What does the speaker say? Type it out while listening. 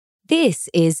This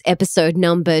is episode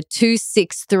number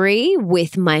 263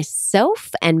 with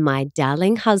myself and my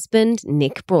darling husband,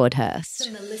 Nick Broadhurst.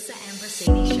 The Melissa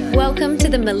Ambrosini Show. Welcome to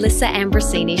the Melissa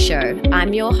Ambrosini Show.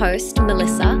 I'm your host,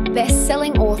 Melissa,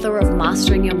 best-selling author of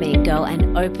Mastering Your Mean Girl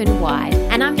and Open Wide.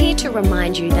 And I'm here to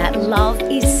remind you that love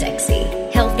is sexy,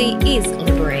 healthy is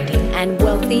liberating, and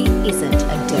wealthy isn't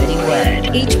a dirty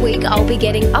word. Each week, I'll be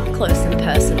getting up close and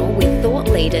personal with thought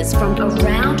leaders from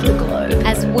around the globe,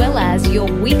 as well as your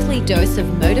weekly dose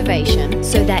of motivation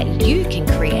so that you can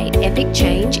create epic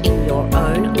change in your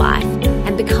own life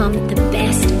and become the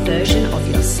best version of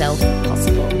yourself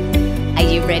possible. Are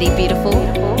you ready, beautiful?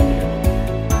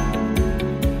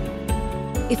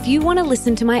 If you want to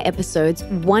listen to my episodes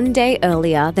one day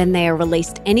earlier than they are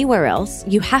released anywhere else,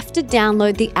 you have to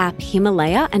download the app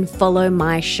Himalaya and follow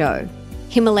my show.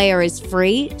 Himalaya is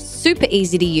free, super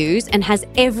easy to use, and has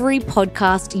every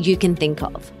podcast you can think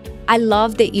of. I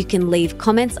love that you can leave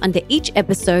comments under each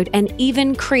episode and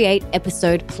even create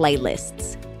episode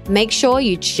playlists. Make sure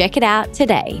you check it out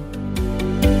today.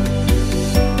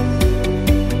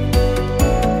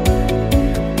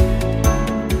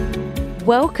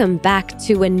 Welcome back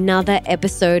to another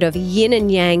episode of Yin and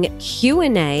Yang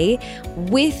Q&A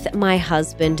with my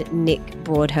husband, Nick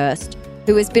Broadhurst,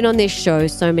 who has been on this show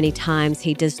so many times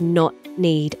he does not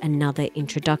need another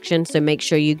introduction. So make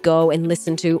sure you go and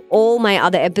listen to all my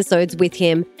other episodes with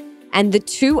him and the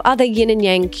two other Yin and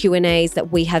Yang Q&As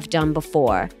that we have done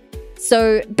before.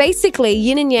 So basically,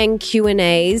 Yin and Yang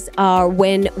Q&As are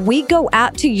when we go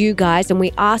out to you guys and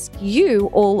we ask you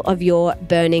all of your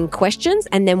burning questions,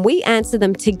 and then we answer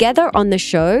them together on the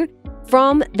show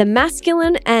from the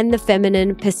masculine and the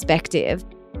feminine perspective.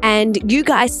 And you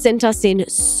guys sent us in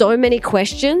so many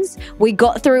questions. We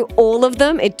got through all of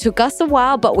them. It took us a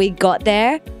while, but we got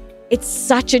there. It's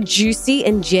such a juicy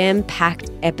and jam-packed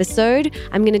episode.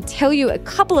 I'm going to tell you a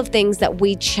couple of things that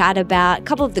we chat about, a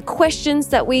couple of the questions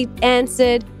that we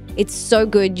answered. It's so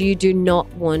good. You do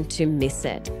not want to miss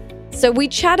it. So we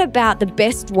chat about the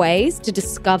best ways to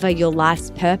discover your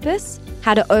life's purpose,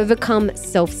 how to overcome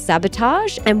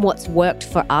self-sabotage and what's worked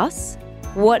for us.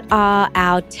 What are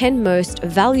our 10 most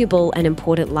valuable and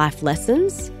important life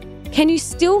lessons? Can you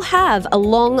still have a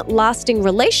long-lasting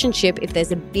relationship if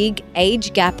there's a big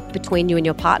age gap between you and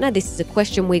your partner? This is a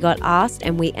question we got asked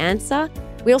and we answer.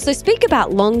 We also speak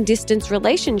about long-distance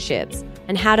relationships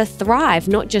and how to thrive,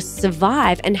 not just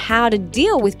survive, and how to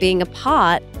deal with being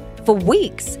apart for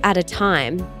weeks at a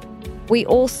time. We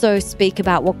also speak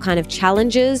about what kind of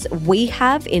challenges we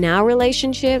have in our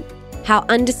relationship, how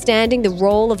understanding the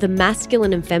role of the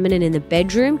masculine and feminine in the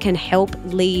bedroom can help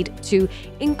lead to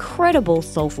incredible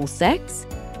soulful sex,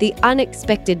 the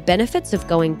unexpected benefits of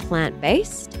going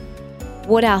plant-based,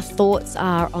 what our thoughts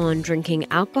are on drinking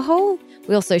alcohol.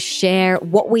 We also share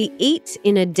what we eat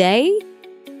in a day,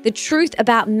 the truth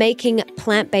about making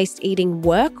plant-based eating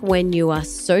work when you are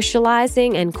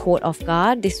socializing and caught off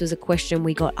guard. This was a question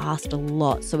we got asked a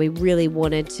lot, so we really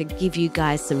wanted to give you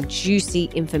guys some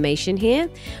juicy information here.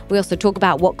 We also talk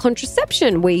about what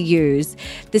contraception we use,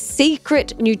 the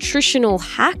secret nutritional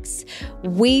hacks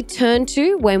we turn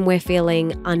to when we're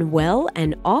feeling unwell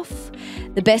and off,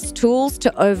 the best tools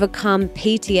to overcome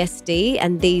PTSD,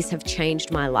 and these have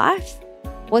changed my life.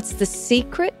 What's the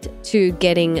secret to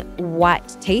getting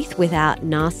white teeth without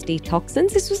nasty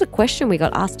toxins? This was a question we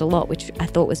got asked a lot, which I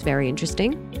thought was very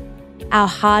interesting. Our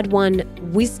hard-won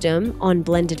wisdom on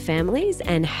blended families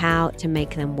and how to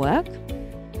make them work.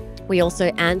 We also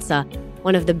answer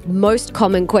one of the most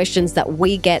common questions that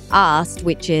we get asked,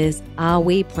 which is, are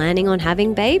we planning on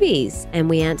having babies? And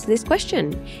we answer this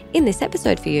question in this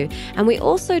episode for you. And we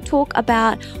also talk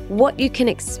about what you can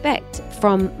expect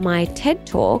from my TED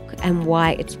Talk and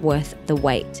why it's worth the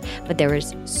wait. But there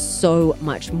is so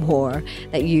much more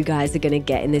that you guys are going to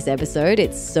get in this episode.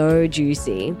 It's so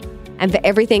juicy. And for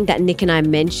everything that Nick and I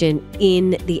mention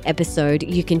in the episode,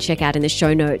 you can check out in the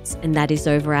show notes. And that is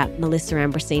over at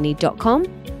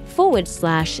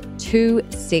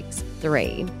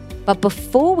melissaambrosini.com/263. But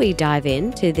before we dive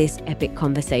into this epic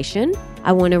conversation,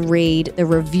 I want to read the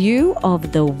review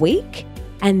of the week.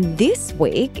 And this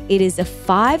week, it is a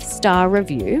 5-star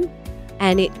review.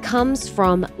 And it comes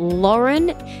from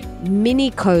Lauren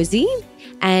Minicozy.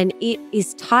 And it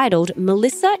is titled,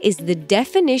 Melissa is the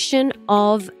definition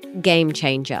of game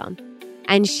changer.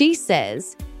 And she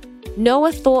says, know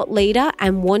a thought leader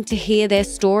and want to hear their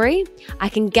story? I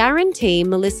can guarantee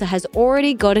Melissa has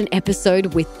already got an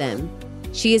episode with them.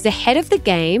 She is ahead of the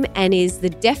game and is the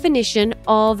definition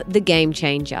of the game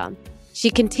changer. She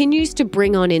continues to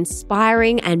bring on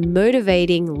inspiring and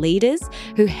motivating leaders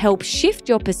who help shift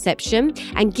your perception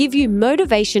and give you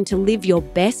motivation to live your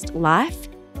best life,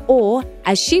 or,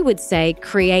 as she would say,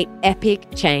 create epic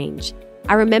change.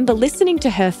 I remember listening to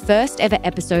her first ever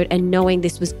episode and knowing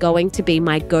this was going to be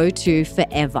my go-to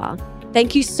forever.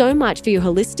 Thank you so much for your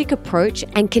holistic approach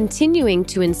and continuing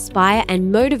to inspire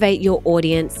and motivate your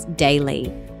audience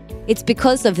daily. It's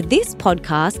because of this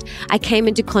podcast I came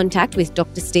into contact with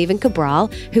Dr. Stephen Cabral,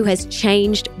 who has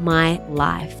changed my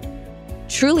life.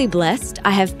 Truly blessed,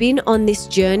 I have been on this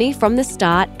journey from the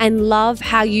start and love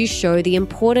how you show the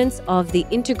importance of the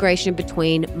integration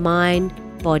between mind,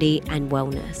 body, and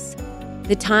wellness.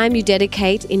 The time you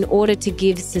dedicate in order to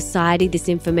give society this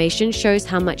information shows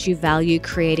how much you value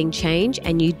creating change,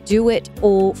 and you do it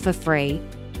all for free.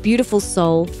 Beautiful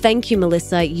soul. Thank you,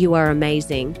 Melissa. You are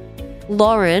amazing.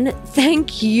 Lauren,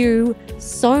 thank you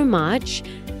so much.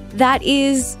 That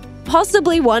is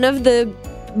possibly one of the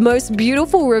most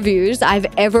beautiful reviews I've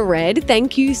ever read.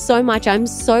 Thank you so much. I'm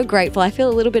so grateful. I feel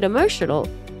a little bit emotional.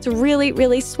 It's really,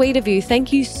 really sweet of you.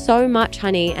 Thank you so much,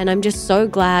 honey. And I'm just so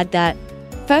glad that,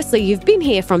 firstly, you've been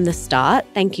here from the start.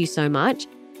 Thank you so much.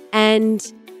 And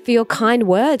for your kind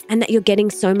words and that you're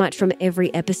getting so much from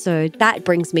every episode. That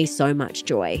brings me so much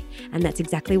joy. And that's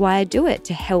exactly why I do it,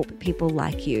 to help people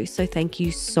like you. So thank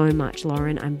you so much,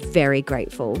 Lauren. I'm very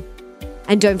grateful.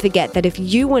 And don't forget that if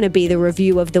you want to be the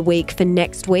review of the week for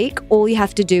next week, all you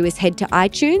have to do is head to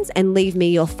iTunes and leave me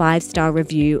your 5-star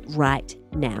review right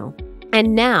now.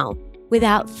 And now,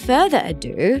 without further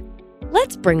ado,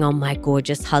 let's bring on my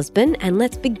gorgeous husband and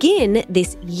let's begin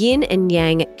this yin and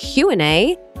yang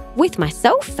Q&A with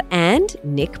myself and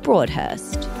Nick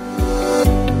Broadhurst.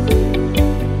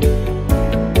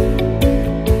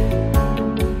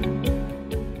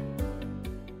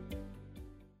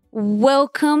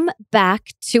 Welcome back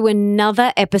to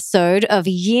another episode of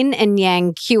Yin and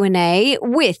Yang Q&A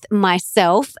with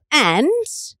myself and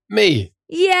me.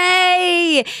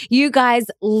 Yay! You guys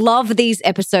love these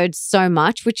episodes so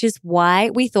much, which is why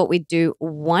we thought we'd do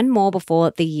one more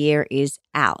before the year is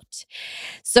out.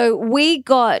 So we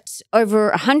got over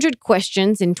 100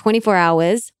 questions in 24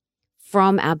 hours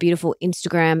from our beautiful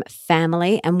Instagram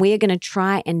family, and we are going to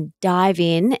try and dive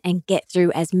in and get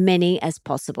through as many as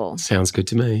possible. Sounds good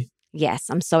to me. Yes,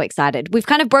 I'm so excited. We've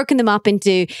kind of broken them up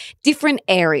into different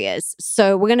areas.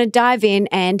 So we're going to dive in,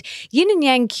 and Yin and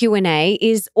Yang Q&A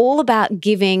is all about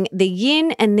giving the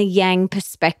yin and the yang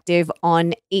perspective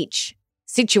on each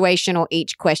situation or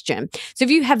each question. So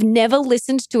if you have never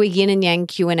listened to a Yin and Yang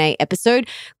Q&A episode,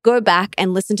 go back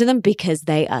and listen to them because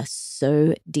they are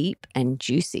so deep and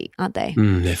juicy, aren't they?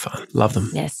 They're fun. Love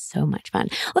them. They're so much fun.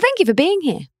 Well, thank you for being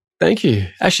here. Thank you.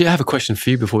 Actually, I have a question for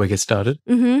you before we get started.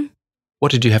 Mm-hmm.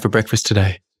 What did you have for breakfast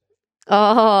today?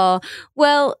 Oh,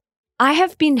 well, I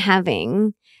have been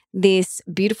having this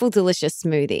beautiful, delicious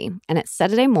smoothie, and it's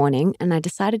Saturday morning, and I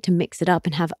decided to mix it up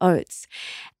and have oats.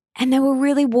 And they were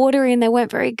really watery and they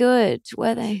weren't very good,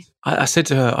 were they? I said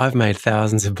to her, I've made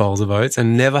thousands of bowls of oats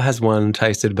and never has one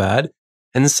tasted bad.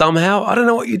 And somehow, I don't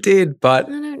know what you did, but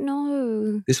I don't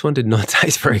know. This one did not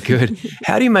taste very good.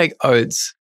 How do you make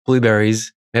oats,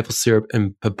 blueberries, maple syrup,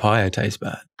 and papaya taste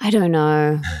bad? I don't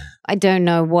know. I don't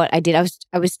know what I did.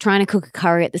 I was trying to cook a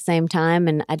curry at the same time,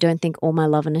 and I don't think all my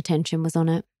love and attention was on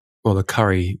it. Well, the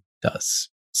curry does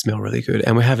smell really good.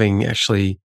 And we're having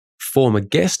actually former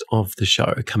guest of the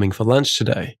show coming for lunch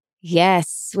today.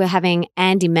 Yes, we're having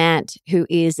Andy Mant, who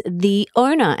is the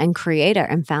owner and creator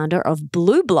and founder of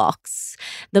Blue Blocks,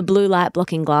 the blue light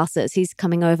blocking glasses. He's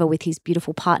coming over with his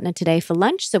beautiful partner today for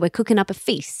lunch, so we're cooking up a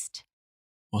feast.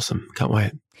 Awesome. Can't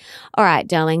wait. All right,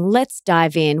 darling, let's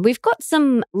dive in. We've got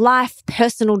some life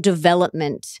personal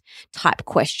development type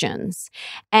questions.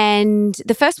 And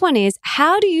the first one is,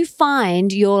 how do you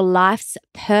find your life's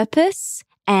purpose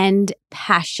and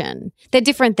passion? They're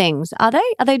different things, are they?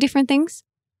 Are they different things?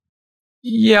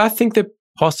 Yeah, I think they're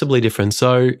possibly different.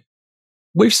 So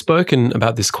we've spoken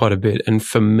about this quite a bit. And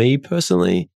for me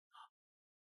personally,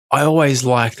 I always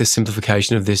like the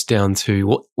simplification of this down to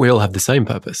what we all have the same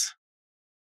purpose.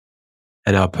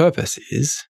 And our purpose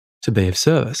is to be of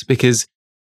service, because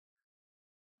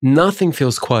nothing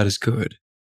feels quite as good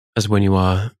as when you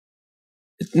are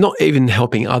not even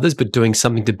helping others, but doing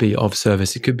something to be of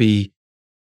service. It could be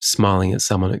smiling at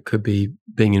someone. It could be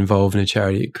being involved in a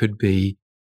charity. It could be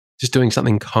just doing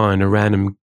something kind, a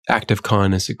random act of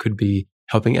kindness. It could be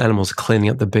helping animals,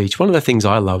 cleaning up the beach. One of the things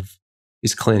I love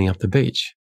is cleaning up the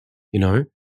beach, you know?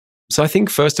 So I think,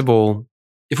 first of all,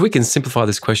 if we can simplify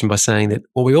this question by saying that,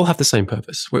 well, we all have the same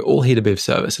purpose. We're all here to be of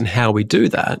service. And how we do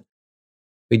that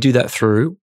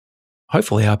through,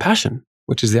 hopefully, our passion,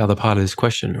 which is the other part of this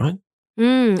question, right?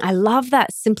 I love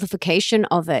that simplification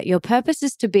of it. Your purpose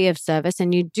is to be of service,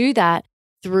 and you do that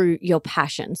through your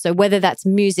passion. So whether that's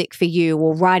music for you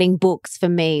or writing books for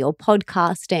me or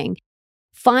podcasting,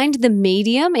 find the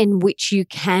medium in which you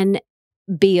can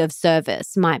be of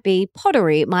service. Might be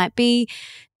pottery, it might be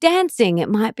dancing, it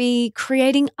might be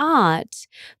creating art.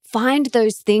 Find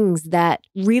those things that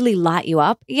really light you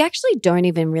up. You actually don't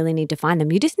even really need to find them.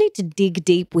 You just need to dig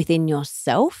deep within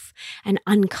yourself and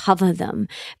uncover them.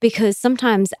 Because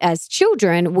sometimes as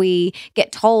children, we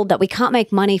get told that we can't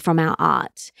make money from our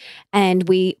art, and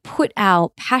we put our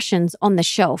passions on the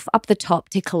shelf up the top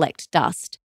to collect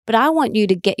dust. But I want you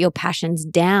to get your passions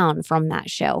down from that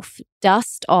shelf,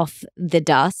 dust off the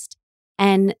dust,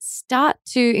 and start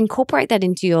to incorporate that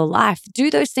into your life.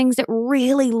 Do those things that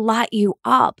really light you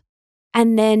up,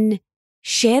 and then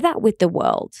share that with the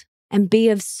world and be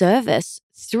of service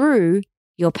through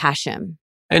your passion.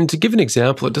 And to give an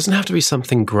example, it doesn't have to be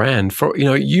something grand.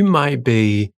 You may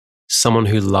be someone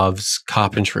who loves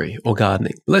carpentry or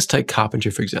gardening. Let's take carpentry,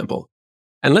 for example.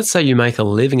 And let's say you make a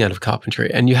living out of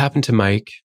carpentry and you happen to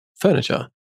make furniture.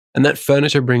 And that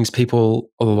furniture brings people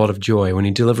a lot of joy. When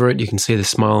you deliver it, you can see the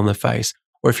smile on their face.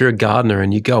 Or if you're a gardener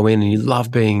and you go in and you love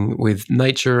being with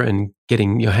nature and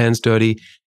getting your hands dirty,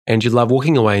 and you love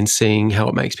walking away and seeing how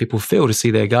it makes people feel to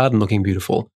see their garden looking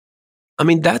beautiful. I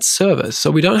mean, that's service.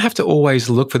 So we don't have to always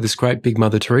look for this great big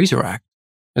Mother Teresa act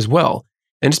as well.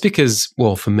 And just because,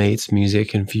 well, for me, it's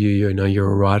music, and for you, you're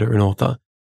a writer and author.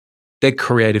 They're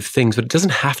creative things, but it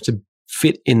doesn't have to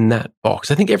fit in that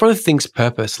box. I think everyone thinks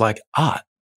purpose like art,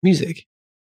 music,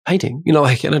 painting,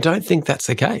 and I don't think that's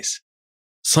the case.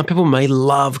 Some people may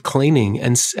love cleaning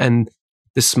and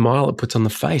the smile it puts on the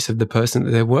face of the person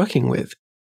that they're working with.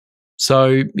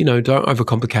 So, don't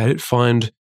overcomplicate it.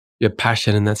 Find your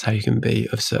passion, and that's how you can be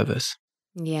of service.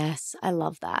 Yes, I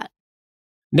love that.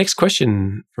 Next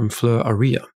question from Fleur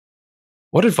Aria.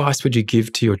 What advice would you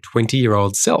give to your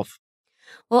 20-year-old self?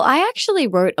 Well, I actually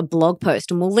wrote a blog post,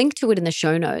 and we'll link to it in the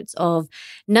show notes, of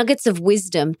nuggets of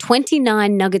wisdom,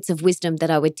 29 nuggets of wisdom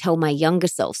that I would tell my younger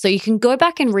self. So you can go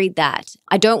back and read that.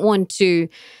 I don't want to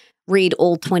read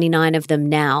all 29 of them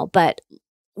now, but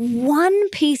one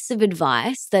piece of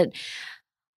advice that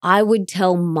I would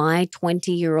tell my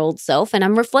 20-year-old self, and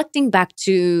I'm reflecting back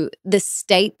to the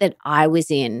state that I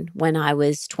was in when I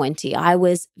was 20. I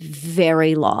was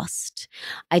very lost.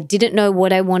 I didn't know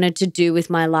what I wanted to do with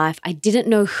my life. I didn't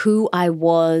know who I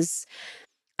was.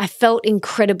 I felt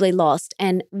incredibly lost.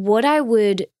 And what I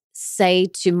would say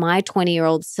to my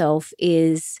 20-year-old self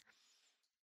is,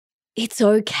 it's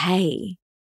okay.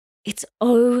 It's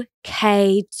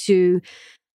okay to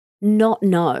not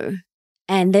know.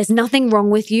 And there's nothing wrong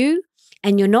with you,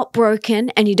 and you're not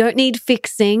broken, and you don't need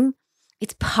fixing.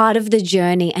 It's part of the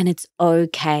journey, and it's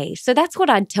okay. So that's what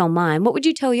I'd tell mine. What would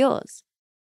you tell yours?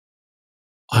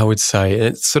 I would say, and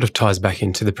it sort of ties back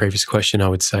into the previous question, I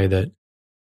would say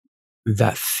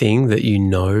that thing that you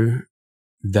know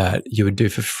that you would do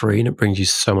for free and it brings you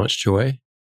so much joy,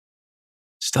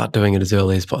 start doing it as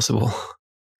early as possible.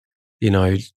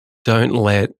 Don't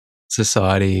let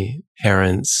society,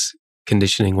 parents,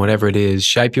 conditioning, whatever it is,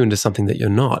 shape you into something that you're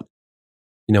not.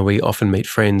 We often meet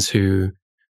friends who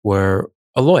were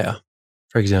a lawyer,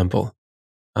 for example,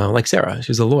 like Sarah. She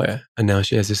was a lawyer, and now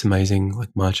she has this amazing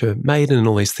matcha maiden and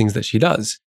all these things that she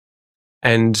does.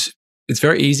 And it's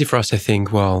very easy for us to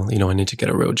think, well, I need to get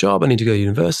a real job, I need to go to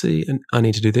university, and I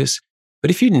need to do this.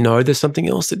 But if you know there's something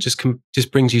else that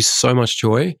just brings you so much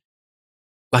joy,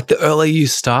 like the earlier you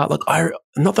start,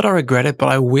 not that I regret it, but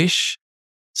I wish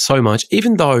so much,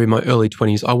 even though in my early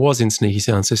 20s, I was in Sneaky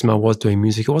Sound System, I was doing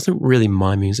music. It wasn't really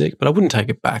my music, but I wouldn't take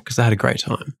it back because I had a great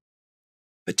time.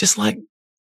 But just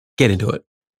get into it.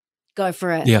 Go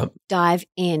for it. Yeah. Dive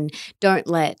in. Don't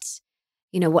let,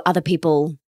 what other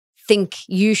people think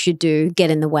you should do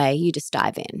get in the way. You just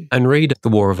dive in. And read The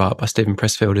War of Art by Stephen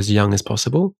Pressfield as young as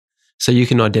possible, so you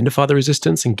can identify the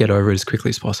resistance and get over it as quickly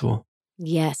as possible.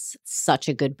 Yes, such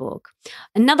a good book.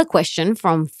 Another question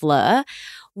from Fleur.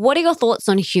 What are your thoughts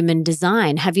on human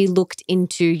design? Have you looked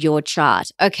into your chart?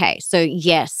 Okay, so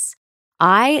yes,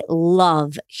 I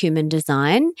love human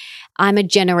design. I'm a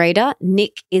generator.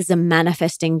 Nick is a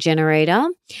manifesting generator.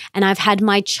 And I've had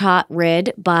my chart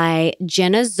read by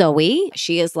Jenna Zoe.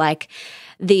 She is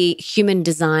the human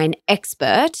design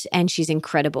expert, and she's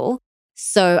incredible.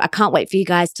 So I can't wait for you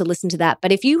guys to listen to that.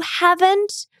 But if you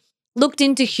haven't looked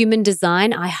into human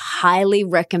design, I highly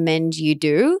recommend you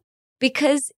do,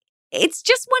 because it's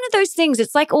just one of those things.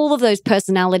 It's like all of those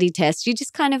personality tests. You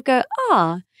just kind of go,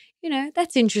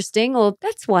 that's interesting, or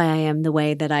that's why I am the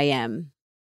way that I am.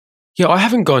 Yeah, I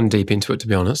haven't gone deep into it, to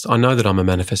be honest. I know that I'm a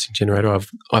manifesting generator.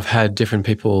 I've had different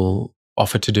people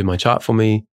offer to do my chart for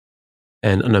me.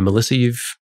 And I know, Melissa,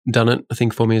 you've done it, I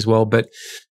think, for me as well. But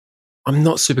I'm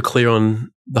not super clear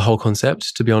on the whole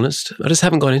concept, to be honest. I just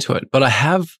haven't gone into it. But I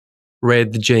have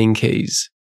read The Gene Keys,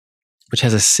 which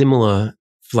has a similar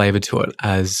flavor to it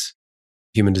as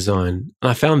Human Design. And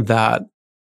I found that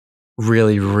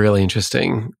really, really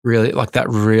interesting. Really, like that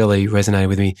really resonated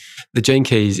with me. The Gene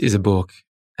Keys is a book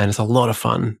and it's a lot of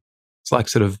fun. It's like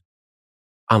sort of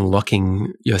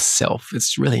unlocking yourself.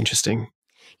 It's really interesting.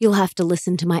 You'll have to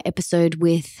listen to my episode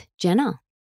with Jenna.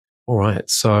 All right.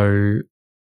 So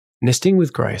nesting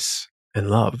with grace and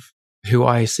love, who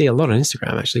I see a lot on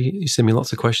Instagram, actually. You send me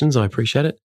lots of questions. I appreciate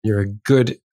it. You're a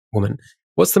good woman.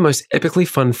 What's the most epically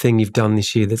fun thing you've done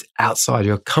this year that's outside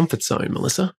your comfort zone,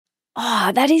 Melissa?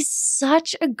 Oh, that is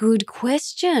such a good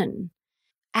question.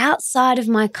 Outside of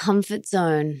my comfort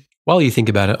zone. While you think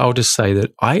about it, I'll just say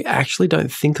that I actually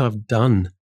don't think I've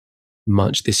done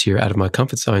much this year out of my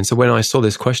comfort zone. So when I saw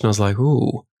this question, I was like,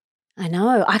 ooh. I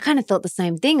know. I kind of thought the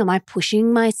same thing. Am I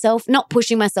pushing myself? Not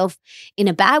pushing myself in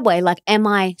a bad way. Like, am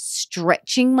I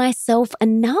stretching myself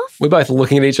enough? We're both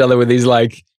looking at each other with these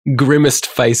like grimaced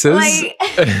faces.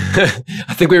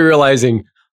 I think we're realizing,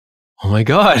 oh my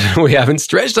God, we haven't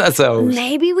stretched ourselves.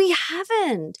 Maybe we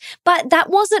haven't. But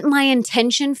that wasn't my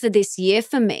intention for this year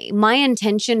for me. My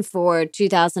intention for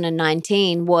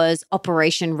 2019 was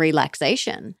Operation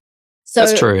Relaxation. So,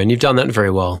 that's true. And you've done that very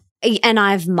well. And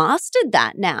I've mastered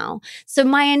that now. So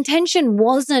my intention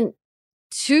wasn't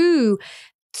to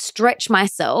stretch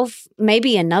myself,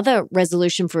 maybe another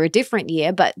resolution for a different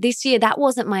year, but this year that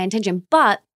wasn't my intention.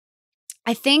 But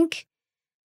I think,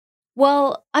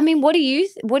 well, I mean, what do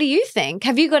you think?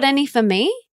 Have you got any for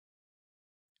me?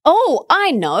 Oh,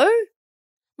 I know.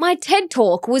 My TED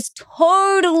Talk was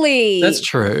totally That's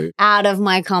true. out of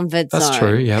my comfort zone. That's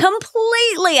true, yeah.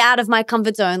 Completely out of my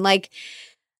comfort zone. Like,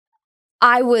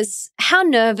 how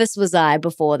nervous was I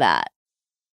before that?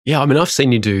 Yeah, I mean, I've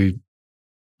seen you do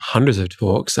hundreds of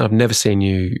talks and I've never seen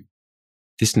you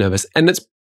this nervous. And it's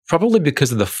probably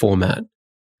because of the format,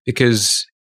 because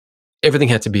everything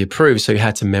had to be approved, so you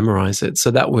had to memorize it.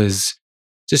 So that was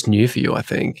just new for you, I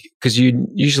think, because you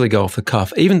usually go off the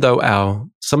cuff, even though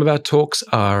some of our talks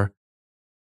are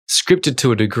scripted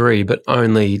to a degree, but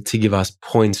only to give us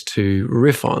points to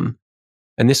riff on.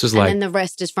 And this was like, and then the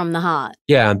rest is from the heart.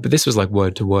 Yeah, but this was like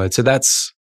word to word. So that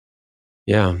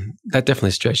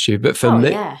definitely stretched you. But for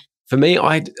me,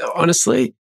 I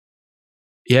honestly,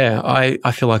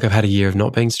 I feel like I've had a year of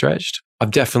not being stretched. I've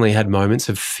definitely had moments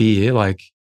of fear, like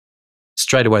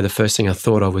straight away the first thing I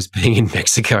thought of was being in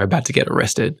Mexico about to get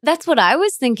arrested. That's what I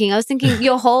was thinking. I was thinking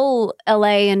your whole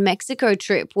LA and Mexico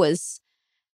trip was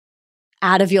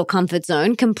out of your comfort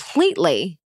zone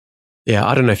completely. Yeah,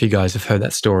 I don't know if you guys have heard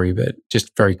that story, but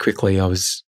just very quickly, I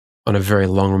was on a very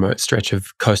long remote stretch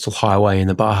of coastal highway in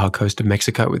the Baja coast of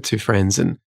Mexico with two friends,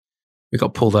 and we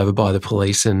got pulled over by the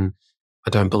police, and I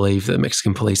don't believe that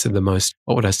Mexican police are the most,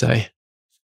 what would I say,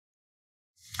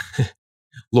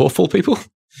 lawful people.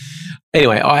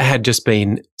 Anyway, I had just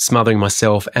been smothering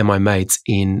myself and my mates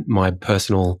in my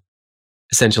personal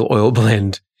essential oil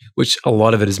blend, which a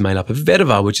lot of it is made up of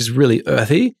vetiver, which is really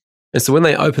earthy. And so when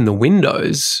they opened the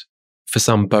windows for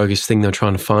some bogus thing they're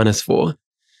trying to fine us for,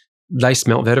 they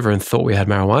smelt vetiver and thought we had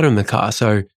marijuana in the car.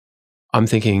 So I'm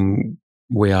thinking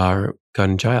we are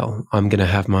going to jail. I'm going to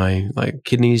have my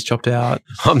kidneys chopped out.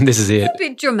 This is it. It's a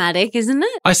bit dramatic, isn't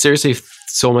it? I seriously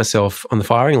saw myself on the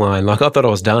firing line. I thought I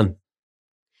was done.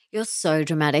 You're so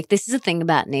dramatic. This is the thing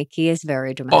about Nick. He is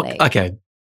very dramatic. Oh, okay.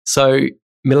 So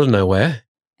middle of nowhere,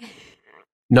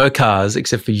 no cars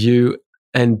except for you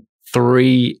and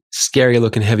 3 scary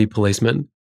looking heavy policemen,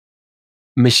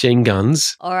 machine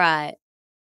guns. All right.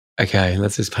 Okay,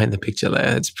 let's just paint the picture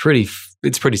there. It's pretty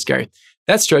scary.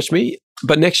 That stretched me,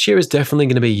 but next year is definitely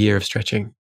going to be a year of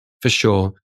stretching for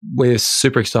sure. We're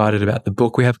super excited about the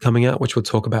book we have coming out, which we'll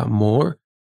talk about more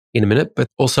in a minute, but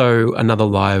also another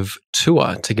live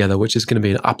tour together, which is going to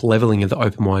be an up-leveling of the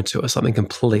Open Wide Tour, something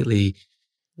completely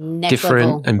different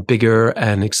level. And bigger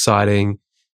and exciting.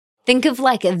 Think of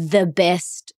the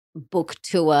best book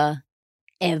tour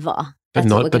ever. But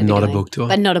not a book tour.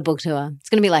 But not a book tour. It's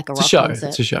going to be like a rock concert.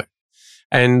 It's a show.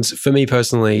 And for me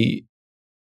personally,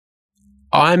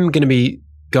 I'm going to be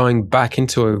going back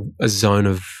into a zone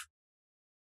of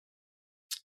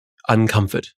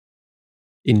uncomfort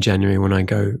in January when I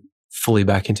go fully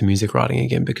back into music writing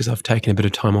again, because I've taken a bit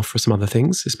of time off for some other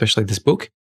things, especially this book.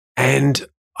 And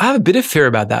I have a bit of fear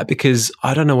about that because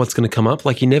I don't know what's going to come up.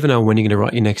 Like, you never know when you're going to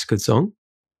write your next good song.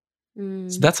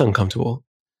 So that's uncomfortable.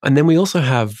 And then we also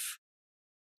have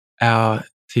our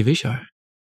TV show.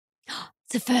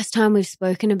 It's the first time we've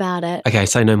spoken about it. Okay,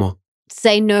 say no more.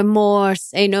 Say no more.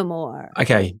 Say no more.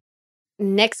 Okay.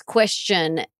 Next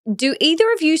question. Do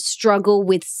either of you struggle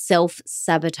with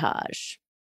self-sabotage?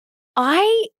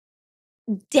 I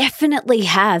definitely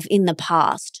have in the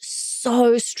past,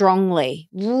 so strongly,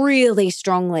 really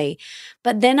strongly.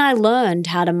 But then I learned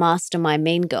how to master my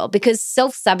mean girl, because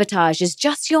self-sabotage is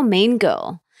just your mean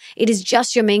girl. It is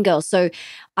just your mean girl. So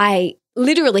I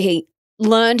literally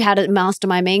learned how to master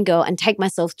my mean girl and take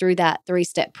myself through that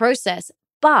 3-step process.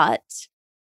 But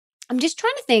I'm just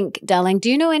trying to think, darling, do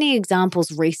you know any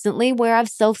examples recently where I've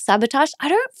self-sabotaged? I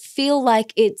don't feel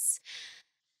like it's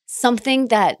something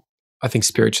that... I think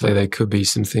spiritually there could be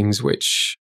some things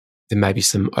which there may be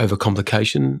some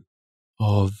overcomplication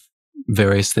of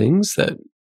various things that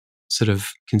sort of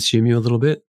consume you a little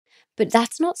bit. But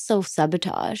that's not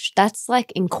self-sabotage. That's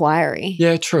like inquiry.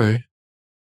 Yeah, true.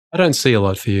 I don't see a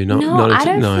lot for you. I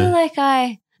don't feel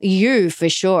like you for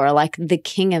sure are like the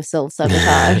king of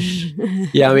self-sabotage.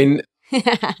 Yeah, I mean,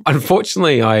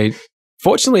 fortunately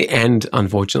and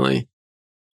unfortunately,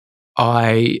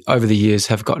 I, over the years,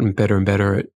 have gotten better and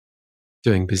better at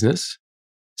doing business.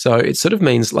 So it sort of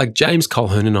means like James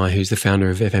Colquhoun and I, who's the founder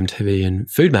of FMTV and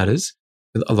Food Matters,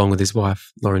 along with his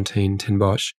wife, Laurentine ten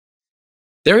Bosch,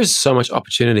 there is so much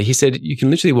opportunity. He said you can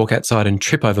literally walk outside and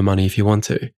trip over money if you want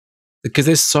to, because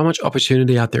there's so much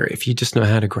opportunity out there if you just know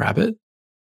how to grab it.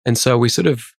 And so we sort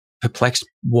of perplexed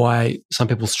why some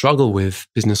people struggle with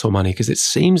business or money, because it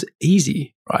seems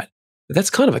easy, right? But that's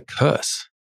kind of a curse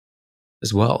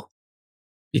as well,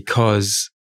 because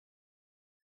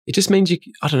it just means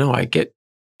I get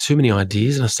too many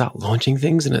ideas and I start launching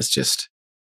things and it's just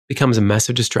becomes a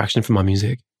massive distraction from my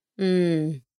music.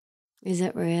 Is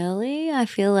it really? I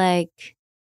feel like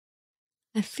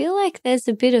there's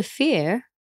a bit of fear.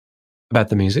 About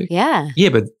the music? Yeah. Yeah,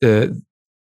 but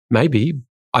maybe.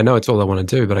 I know it's all I want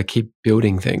to do, but I keep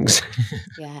building things.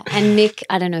 Yeah. And Nick,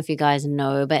 I don't know if you guys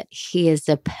know, but he is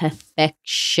a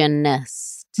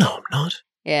perfectionist. No, I'm not.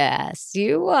 Yes,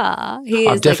 you are.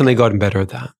 I've definitely gotten better at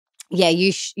that. Yeah,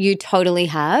 you totally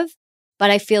have.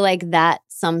 But I feel like that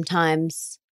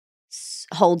sometimes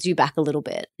holds you back a little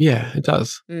bit. Yeah, it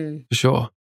does. For sure.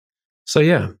 So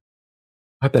yeah,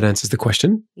 I hope that answers the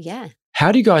question. Yeah.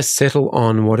 How do you guys settle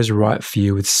on what is right for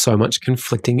you with so much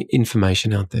conflicting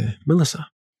information out there? Melissa?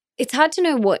 It's hard to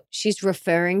know what she's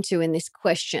referring to in this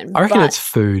question. I reckon it's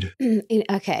food.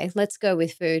 Okay, let's go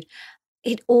with food.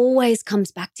 It always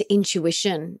comes back to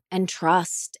intuition and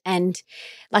trust. And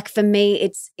like for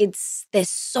me, there's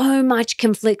so much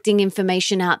conflicting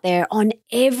information out there on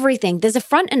everything. There's a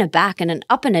front and a back and an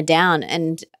up and a down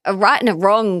and a right and a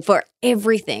wrong for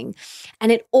everything.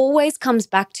 And it always comes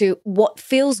back to what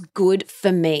feels good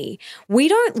for me. We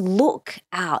don't look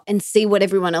out and see what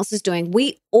everyone else is doing.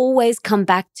 We always come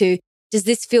back to, does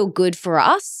this feel good for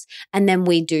us? And then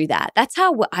we do that. That's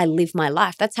how I live my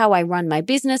life. That's how I run my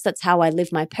business. That's how I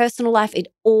live my personal life. It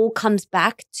all comes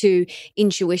back to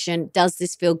intuition. Does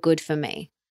this feel good for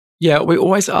me? Yeah, we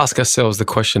always ask ourselves the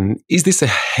question, is this a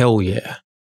hell yeah?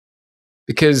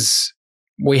 Because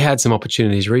we had some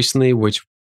opportunities recently which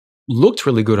looked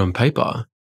really good on paper.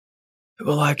 But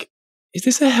we're like, is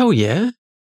this a hell yeah?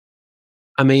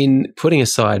 I mean, putting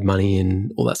aside money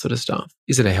and all that sort of stuff,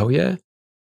 is it a hell yeah?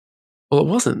 Well, it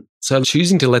wasn't. So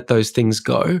choosing to let those things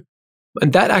go,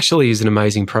 and that actually is an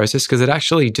amazing process because it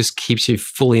actually just keeps you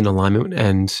fully in alignment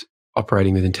and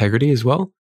operating with integrity as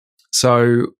well.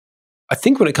 So I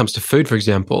think when it comes to food, for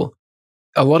example,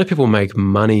 a lot of people make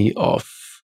money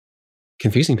off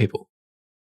confusing people,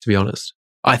 to be honest.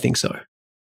 I think so,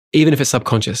 even if it's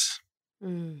subconscious.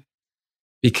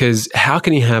 Because how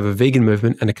can you have a vegan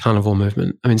movement and a carnivore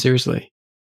movement? I mean, seriously,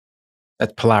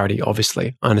 that's polarity,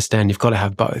 obviously. I understand you've got to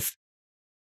have both.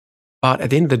 But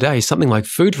at the end of the day, something like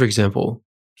food, for example,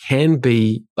 can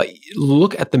be like,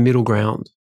 look at the middle ground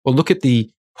or look at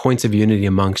the points of unity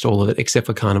amongst all of it, except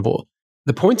for carnivore.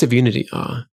 The points of unity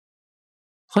are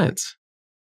plants.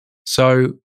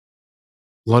 So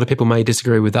a lot of people may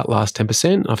disagree with that last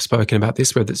 10%. I've spoken about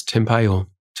this, whether it's tempeh or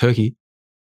turkey,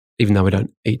 even though we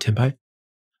don't eat tempeh.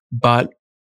 But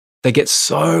they get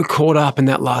so caught up in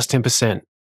that last 10%,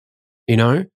 you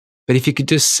know? But if you could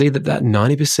just see that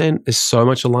 90% is so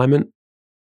much alignment,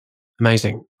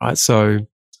 amazing, right? So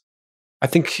I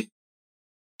think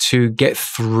to get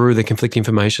through the conflicting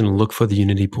information, look for the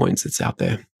unity points that's out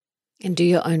there. And do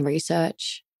your own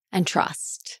research and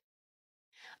trust.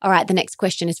 All right, the next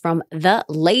question is from The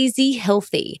Lazy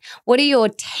Healthy. What are your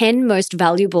 10 most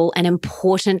valuable and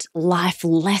important life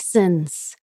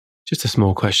lessons? Just a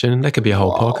small question. That could be a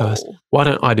whole podcast. Why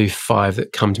don't I do 5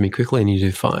 that come to me quickly and you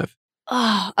do 5?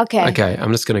 Oh, okay. Okay,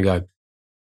 I'm just going to go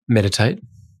meditate,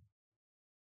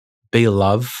 be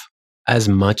love as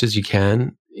much as you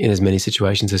can in as many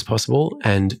situations as possible,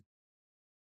 and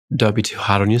don't be too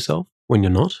hard on yourself when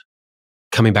you're not.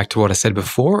 Coming back to what I said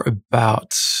before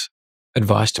about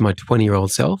advice to my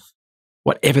 20-year-old self,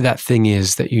 whatever that thing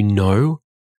is that you know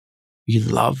you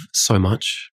love so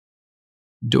much,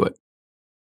 do it.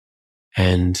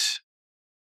 And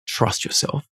trust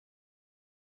yourself.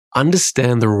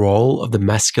 Understand the role of the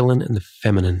masculine and the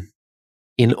feminine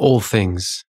in all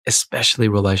things, especially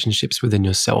relationships within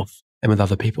yourself and with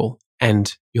other people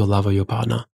and your lover, your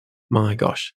partner. My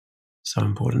gosh, so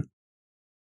important.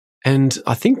 And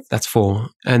I think that's 4.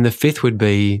 And the 5th would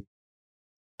be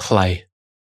play.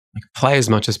 Like, play as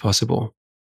much as possible.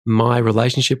 My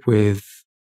relationship with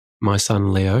my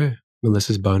son, Leo,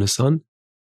 Melissa's bonus son,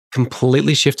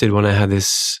 completely shifted when I had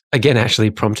this, again, actually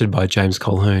prompted by James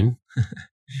Colquhoun.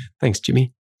 Thanks,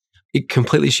 Jimmy. It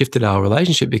completely shifted our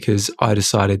relationship because I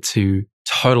decided to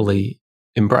totally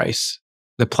embrace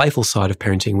the playful side of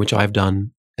parenting, which I've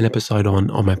done an episode on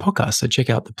my podcast. So check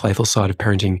out the playful side of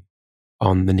parenting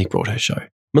on the Nick Broadhurst Show.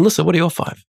 Melissa, what are your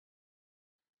 5?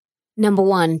 Number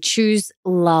 1, choose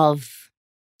love.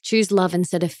 Choose love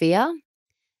instead of fear.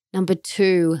 Number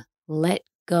 2, let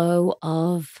go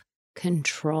of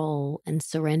control and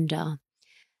surrender.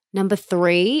 Number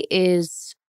 3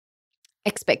 is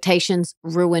expectations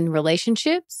ruin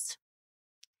relationships.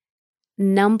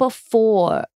 Number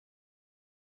 4,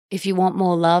 if you want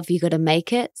more love, you got to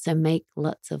make it. So make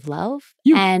lots of love.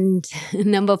 And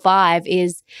number 5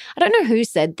 is, I don't know who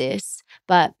said this,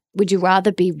 but would you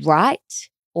rather be right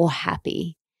or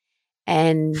happy?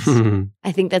 And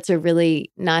I think that's a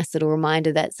really nice little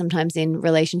reminder that sometimes in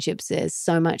relationships there's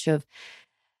so much of,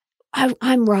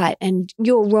 I'm right and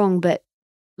you're wrong, but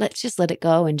let's just let it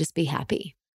go and just be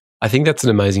happy. I think that's an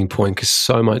amazing point because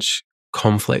so much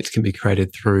conflict can be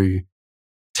created through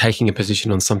taking a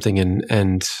position on something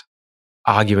and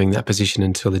arguing that position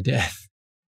until the death,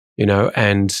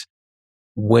 and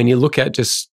when you look at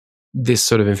just this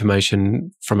sort of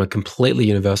information from a completely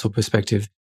universal perspective,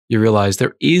 you realize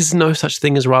there is no such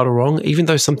thing as right or wrong, even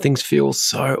though some things feel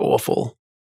so awful,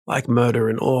 like murder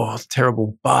and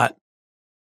terrible, but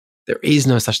there is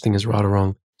no such thing as right or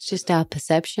wrong. It's just our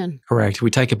perception. Correct. We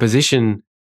take a position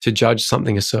to judge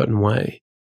something a certain way.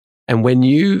 And when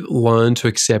you learn to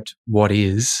accept what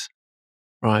is,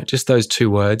 right, just those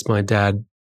 2 words, my dad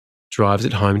drives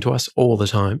it home to us all the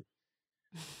time.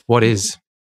 What is?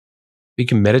 We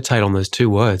can meditate on those 2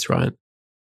 words, right?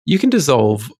 You can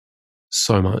dissolve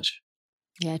so much.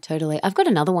 Yeah, totally. I've got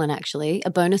another one actually, a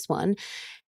bonus one.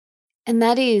 And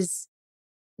that is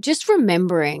just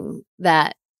remembering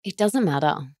that it doesn't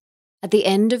matter. At the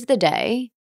end of the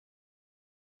day,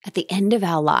 at the end of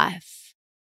our life,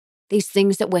 these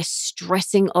things that we're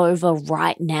stressing over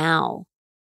right now,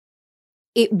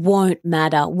 it won't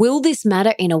matter. Will this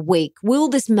matter in a week? Will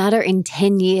this matter in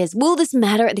 10 years? Will this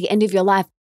matter at the end of your life?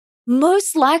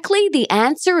 Most likely the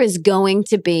answer is going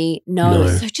to be no.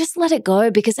 So just let it go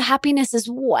because happiness is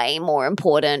way more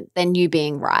important than you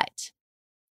being right.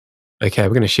 Okay,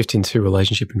 we're going to shift into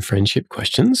relationship and friendship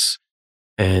questions.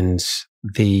 And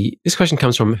this question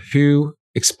comes from Who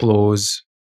Explores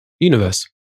Universe.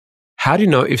 How do you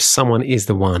know if someone is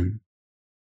the one?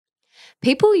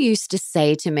 People used to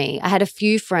say to me, I had a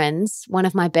few friends, one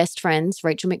of my best friends,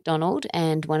 Rachel McDonald,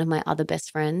 and one of my other best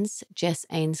friends, Jess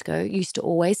Ainscough, used to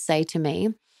always say to me,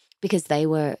 because they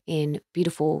were and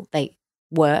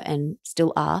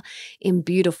still are in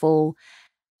beautiful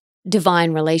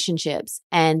divine relationships.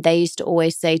 And they used to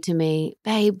always say to me,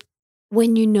 babe,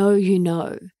 when you know, you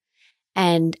know.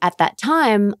 And at that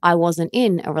time, I wasn't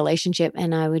in a relationship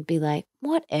and I would be like,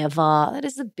 whatever, that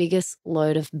is the biggest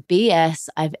load of BS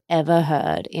I've ever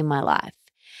heard in my life.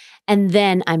 And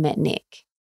then I met Nick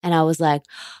and I was like,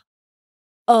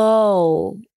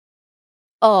 oh.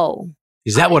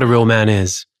 Is that what a real man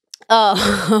is?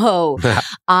 Oh,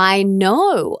 I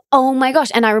know. Oh my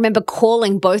gosh. And I remember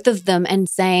calling both of them and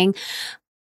saying,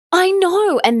 I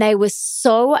know. And they were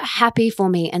so happy for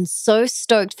me and so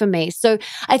stoked for me. So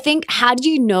I think, how do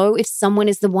you know if someone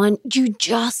is the one? You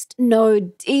just know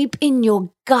deep in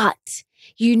your gut.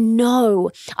 You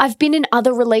know. I've been in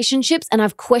other relationships and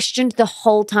I've questioned the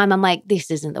whole time. I'm like,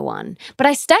 this isn't the one. But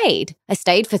I stayed. I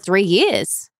stayed for 3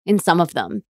 years in some of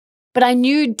them. But I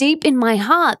knew deep in my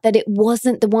heart that it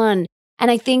wasn't the one.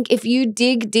 And I think if you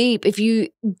dig deep, if you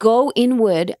go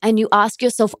inward and you ask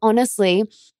yourself honestly,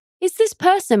 is this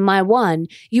person my one?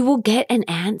 You will get an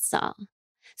answer.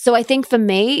 So I think for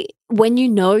me, when you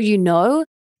know,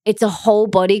 it's a whole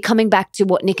body, coming back to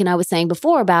what Nick and I were saying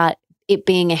before about it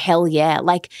being a hell yeah.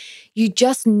 Like you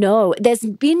just know. There's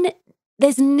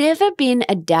never been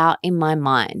a doubt in my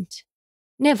mind.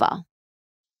 Never.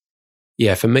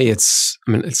 yeah, for me, it's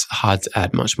hard to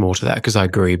add much more to that because I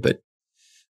agree. But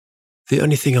the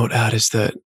only thing I would add is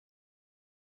that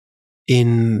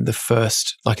in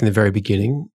the very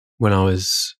beginning, when I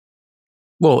was,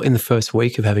 in the first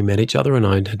week of having met each other and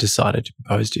I had decided to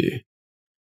propose to you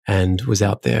and was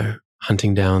out there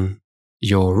hunting down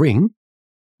your ring,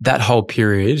 that whole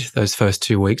period, those first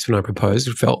 2 weeks when I proposed,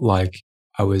 it felt like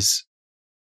I was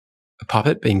a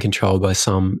puppet being controlled by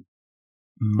some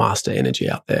master energy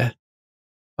out there.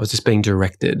 I was just being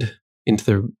directed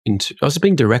I was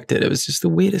being directed. It was just the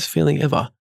weirdest feeling ever.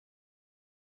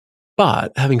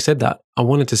 But having said that, I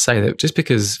wanted to say that just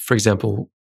because, for example,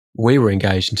 we were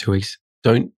engaged in 2 weeks,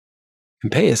 don't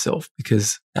compare yourself,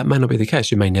 because that may not be the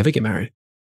case. You may never get married.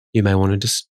 You may want to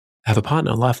just have a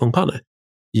partner, a lifelong partner.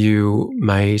 You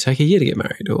may take a year to get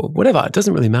married or whatever. It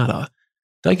doesn't really matter.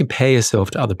 Don't compare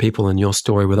yourself to other people and your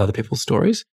story with other people's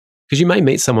stories, because you may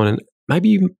meet someone and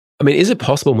is it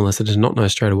possible, Melissa, to not know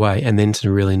straight away and then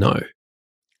to really know?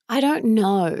 I don't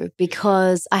know,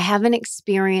 because I haven't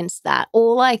experienced that.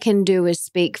 All I can do is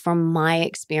speak from my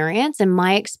experience, and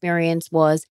my experience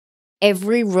was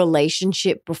every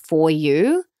relationship before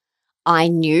you, I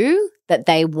knew that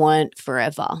they weren't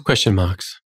forever. Question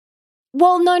marks.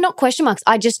 Well, no, not question marks.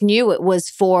 I just knew it was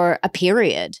for a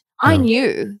period. I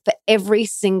knew for every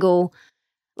single,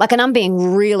 and I'm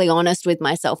being really honest with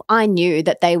myself, I knew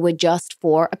that they were just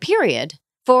for a period,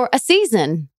 for a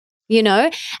season,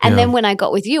 And then when I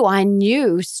got with you, I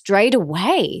knew straight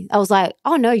away. I was like,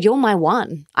 oh no, you're my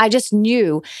one. I just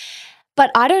knew. But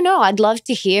I don't know. I'd love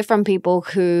to hear from people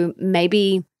who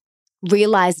maybe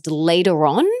realized later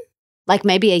on, like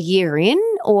maybe a year in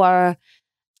or,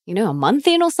 a month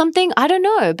in or something. I don't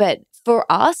know. But for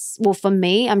us, for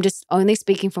me, I'm just only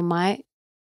speaking from my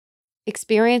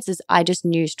experiences. I just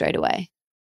knew straight away.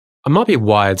 I might be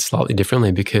wired slightly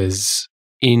differently, because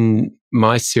in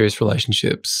my serious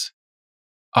relationships,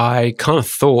 I kind of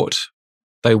thought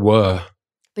they were.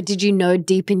 But did you know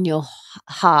deep in your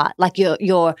heart,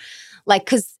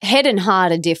 because head and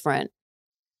heart are different.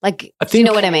 Do you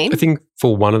know what I mean? I think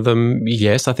for one of them,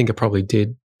 yes, I think I probably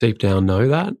did deep down know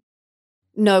that.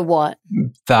 Know what?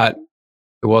 That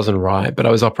it wasn't right, but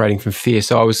I was operating from fear.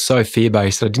 So I was so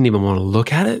fear-based that I didn't even want to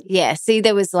look at it. Yeah. See,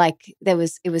 it was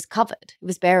covered. It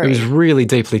was buried. It was really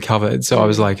deeply covered. So I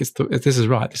was like, this is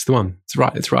right. It's the one. It's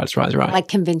right. It's right. It's right. It's right. Like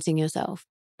convincing yourself.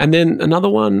 And then another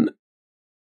one,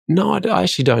 no, I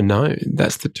actually don't know.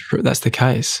 That's the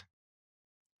case.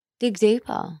 Dig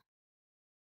deeper.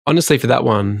 Honestly, for that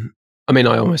one,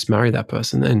 I almost married that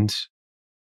person, and,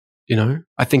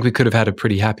 I think we could have had a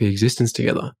pretty happy existence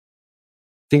together.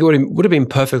 I think it would have been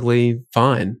perfectly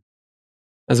fine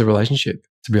as a relationship,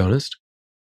 to be honest.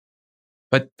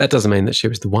 But that doesn't mean that she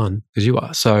was the one, because you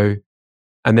are. So,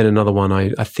 and then another one,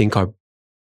 I think I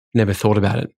never thought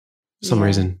about it for some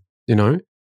reason,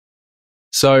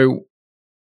 So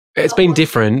it's been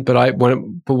different, but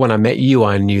when I met you,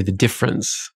 I knew the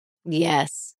difference.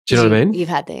 Yes. Do you know what I mean? You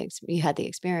had the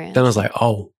experience. Then I was like,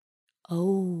 oh,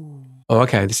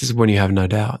 okay, this is when you have no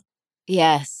doubt.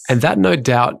 Yes. And that no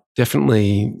doubt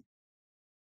definitely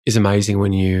is amazing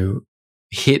when you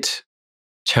hit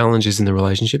challenges in the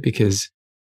relationship, because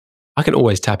I can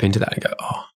always tap into that and go,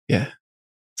 oh, yeah,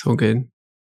 it's all good.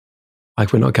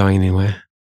 Like, we're not going anywhere.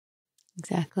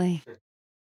 Exactly.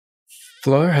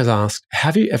 Flo has asked,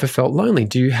 have you ever felt lonely?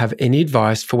 Do you have any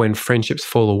advice for when friendships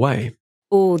fall away?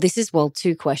 Oh, this is,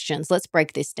 2 questions. Let's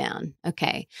break this down.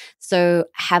 Okay. So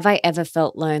have I ever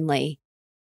felt lonely?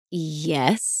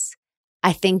 Yes.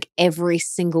 I think every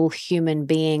single human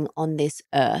being on this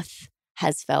earth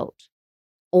has felt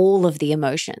all of the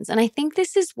emotions. And I think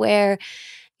this is where,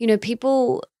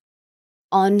 people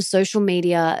on social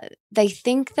media, they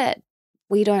think that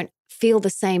we don't feel the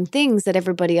same things that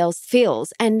everybody else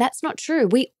feels. And that's not true.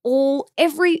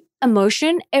 Every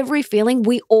emotion, every feeling,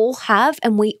 we all have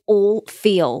and we all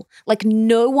feel. Like,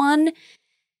 no one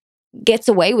gets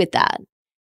away with that.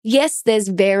 Yes, there's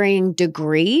varying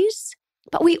degrees,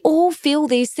 but we all feel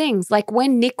these things. Like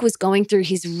when Nick was going through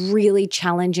his really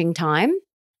challenging time,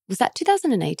 was that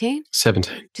 2018?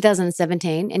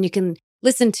 2017. And you can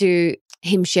listen to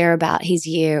him share about his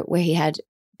year where he had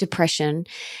depression.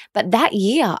 But that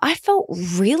year, I felt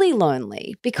really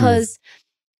lonely because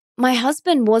my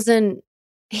husband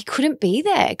he couldn't be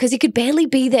there because he could barely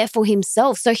be there for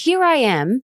himself. So here I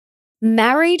am,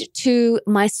 married to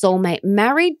my soulmate,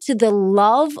 married to the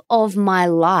love of my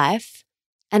life,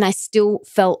 and I still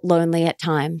felt lonely at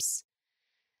times.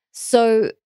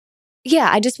 So yeah,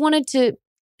 I just wanted to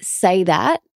say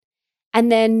that.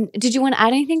 And then, did you want to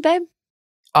add anything, babe?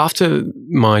 After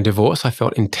my divorce, I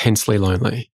felt intensely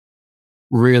lonely,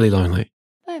 really lonely.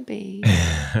 Baby.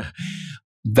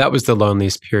 that was the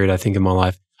loneliest period, I think, in my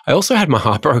life. I also had my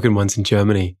heart broken once in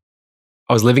Germany.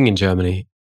 I was living in Germany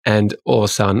and all of a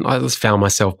sudden I just found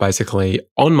myself basically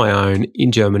on my own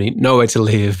in Germany, nowhere to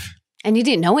live. And you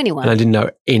didn't know anyone. And I didn't know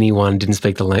anyone, didn't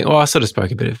speak the language. Oh, I sort of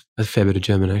spoke a fair bit of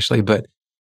German actually, but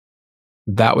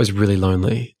that was really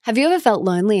lonely. Have you ever felt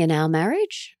lonely in our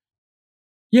marriage?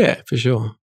 Yeah, for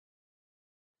sure.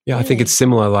 Yeah, Really? I think it's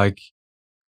similar, like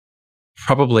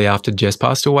probably after Jess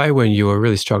passed away when you were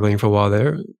really struggling for a while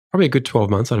there, probably a good 12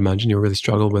 months, I'd imagine you were really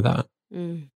struggling with that.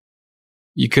 Mm.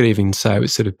 You could even say it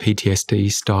was sort of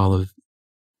PTSD style of.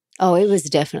 Oh, it was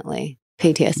definitely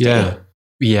PTSD. Yeah.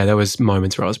 Yeah, there was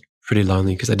moments where I was pretty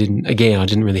lonely because I didn't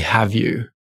really have you.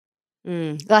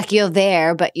 Like you're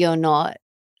there, but you're not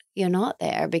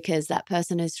there because that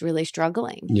person is really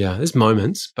struggling. Yeah, there's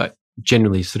moments, but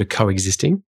generally sort of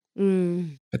coexisting.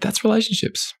 But that's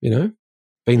relationships,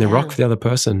 being the rock for the other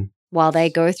person. While they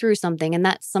go through something. And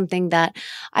that's something that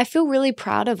I feel really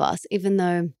proud of us, even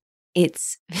though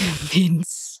it's been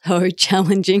so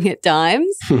challenging at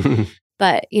times.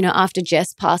 But, after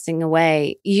Jess passing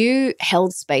away, you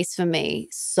held space for me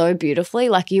so beautifully.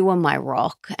 Like you were my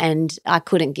rock and I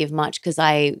couldn't give much because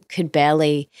I could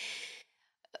barely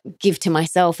give to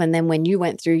myself. And then when you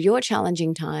went through your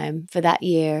challenging time for that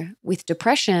year with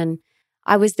depression,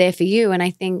 I was there for you. And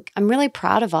I think I'm really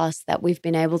proud of us that we've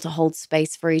been able to hold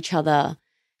space for each other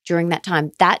during that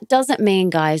time. That doesn't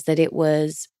mean, guys, that it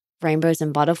was rainbows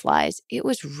and butterflies. It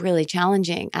was really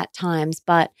challenging at times,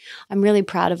 but I'm really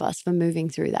proud of us for moving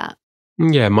through that.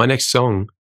 Yeah, my next song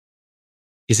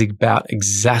is about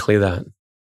exactly that.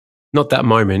 Not that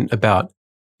moment,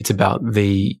 it's about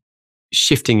the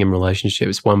shifting in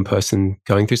relationships, one person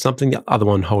going through something, the other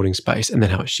one holding space, and then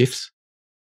how it shifts.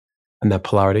 And that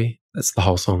polarity, that's the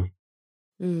whole song.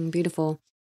 Beautiful.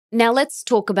 Now let's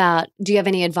talk about, do you have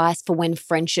any advice for when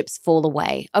friendships fall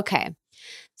away? Okay.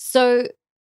 So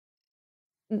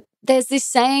there's this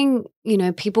saying,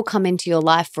 people come into your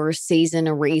life for a season,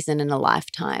 a reason, and a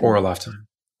lifetime. Or a lifetime.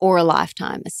 Or a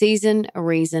lifetime. A season, a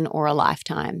reason, or a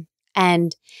lifetime.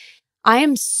 And I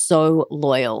am so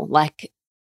loyal. Like,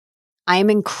 I am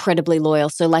incredibly loyal.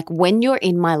 So, like, when you're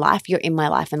in my life, you're in my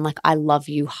life. And, like, I love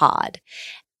you hard.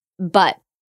 But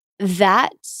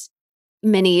that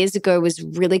many years ago was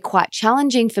really quite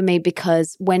challenging for me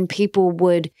because when people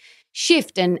would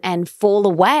shift and fall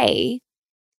away,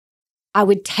 I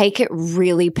would take it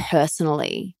really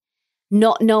personally,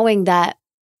 not knowing that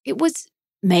it was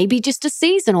maybe just a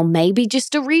season or maybe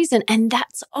just a reason. And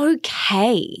that's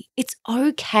okay. It's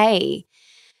okay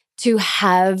to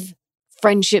have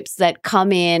friendships that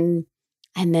come in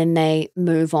and then they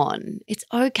move on. It's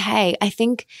okay. I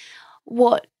think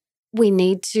what we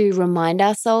need to remind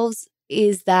ourselves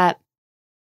is that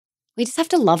we just have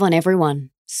to love on everyone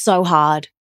so hard.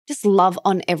 Just love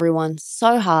on everyone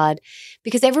so hard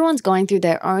because everyone's going through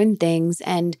their own things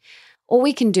and all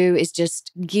we can do is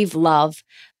just give love.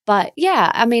 But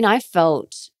yeah, I mean, I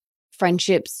felt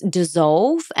friendships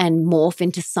dissolve and morph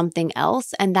into something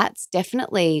else, and that's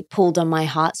definitely pulled on my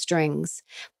heartstrings.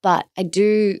 But I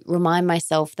do remind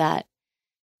myself that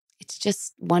it's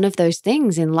just one of those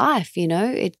things in life,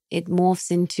 it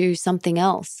morphs into something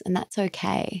else, and that's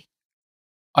okay.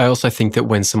 I also think that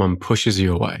when someone pushes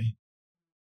you away,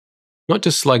 not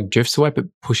just like drifts away, but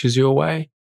pushes you away.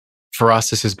 For us,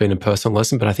 this has been a personal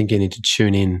lesson, but I think you need to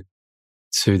tune in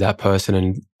to that person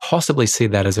and possibly see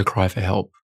that as a cry for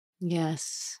help.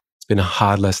 Yes. It's been a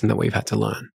hard lesson that we've had to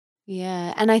learn.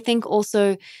 Yeah. And I think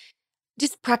also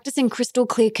just practicing crystal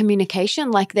clear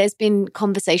communication. Like there's been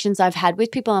conversations I've had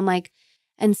with people,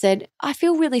 and said, I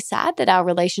feel really sad that our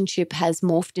relationship has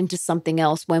morphed into something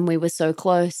else when we were so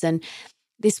close. And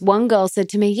this one girl said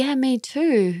to me, yeah, me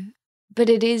too. But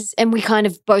it is, and we kind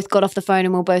of both got off the phone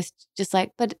and we're both just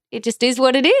like, but it just is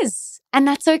what it is. And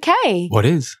that's okay. What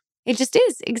is? It just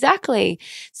is, exactly.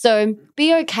 So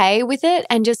be okay with it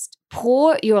and just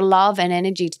pour your love and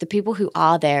energy to the people who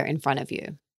are there in front of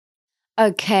you.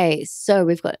 Okay, so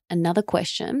we've got another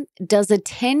question. Does a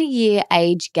 10-year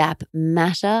age gap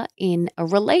matter in a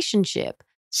relationship?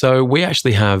 So we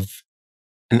actually have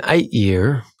an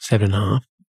 8-year, 7.5.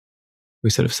 We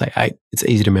sort of say 8. It's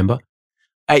easy to remember.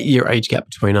 8-year age gap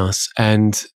between us,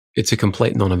 and it's a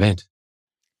complete non-event.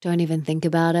 Don't even think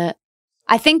about it.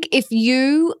 I think if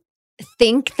you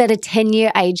think that a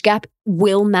 10-year age gap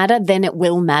will matter, then it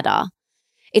will matter.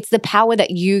 It's the power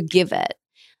that you give it.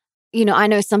 I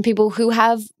know some people who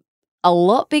have a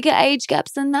lot bigger age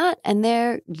gaps than that, and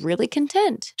they're really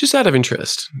content. Just out of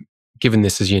interest, given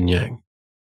this is yin yang,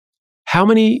 how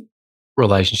many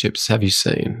relationships have you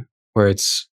seen where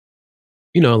it's,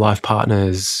 life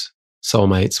partners,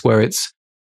 soulmates, where it's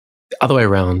the other way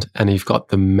around and you've got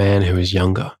the man who is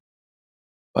younger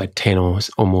by 10 or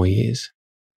more years?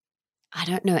 I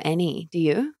don't know any. Do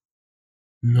you?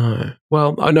 No.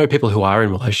 Well, I know people who are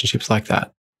in relationships like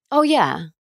that. Oh, yeah.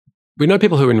 We know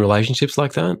people who are in relationships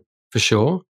like that, for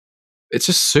sure. It's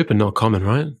just super not common,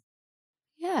 right?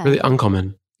 Yeah. Really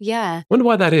uncommon. Yeah. Wonder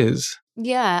why that is.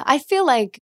 Yeah. I feel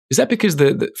like, Is that because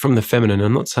from the feminine,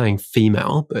 I'm not saying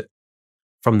female, but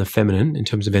from the feminine in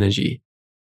terms of energy,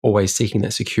 always seeking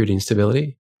that security and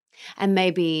stability? and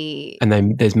maybe, And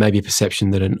then there's maybe a perception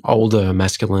that an older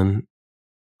masculine,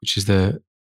 which is the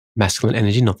masculine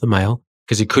energy, not the male,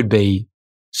 because it could be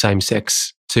same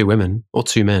sex, 2 women or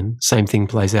 2 men, same thing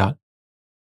plays out,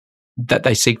 that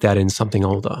they seek that in something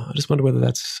older. I just wonder whether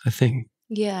that's a thing.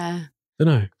 yeah.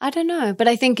 I don't know. But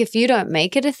I think if you don't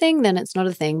make it a thing, then it's not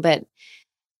a thing. But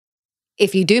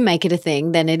if you do make it a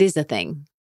thing, then it is a thing,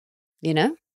 you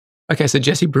know? Okay, so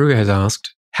Jesse Brewer has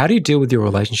asked, how do you deal with your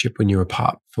relationship when you're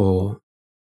apart for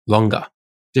longer?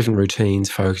 Different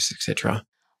routines, focus, etc.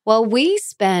 Well, we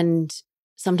spend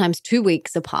sometimes 2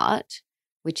 weeks apart,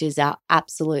 which is our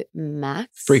absolute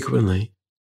max. Frequently.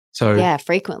 So Yeah,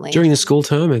 frequently. during the school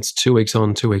term, it's 2 weeks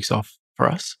on, 2 weeks off for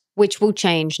us. Which will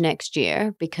change next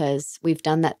year because we've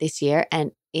done that this year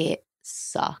and it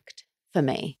sucked for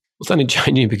me. It's only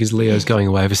changing because Leo's going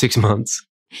away for 6 months.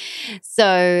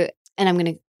 So, and I'm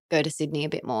going to go to Sydney a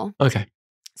bit more. Okay.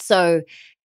 So,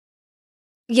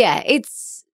 yeah,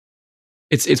 it's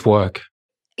work.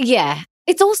 yeah.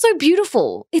 It's also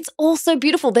beautiful.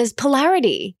 There's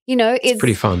polarity, you know. It's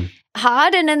pretty fun.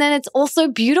 Hard and then it's also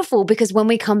beautiful because when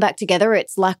we come back together,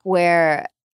 it's like we're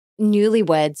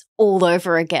newlyweds all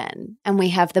over again and we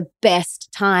have the best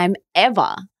time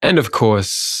ever. And of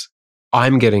course,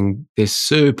 I'm getting this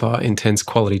super intense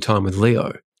quality time with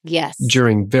Leo. Yes.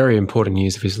 During very important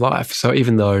years of his life. So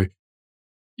even though,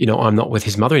 you know, I'm not with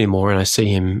his mother anymore and I see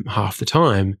him half the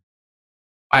time,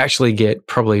 I actually get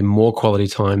probably more quality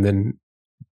time than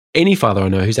any father I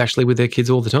know who's actually with their kids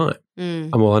all the time.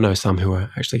 Well, I know some who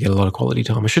actually get a lot of quality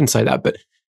time. I shouldn't say that, but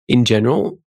in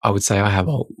general, I would say I have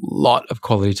a lot of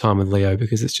quality time with Leo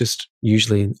because it's just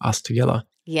usually us together.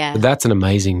 Yeah. But that's an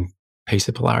amazing piece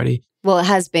of polarity. Well, it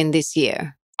has been this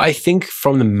year. I think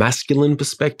from the masculine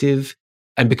perspective,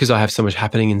 and because I have so much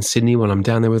happening in Sydney when I'm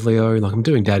down there with Leo, like I'm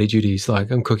doing daddy duties, like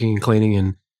I'm cooking and cleaning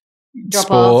and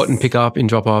sport and pick up and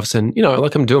drop offs and, you know,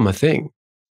 like I'm doing my thing.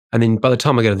 And then by the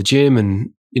time I go to the gym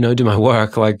and, you know, do my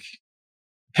work, like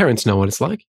parents know what it's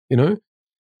like, you know?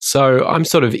 So I'm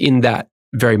sort of in that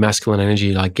very masculine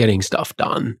energy, like getting stuff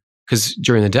done. Because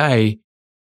during the day,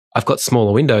 I've got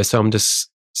smaller windows, so I'm just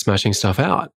smashing stuff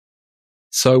out.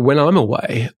 So when I'm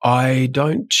away, I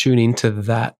don't tune into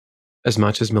that as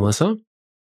much as Melissa.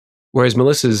 Whereas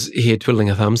Melissa's here twiddling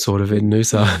her thumbs sort of in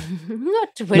Noosa.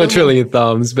 Not twiddling her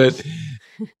thumbs, but...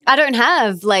 I don't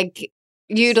have like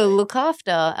you to look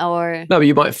after or... No, but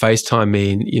you might FaceTime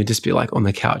me and you'd just be like on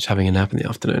the couch having a nap in the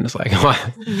afternoon. It's like,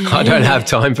 I don't have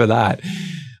time for that.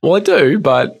 Well, I do,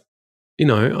 but, you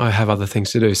know, I have other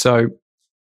things to do. So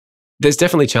there's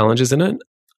definitely challenges in it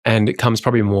and it comes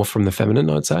probably more from the feminine,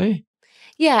 I'd say.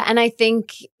 Yeah, and I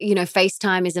think, you know,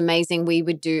 FaceTime is amazing. We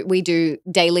do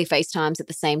daily FaceTimes at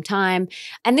the same time.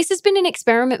 And this has been an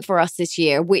experiment for us this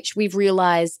year, which we've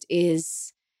realized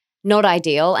is not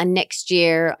ideal. And next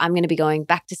year I'm going to be going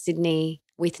back to Sydney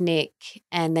with Nick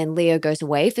and then Leo goes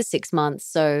away for 6 months.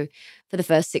 So for the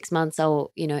first 6 months,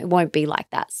 it won't be like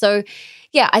that. So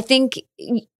yeah, I think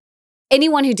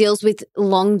anyone who deals with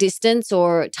long distance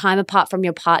or time apart from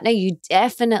your partner, you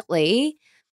definitely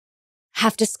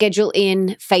have to schedule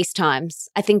in FaceTimes.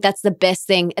 I think that's the best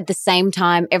thing at the same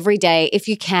time every day if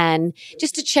you can,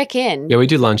 just to check in. Yeah, we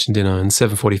do lunch and dinner and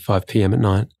 7:45 p.m. at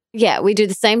night. Yeah, we do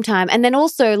the same time. And then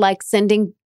also like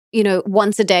sending, you know,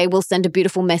 once a day we'll send a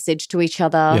beautiful message to each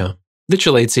other. Yeah.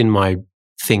 Literally it's in my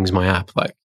things, my app,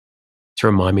 like to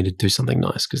remind me to do something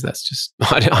nice because that's just,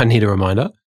 I need a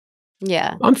reminder.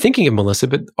 Yeah. I'm thinking of Melissa,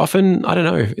 but often, I don't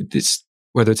know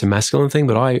whether it's a masculine thing,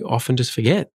 but I often just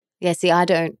forget. Yeah, see,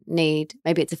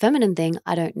 maybe it's a feminine thing.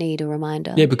 I don't need a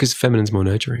reminder. Yeah, because feminine's more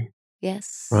nurturing.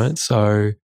 Yes. Right?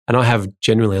 So, and I have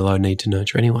generally a low need to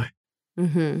nurture anyway.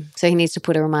 Mm-hmm. So he needs to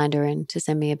put a reminder in to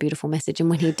send me a beautiful message. And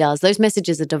when he does, those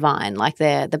messages are divine, like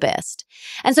they're the best.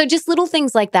 And so just little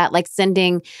things like that, like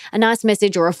sending a nice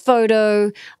message or a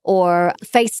photo or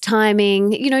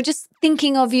FaceTiming, you know, just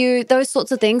thinking of you, those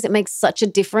sorts of things, it makes such a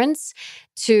difference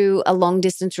to a long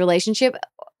distance relationship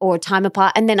or time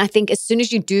apart. And then I think as soon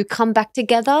as you do come back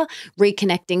together,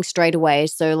 reconnecting straight away.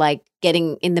 So like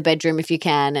getting in the bedroom if you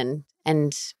can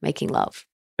and making love.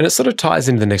 And it sort of ties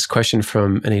into the next question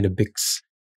from Anita Bix.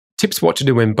 tips what to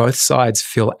do when both sides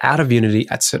feel out of unity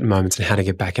at certain moments and how to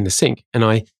get back into sync. And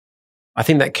I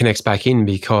think that connects back in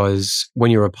because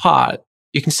when you're apart,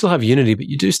 you can still have unity, but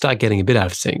you do start getting a bit out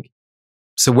of sync.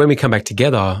 So when we come back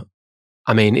together,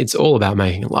 I mean, it's all about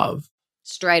making love.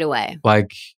 Straight away.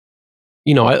 Like,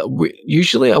 you know,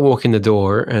 usually I walk in the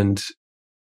door and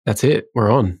that's it.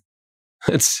 We're on.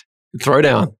 It's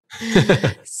throwdown.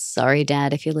 Sorry,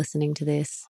 Dad, if you're listening to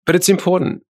this. But it's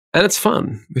important and it's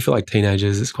fun. We feel like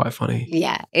teenagers. It's quite funny.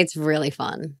 Yeah, it's really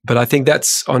fun. But I think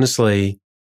that's honestly,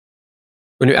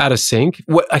 when you're out of sync,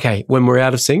 when we're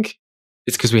out of sync,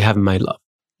 it's because we haven't made love.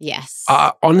 Yes.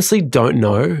 I honestly don't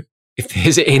know if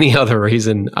there's any other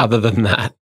reason other than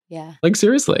that. Yeah. Like,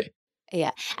 seriously.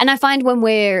 Yeah. And I find when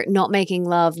we're not making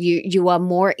love, you're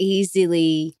more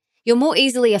easily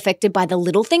affected by the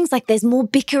little things. Like there's more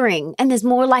bickering and there's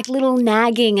more like little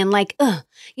nagging and like,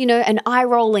 and eye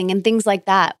rolling and things like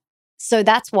that. So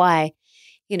that's why,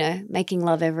 making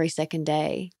love every second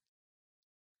day,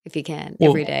 if you can,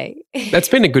 every day. That's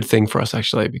been a good thing for us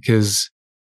actually, because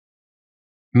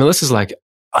Melissa's like,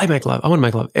 I want to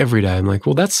make love every day. I'm like,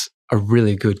 well, that's a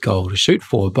really good goal to shoot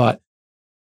for, but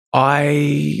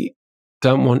I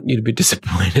don't want you to be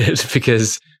disappointed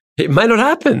because it may not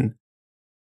happen.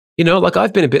 Like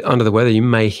I've been a bit under the weather. You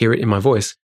may hear it in my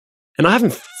voice. And I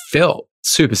haven't felt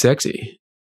super sexy.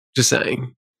 Just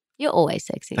saying. You're always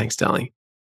sexy. Thanks, darling.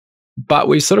 But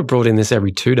we sort of brought in this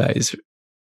every 2 days.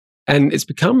 And it's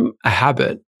become a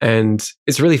habit. And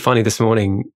it's really funny. This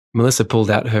morning, Melissa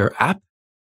pulled out her app.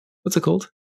 What's it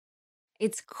called?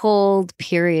 It's called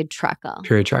Period Tracker.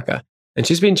 Period Tracker. And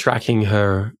she's been tracking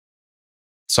her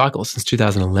cycle since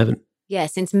 2011. Yeah,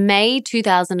 since May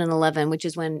 2011, which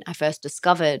is when I first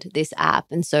discovered this app.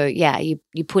 And so, yeah, you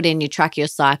track your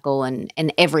cycle and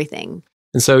everything.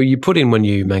 And so you put in when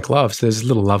you make love. So there's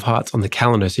little love hearts on the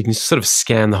calendar. So you can sort of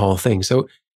scan the whole thing. So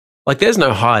like there's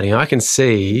no hiding. I can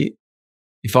see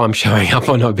if I'm showing up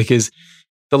or not, because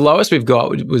the lowest we've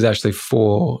got was actually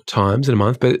 4 times in a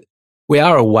month. But we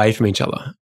are away from each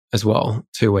other as well,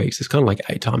 2 weeks. It's kind of like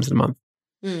 8 times in a month.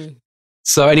 Mm.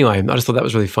 So anyway, I just thought that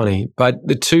was really funny. But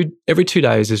every 2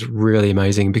 days is really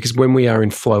amazing because when we are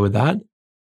in flow with that,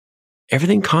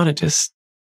 everything kind of just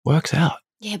works out.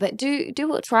 Yeah, but do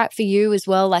what's right for you as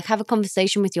well. Like have a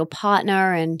conversation with your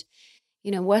partner and,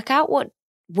 work out what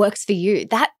works for you.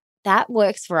 That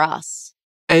works for us.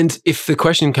 And if the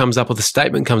question comes up or the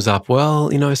statement comes up,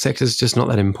 well, sex is just not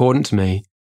that important to me,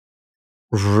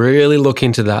 really look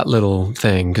into that little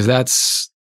thing because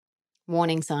that's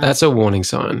warning sign. That's a warning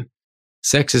sign.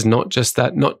 Sex is not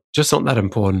that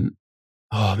important.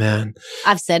 Oh, man.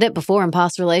 I've said it before in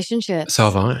past relationships. So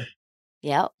have I.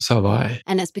 Yeah. So have I.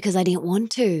 And it's because I didn't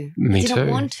want to. Me too. I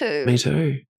didn't want to. Me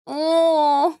too.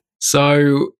 Oh.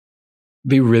 So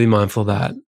be really mindful of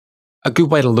that. A good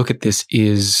way to look at this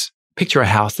is picture a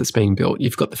house that's being built.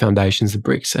 You've got the foundations, the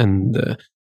bricks, and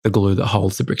the glue that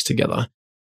holds the bricks together.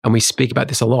 And we speak about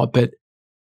this a lot, but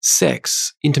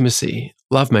sex, intimacy,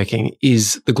 lovemaking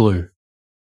is the glue.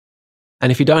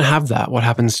 And if you don't have that, what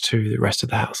happens to the rest of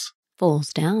the house?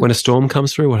 Falls down. When a storm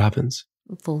comes through, what happens?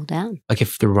 Fall down. Like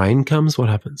if the rain comes, what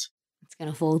happens? It's going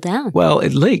to fall down. Well,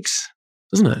 it leaks,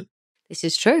 doesn't it? This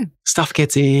is true. Stuff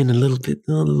gets in a little bit,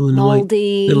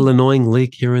 moldy, little annoying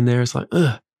leak here and there. It's like,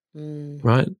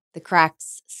 right? The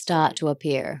cracks start to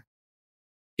appear.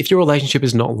 If your relationship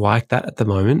is not like that at the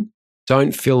moment,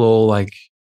 don't feel all like,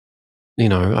 I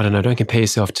don't know, don't compare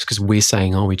yourself just because we're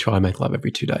saying, we try to make love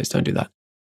every 2 days. Don't do that.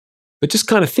 But just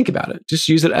kind of think about it. Just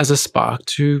use it as a spark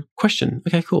to question,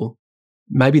 okay, cool.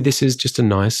 Maybe this is just a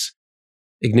nice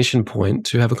ignition point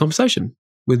to have a conversation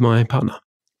with my partner.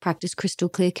 Practice crystal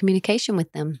clear communication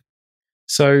with them.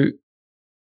 So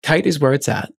Kate is where it's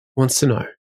at, wants to know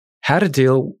how to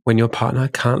deal when your partner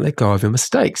can't let go of your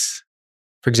mistakes.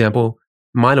 For example,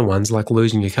 minor ones like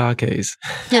losing your car keys.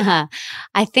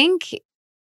 I think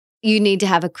you need to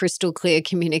have a crystal clear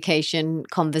communication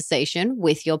conversation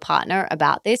with your partner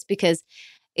about this because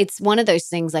it's one of those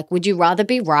things like, would you rather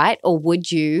be right or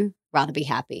would you rather be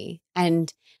happy?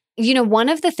 And, one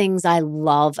of the things I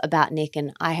love about Nick,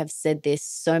 and I have said this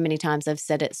so many times, I've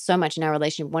said it so much in our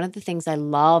relationship, one of the things I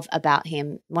love about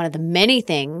him, one of the many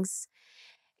things,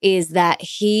 is that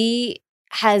he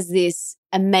has this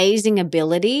amazing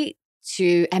ability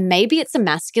to, and maybe it's a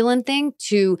masculine thing,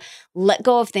 to let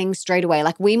go of things straight away.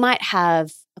 Like we might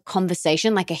have a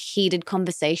conversation, like a heated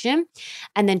conversation,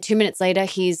 and then 2 minutes later,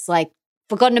 he's like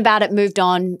forgotten about it, moved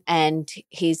on, and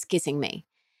he's kissing me.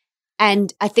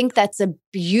 And I think that's a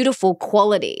beautiful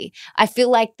quality. I feel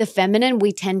like the feminine,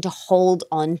 we tend to hold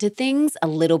on to things a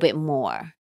little bit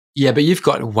more. Yeah, but you've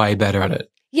got way better at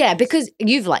it. Yeah, because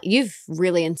you've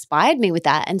really inspired me with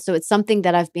that. And so it's something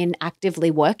that I've been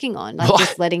actively working on, like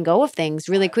just letting go of things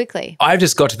really quickly. I've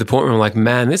just got to the point where I'm like,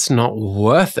 man, it's not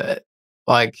worth it.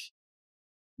 Like,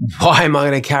 why am I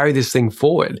going to carry this thing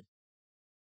forward?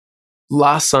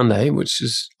 Last Sunday, which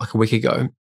is like a week ago,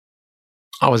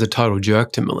 I was a total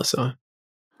jerk to Melissa.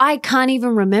 I can't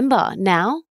even remember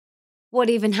now what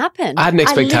even happened. I had an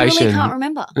expectation. I literally can't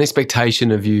remember. An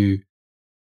expectation of you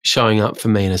showing up for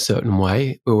me in a certain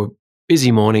way. We were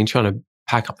busy morning trying to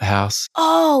pack up the house.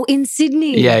 Oh, in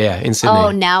Sydney. Yeah, in Sydney.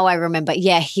 Oh, now I remember.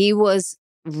 Yeah, he was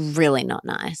really not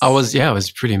nice. It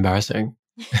was pretty embarrassing.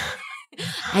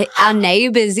 Our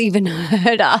neighbours even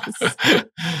heard us.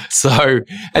 So,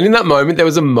 and in that moment, there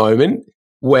was a moment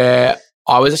where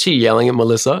I was actually yelling at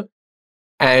Melissa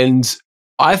and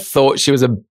I thought she was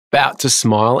about to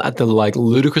smile at the like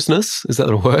ludicrousness, is that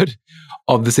the word,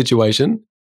 of the situation.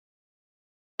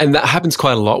 And that happens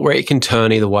quite a lot where it can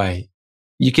turn either way.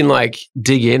 You can like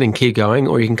dig in and keep going,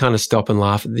 or you can kind of stop and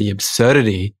laugh at the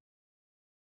absurdity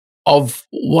of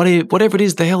whatever it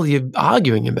is the hell you're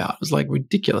arguing about. It was like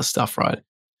ridiculous stuff, right?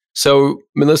 So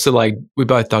Melissa, like we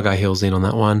both dug our heels in on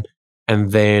that one.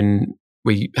 And then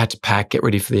we had to pack, get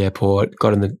ready for the airport,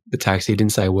 got in the taxi,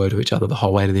 didn't say a word to each other the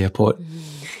whole way to the airport.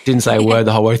 Didn't say a word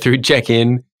the whole way through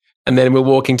check-in. And then we're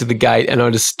walking to the gate and I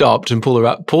just stopped and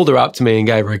pulled her up to me and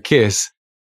gave her a kiss.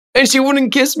 And she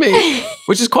wouldn't kiss me,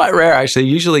 which is quite rare actually.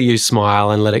 Usually you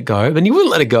smile and let it go, but you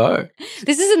wouldn't let it go.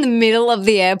 This is in the middle of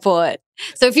the airport.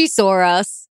 So if you saw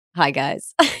us, hi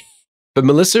guys. But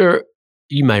Melissa,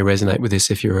 you may resonate with this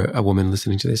if you're a woman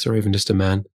listening to this or even just a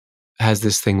man, has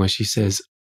this thing where she says,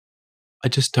 I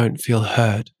just don't feel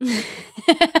heard.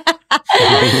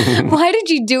 Why did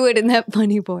you do it in that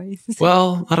funny voice?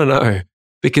 Well, I don't know.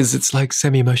 Because it's like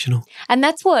semi-emotional. And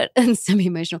that's what,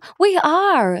 semi-emotional. We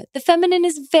are. The feminine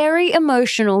is very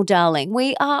emotional, darling.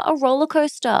 We are a roller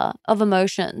coaster of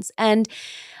emotions. And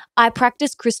I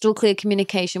practiced crystal clear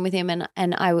communication with him and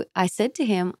I said to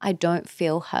him, I don't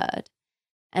feel heard.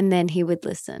 And then he would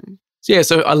listen.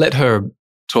 So I let her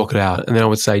talk it out. And then I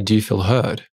would say, do you feel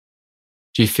heard?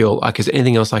 Do you feel like there's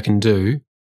anything else I can do?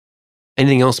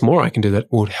 Anything else more I can do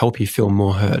that would help you feel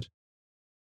more heard?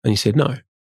 And he said, no.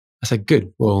 I said,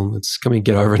 good. Well, can we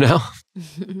get over it now?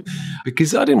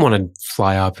 Because I didn't want to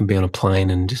fly up and be on a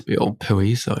plane and just be all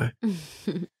pooey. So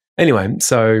anyway,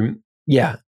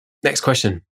 yeah. Next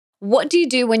question. What do you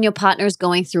do when your partner is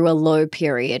going through a low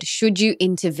period? Should you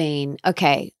intervene?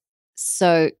 Okay.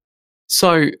 So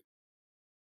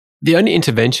the only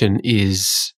intervention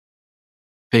is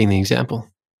being the example.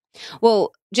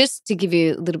 Well, just to give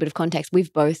you a little bit of context,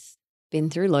 we've both been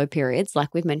through low periods,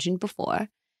 like we've mentioned before.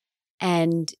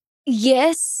 And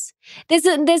yes, there's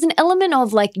an element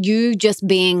of like you just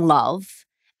being love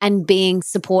and being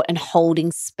support and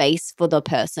holding space for the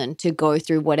person to go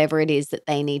through whatever it is that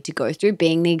they need to go through,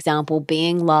 being the example,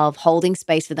 being love, holding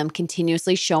space for them,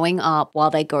 continuously showing up while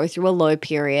they go through a low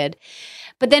period.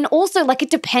 But then also like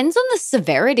it depends on the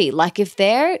severity. Like if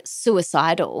they're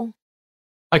suicidal.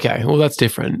 Okay, well that's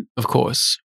different, of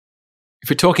course. If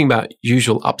we're talking about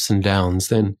usual ups and downs,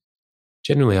 then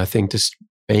generally I think just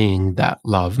being that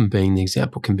love and being the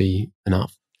example can be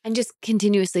enough. And just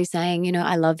continuously saying,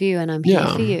 I love you and I'm here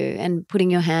for you, and putting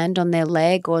your hand on their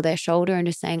leg or their shoulder and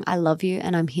just saying, I love you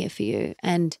and I'm here for you.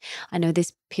 And I know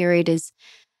this period is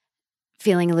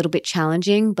feeling a little bit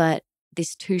challenging, but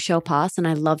this too shall pass and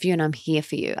I love you and I'm here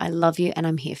for you. I love you and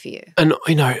I'm here for you. And,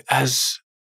 as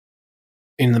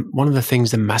one of the things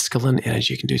the masculine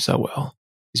energy can do so well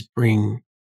is bring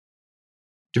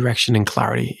direction and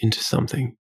clarity into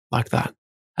something like that.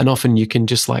 And often you can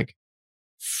just like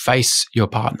face your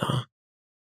partner,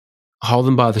 hold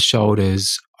them by the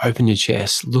shoulders, open your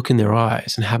chest, look in their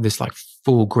eyes and have this like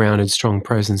full grounded, strong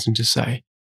presence and just say,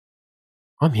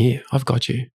 I'm here. I've got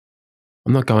you.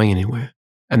 I'm not going anywhere.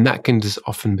 And that can just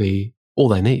often be all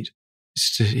they need,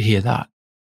 is to hear that.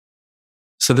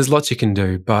 So there's lots you can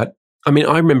do. But I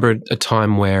remember a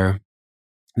time where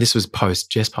this was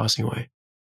post Jess passing away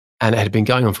and it had been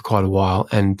going on for quite a while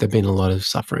and there'd been a lot of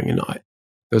suffering. And there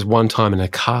was one time in a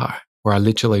car where I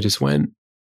literally just went,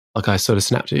 like I sort of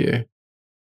snapped at you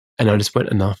and I just went,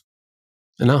 enough.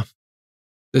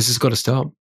 This has got to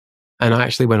stop. And I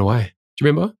actually went away. Do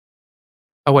you remember?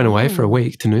 I went away for a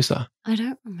week to Noosa. I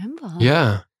don't remember.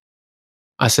 Yeah.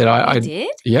 I said, I did?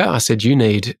 Yeah. I said, you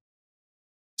need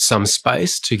some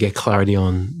space to get clarity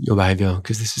on your behavior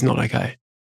because this is not okay.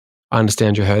 I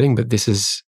understand you're hurting, but this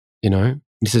is,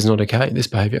 this is not okay, this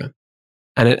behavior.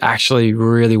 And it actually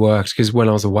really worked because when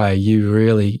I was away,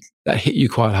 that hit you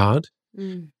quite hard.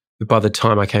 But by the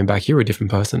time I came back, you were a different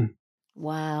person.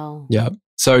 Wow. Yeah.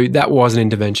 So that was an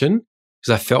intervention.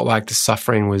 because I felt like the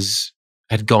suffering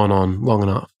had gone on long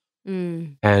enough.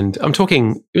 And I'm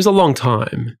talking, it was a long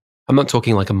time. I'm not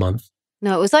talking like a month.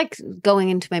 No, it was like going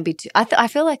into maybe I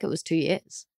feel like it was 2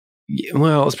 years. Yeah,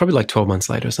 well, it's probably like 12 months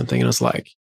later or something. And I was like,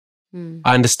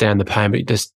 I understand the pain, but it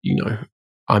just,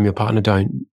 I'm your partner.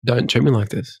 Don't treat me like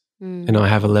this. And I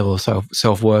have a level of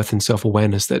self-worth and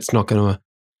self-awareness that's not going to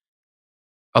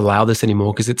allow this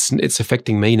anymore because it's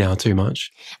affecting me now too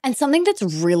much. And something that's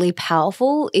really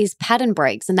powerful is pattern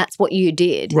breaks, and that's what you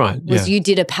did. Right, you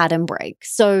did a pattern break.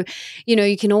 So,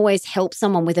 you can always help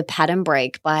someone with a pattern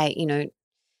break by,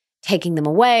 taking them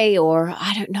away or,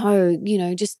 I don't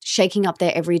know, just shaking up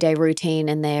their everyday routine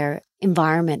and their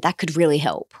environment. That could really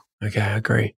help. Okay, I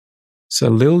agree. So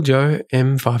Lil Joe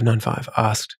M595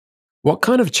 asked, what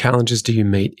kind of challenges do you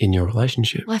meet in your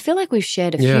relationship? Well, I feel like we've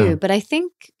shared a few, but I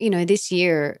think, this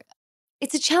year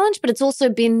it's a challenge, but it's also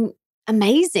been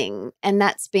amazing, and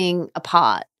that's being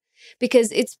apart,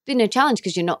 because it's been a challenge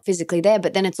because you're not physically there,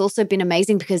 but then it's also been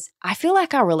amazing because I feel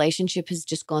like our relationship has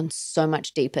just gone so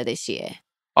much deeper this year.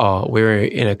 Oh, we're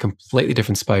in a completely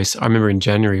different space. I remember in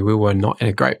January, we were not in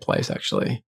a great place,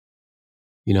 actually.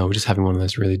 We're just having one of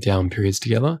those really down periods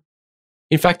together.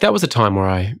 In fact, that was a time where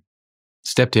I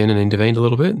stepped in and intervened a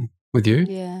little bit with you.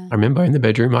 Yeah. I remember in the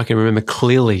bedroom. I can remember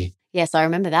clearly. Yes, I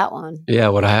remember that one. Yeah,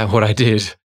 what I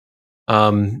did.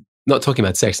 Not talking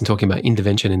about sex and talking about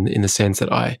intervention in the sense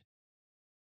that I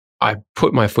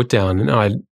put my foot down and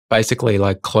I basically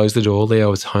like closed the door. Leo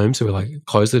was home, so we like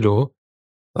closed the door.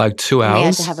 Like 2 hours. We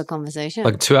had to have a conversation.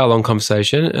 Like a 2 hour long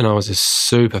conversation, and I was just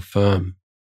super firm.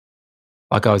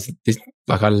 I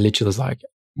literally was like,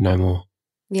 no more.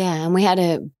 Yeah, and we had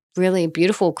a really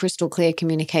beautiful, crystal clear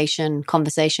communication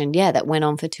conversation, that went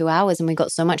on for 2 hours, and we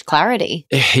got so much clarity.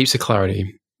 Heaps of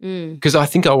clarity. Because I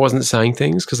think I wasn't saying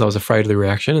things because I was afraid of the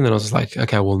reaction, and then I was like,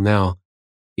 okay, well now,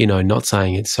 not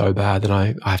saying it's so bad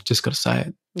that I've just got to say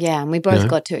it. Yeah, and we both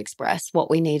got to express what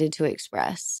we needed to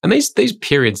express. And these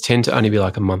periods tend to only be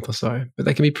like a month or so, but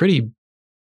they can be pretty,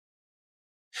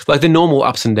 like the normal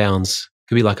ups and downs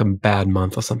could be like a bad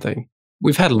month or something.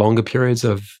 We've had longer periods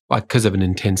of like, because of an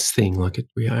intense thing, like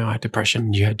I had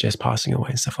depression, you had Jess passing away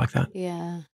and stuff like that.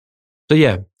 Yeah. So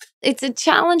yeah. It's a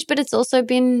challenge, but it's also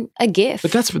been a gift.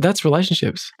 But that's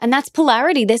relationships. And that's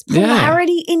polarity. There's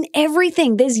polarity in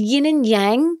everything. There's yin and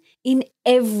yang in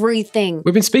everything.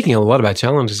 We've been speaking a lot about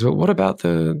challenges, but what about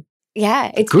the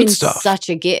it's good been stuff? Such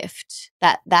a gift.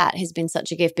 That has been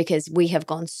such a gift because we have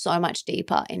gone so much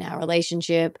deeper in our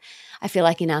relationship. I feel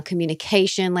like in our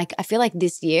communication, like I feel like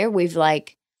this year we've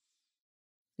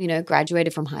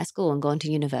graduated from high school and gone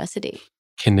to university.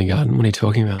 Kindergarten, what are you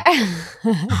talking about?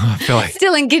 I feel like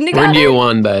still in kindergarten. We're in year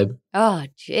 1, babe. Oh,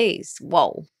 geez.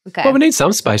 Whoa. Okay. Well, we need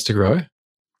some space to grow.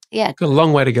 Yeah. Got a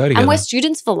long way to go together. And we're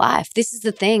students for life. This is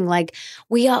the thing. Like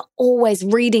we are always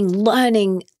reading,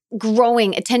 learning,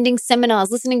 growing, attending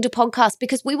seminars, listening to podcasts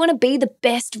because we want to be the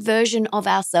best version of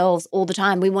ourselves all the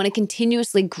time. We want to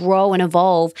continuously grow and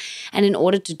evolve. And in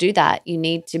order to do that, you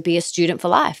need to be a student for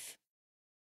life.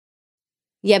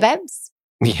 Yeah, babes?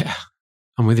 Yeah,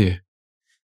 I'm with you.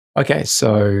 Okay,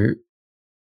 so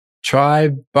try,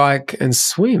 bike and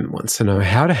swim wants to know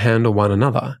how to handle one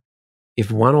another if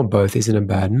one or both is in a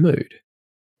bad mood.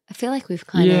 I feel like we've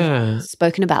kind of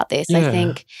spoken about this. Yeah. I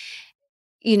think,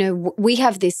 we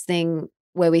have this thing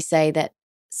where we say that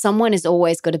someone has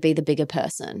always got to be the bigger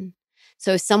person.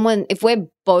 So if we're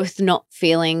both not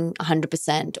feeling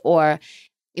 100% or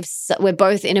if we're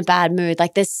both in a bad mood,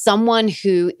 like there's someone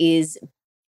who is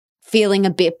feeling a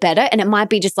bit better and it might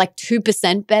be just like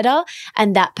 2% better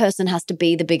and that person has to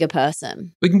be the bigger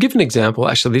person. We can give an example.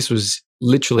 Actually, this was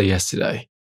literally yesterday.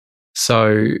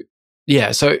 So,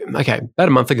 okay, about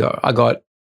a month ago, I got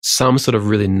some sort of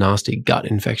really nasty gut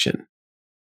infection.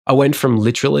 I went from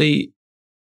literally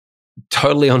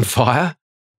totally on fire,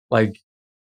 like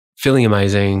feeling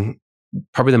amazing,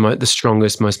 probably the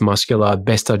strongest, most muscular,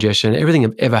 best digestion, everything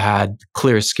I've ever had,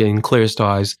 clearest skin, clearest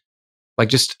eyes, like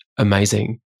just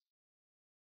amazing.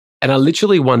 And I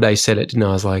literally one day said it and I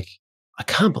was like, I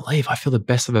can't believe I feel the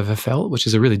best I've ever felt, which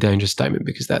is a really dangerous statement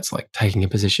because that's like taking a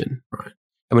position, right?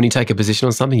 And when you take a position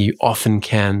on something, you often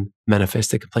can manifest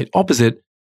the complete opposite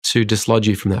to dislodge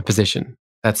you from that position.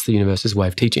 That's the universe's way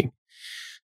of teaching.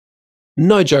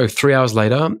 No joke, 3 hours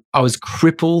later, I was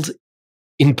crippled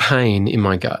in pain in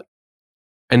my gut.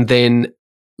 And then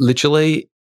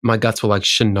literally my guts were like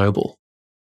Chernobyl,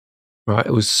 right?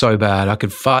 It was so bad. I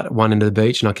could fart at one end of the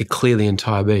beach and I could clear the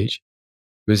entire beach.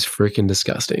 It was freaking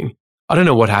disgusting. I don't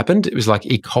know what happened. It was like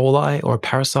E. coli or a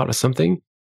parasite or something.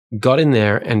 Got in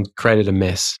there and created a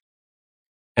mess.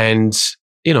 And,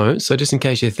 so just in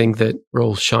case you think that we're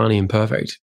all shiny and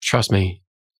perfect, trust me,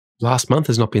 last month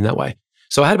has not been that way.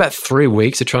 So I had about 3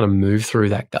 weeks of trying to move through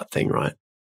that gut thing, right?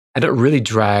 And it really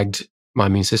dragged my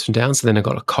immune system down. So then I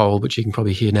got a cold, which you can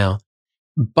probably hear now.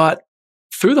 But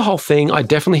through the whole thing, I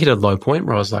definitely hit a low point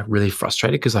where I was like really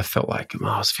frustrated because I felt like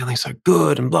I was feeling so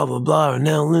good and blah, blah, blah. And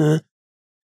now,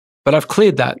 but I've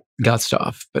cleared that gut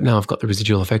stuff, but now I've got the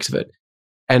residual effects of it.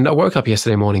 And I woke up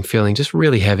yesterday morning feeling just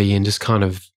really heavy and just kind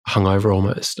of hungover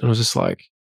almost. And I was just like,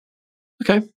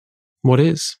 okay, what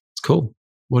is? It's cool.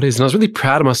 What is? And I was really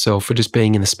proud of myself for just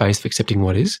being in the space of accepting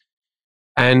what is.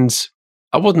 And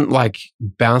I wasn't like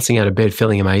bouncing out of bed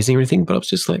feeling amazing or anything, but I was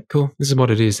just like, cool, this is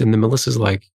what it is. And then Melissa's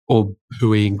like all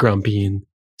hooey and grumpy and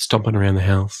stomping around the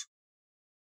house.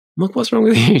 I'm like, what's wrong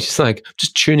with you? She's like, I'm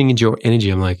just tuning into your energy.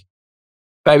 I'm like,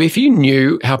 baby, if you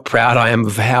knew how proud I am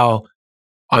of how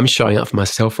I'm showing up for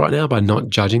myself right now by not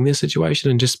judging this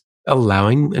situation and just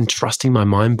allowing and trusting my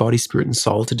mind, body, spirit, and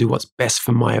soul to do what's best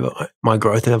for my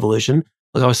growth and evolution.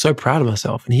 Like I was so proud of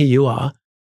myself. And here you are,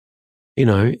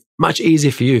 much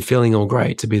easier for you feeling all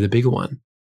great to be the bigger one.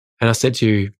 And I said to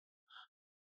you,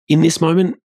 in this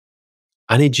moment,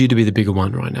 I need you to be the bigger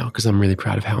one right now because I'm really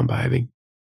proud of how I'm behaving.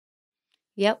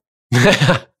 Yep.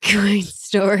 Great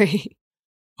story.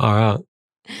 All right.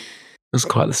 That's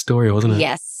quite the story, wasn't it?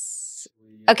 Yes.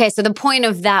 Okay, so the point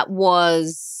of that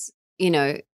was,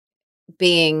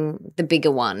 being the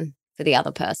bigger one for the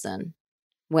other person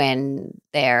when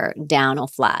they're down or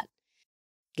flat.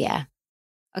 Yeah.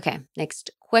 Okay,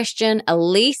 next question.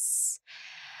 Elise,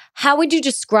 how would you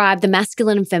describe the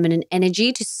masculine and feminine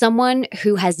energy to someone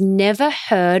who has never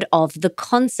heard of the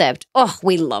concept? Oh,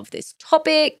 we love this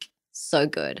topic. So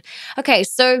good. Okay,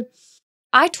 so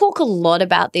I talk a lot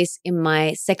about this in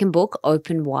my second book,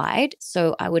 Open Wide.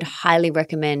 So I would highly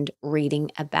recommend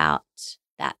reading about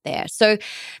that there. So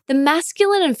the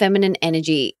masculine and feminine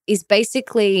energy is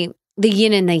basically the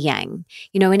yin and the yang,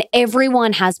 and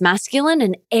everyone has masculine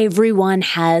and everyone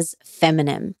has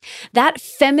feminine. That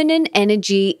feminine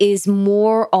energy is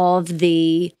more of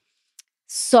the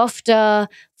softer,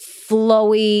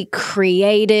 flowy,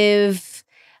 creative,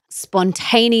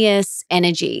 spontaneous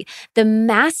energy. The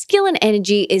masculine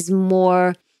energy is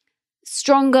more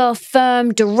stronger,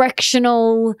 firm,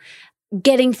 directional,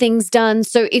 getting things done.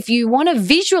 So if you want to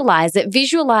visualize it,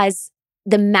 visualize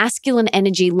the masculine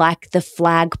energy like the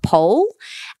flagpole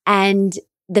and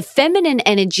the feminine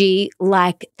energy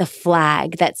like the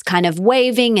flag that's kind of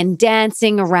waving and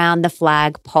dancing around the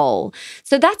flagpole.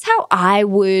 So that's how I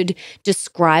would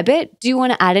describe it. Do you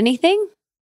want to add anything?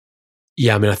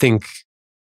 Yeah, I think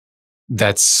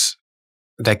that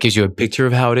gives you a picture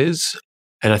of how it is.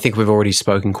 And I think we've already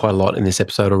spoken quite a lot in this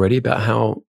episode already about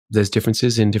how there's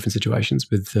differences in different situations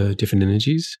with different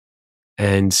energies.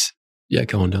 And yeah,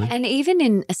 go on, Dilly. And even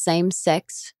in a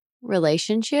same-sex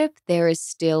relationship, there is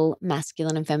still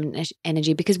masculine and feminine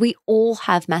energy because we all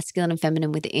have masculine and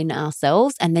feminine within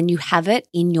ourselves, and then you have it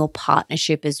in your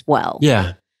partnership as well.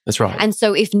 Yeah, that's right. And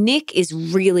so if Nick is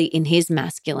really in his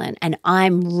masculine and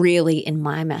I'm really in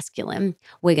my masculine,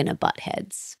 we're going to butt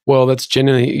heads. Well, that's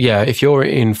generally, yeah, if you're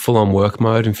in full-on work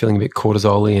mode and feeling a bit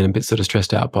cortisol-y and a bit sort of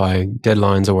stressed out by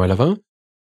deadlines or whatever,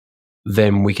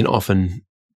 then we can often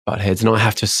butt heads, and I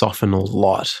have to soften a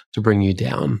lot to bring you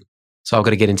down. So I've got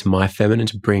to get into my feminine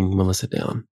to bring Melissa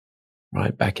down,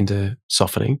 right? Back into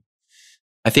softening.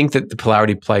 I think that the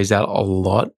polarity plays out a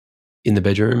lot in the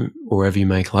bedroom or wherever you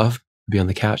make love, be on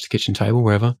the couch, the kitchen table,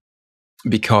 wherever,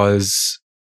 because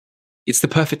it's the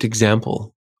perfect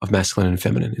example of masculine and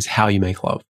feminine is how you make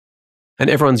love. And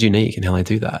everyone's unique in how they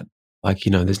do that.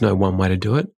 There's no one way to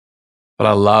do it. But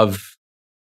I love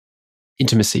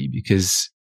intimacy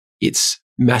because it's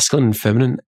masculine and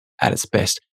feminine at its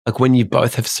best. Like when you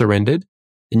both have surrendered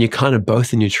and you're kind of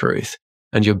both in your truth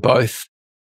and you're both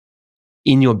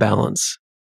in your balance.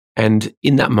 And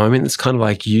in that moment, it's kind of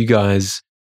like you guys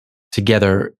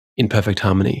together in perfect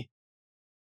harmony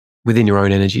within your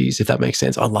own energies, if that makes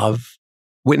sense. I love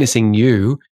witnessing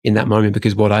you in that moment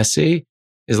because what I see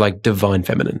is like divine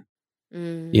feminine.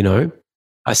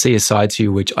 I see a side to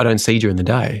you which I don't see during the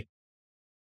day.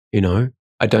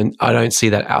 I don't see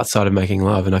that outside of making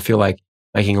love. And I feel like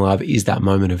making love is that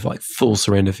moment of like full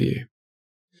surrender for you,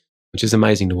 which is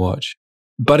amazing to watch.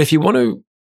 But if you want to,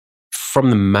 from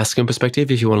the masculine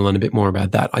perspective, if you want to learn a bit more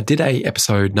about that, I did a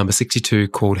episode number 62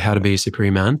 called How to Be a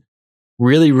Superior Man.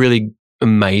 Really, really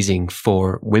amazing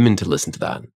for women to listen to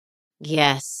that.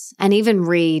 Yes. And even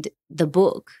read the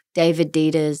book, David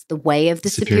Dieter's The Way of the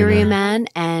Superior Man,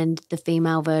 and the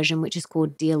female version, which is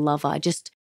called Dear Lover. I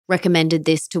just recommended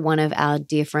this to one of our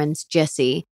dear friends,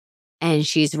 Jessie, and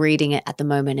she's reading it at the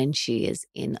moment and she is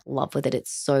in love with it.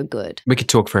 It's so good. We could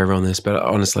talk forever on this, but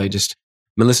honestly, just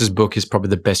Melissa's book is probably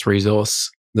the best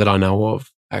resource that I know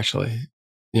of, actually.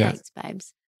 Yeah. Thanks,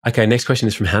 babes. Okay, next question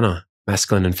is from Hannah.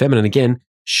 Masculine and feminine again.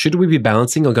 Should we be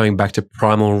balancing or going back to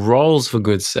primal roles for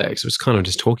good sex? I was kind of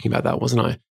just talking about that, wasn't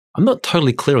I? I'm not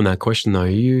totally clear on that question, though. Are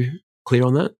you clear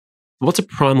on that? What's a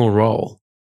primal role?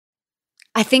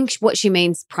 I think what she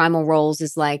means primal roles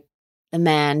is like the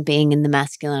man being in the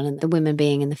masculine and the women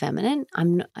being in the feminine.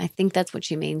 I think that's what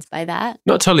she means by that.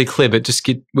 Not totally clear, but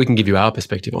we can give you our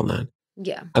perspective on that.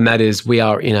 Yeah. And that is, we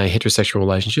are in a heterosexual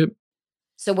relationship.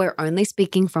 So we're only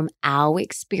speaking from our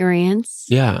experience.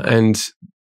 Yeah. And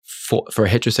for a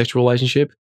heterosexual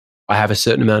relationship, I have a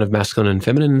certain amount of masculine and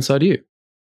feminine inside you.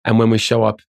 And when we show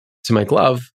up to make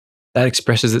love, that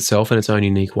expresses itself in its own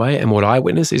unique way. And what I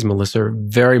witness is Melissa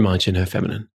very much in her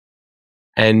feminine.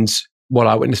 And what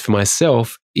I witness for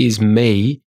myself is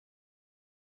me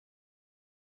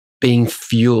being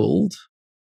fueled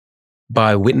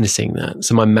by witnessing that.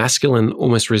 So my masculine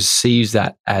almost receives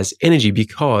that as energy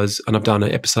because, and I've done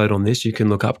an episode on this, you can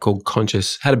look up called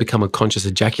How to Become a Conscious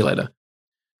Ejaculator.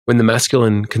 When the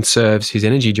masculine conserves his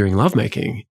energy during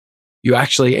lovemaking, you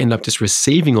actually end up just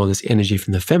receiving all this energy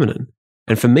from the feminine.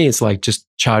 And for me, it's like just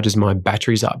charges my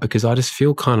batteries up because I just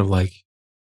feel kind of like,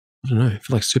 I don't know, I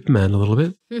feel like Superman a little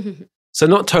bit. So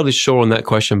not totally sure on that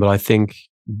question, but I think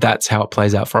that's how it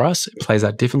plays out for us. It plays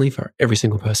out differently for every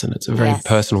single person. It's a very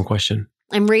personal question.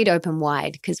 And read open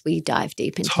wide because we dive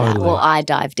deep into that. Totally. Well, I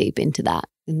dive deep into that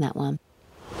in that one.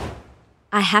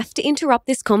 I have to interrupt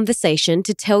this conversation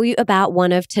to tell you about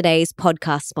one of today's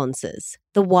podcast sponsors,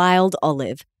 the Wild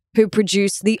Olive, who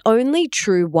produce the only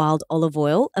true wild olive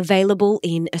oil available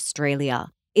in Australia.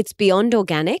 It's beyond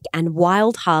organic and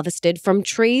wild harvested from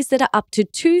trees that are up to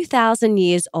 2,000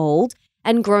 years old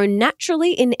and grown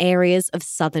naturally in areas of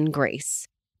southern Greece.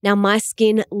 Now, my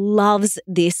skin loves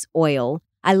this oil.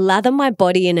 I lather my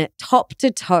body in it top to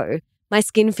toe. My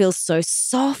skin feels so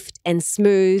soft and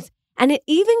smooth, and it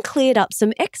even cleared up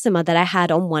some eczema that I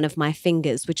had on one of my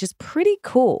fingers, which is pretty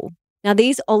cool. Now,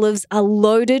 these olives are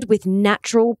loaded with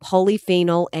natural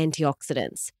polyphenol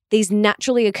antioxidants. These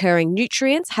naturally occurring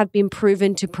nutrients have been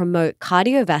proven to promote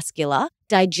cardiovascular,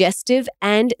 digestive,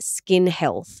 and skin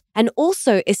health, and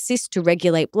also assist to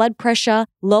regulate blood pressure,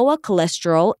 lower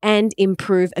cholesterol, and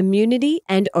improve immunity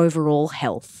and overall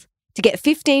health. To get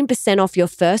 15% off your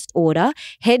first order,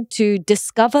 head to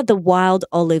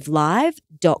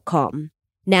discoverthewildolivelive.com.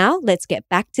 Now, let's get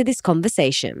back to this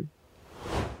conversation.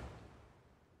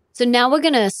 So now we're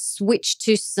going to switch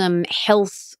to some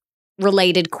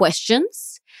health-related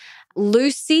questions.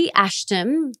 Lucy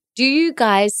Ashton, do you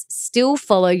guys still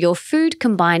follow your food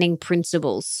combining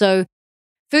principles? So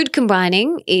food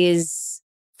combining is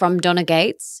from Donna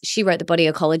Gates. She wrote The Body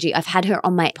Ecology. I've had her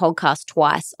on my podcast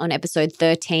twice on episode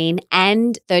 13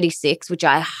 and 36, which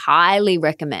I highly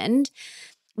recommend.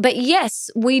 But yes,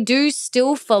 we do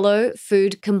still follow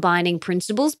food combining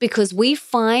principles because we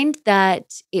find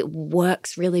that it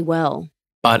works really well.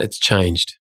 But it's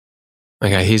changed.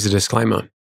 Okay, here's a disclaimer.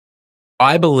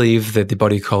 I believe that the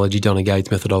Body Ecology Donna Gates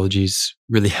methodology is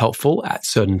really helpful at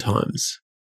certain times.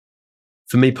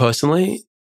 For me personally,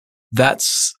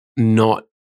 that's not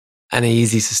an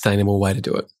easy, sustainable way to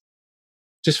do it.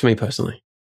 Just for me personally.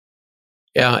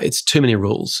 Yeah, it's too many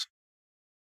rules.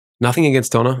 Nothing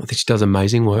against Donna. I think she does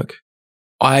amazing work.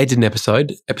 I did an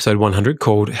episode 100,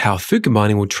 called How Food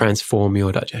Combining Will Transform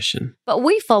Your Digestion. But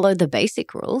we follow the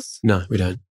basic rules. No, we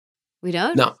don't. We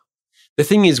don't? No. The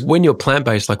thing is, when you're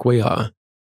plant-based like we are,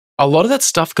 a lot of that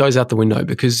stuff goes out the window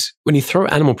because when you throw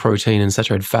animal protein and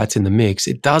saturated fats in the mix,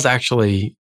 it does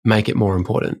actually make it more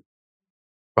important,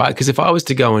 right? Because if I was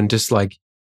to go and just like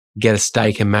get a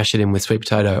steak and mash it in with sweet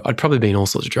potato, I'd probably be in all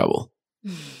sorts of trouble,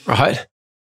 right?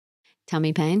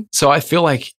 Tummy pain. So I feel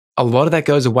like a lot of that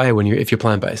goes away if you're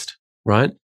plant-based,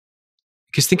 right?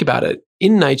 Because think about it.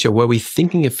 In nature, were we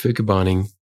thinking of food combining,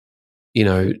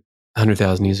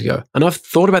 100,000 years ago? And I've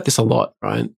thought about this a lot,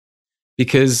 right?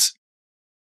 Because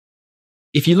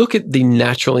if you look at the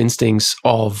natural instincts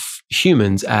of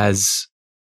humans as,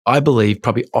 I believe,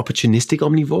 probably opportunistic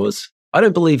omnivores, I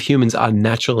don't believe humans are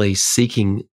naturally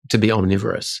seeking to be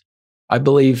omnivorous. I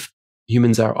believe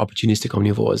humans are opportunistic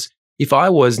omnivores. If I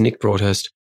was Nick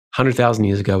Broadhurst 100,000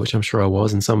 years ago, which I'm sure I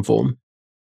was in some form,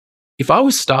 if I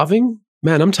was starving,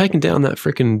 man, I'm taking down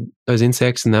those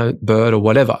insects and that bird or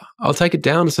whatever. I'll take it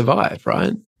down to survive,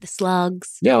 right? The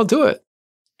slugs. Yeah, I'll do it.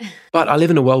 But I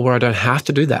live in a world where I don't have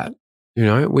to do that.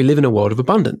 We live in a world of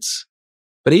abundance.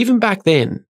 But even back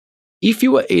then, if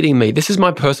you were eating meat, this is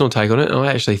my personal take on it, and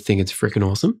I actually think it's freaking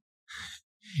awesome.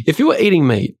 If you were eating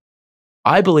meat,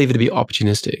 I believe it to be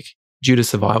opportunistic due to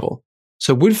survival.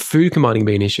 So would food combining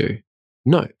be an issue?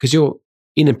 No, because you're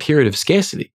in a period of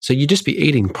scarcity. So you just be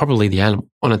eating probably the animal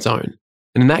on its own.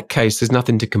 And in that case, there's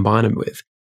nothing to combine it with.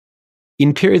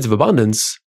 In periods of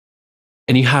abundance,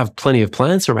 and you have plenty of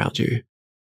plants around you,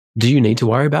 do you need to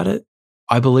worry about it?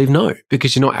 I believe no,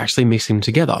 because you're not actually mixing them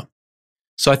together.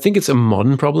 So I think it's a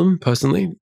modern problem,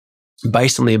 personally,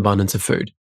 based on the abundance of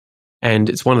food. And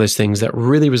it's one of those things that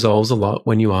really resolves a lot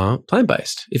when you are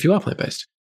plant-based, if you are plant-based.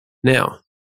 Now,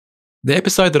 the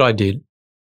episode that I did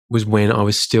was when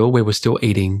we were still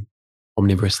eating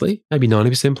omnivorously, maybe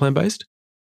 90% plant-based.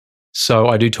 So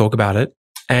I do talk about it,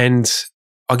 and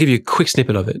I'll give you a quick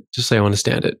snippet of it, just so you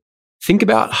understand it. Think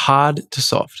about hard to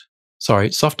soft.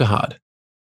 Sorry, soft to hard.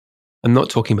 I'm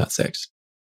not talking about sex.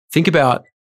 Think about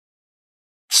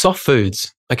soft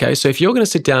foods. Okay, so if you're going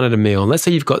to sit down at a meal, and let's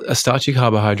say you've got a starchy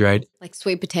carbohydrate. Like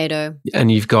sweet potato.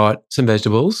 And you've got some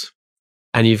vegetables,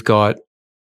 and you've got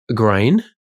a grain,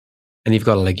 and you've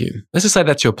got a legume. Let's just say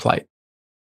that's your plate,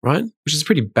 right? Which is a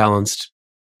pretty balanced,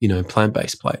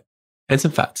 plant-based plate. And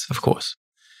some fats, of course.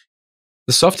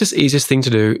 The softest, easiest thing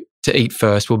to eat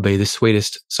first will be the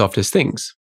sweetest, softest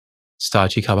things.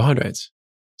 Starchy carbohydrates.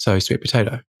 So sweet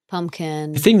potato.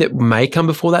 Pumpkin. The thing that may come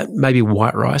before that, maybe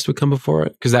white rice would come before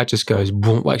it, because that just goes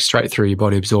boom, like straight through your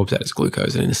body, absorbs that as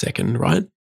glucose in a second, right?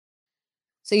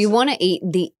 So you want to eat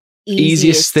the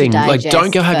easiest thing. Like,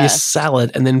 don't go have your first.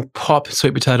 salad and then pop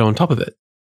sweet potato on top of it,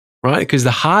 right? Because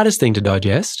the hardest thing to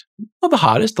digest, not the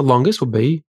hardest, the longest will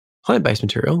be plant-based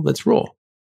material that's raw,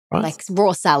 right? Like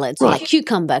raw salads, Right. like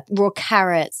cucumber, raw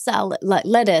carrot, salad, like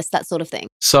lettuce, that sort of thing.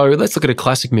 So let's look at a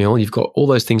classic meal. You've got all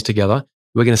those things together.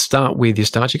 We're going to start with your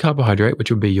starchy carbohydrate,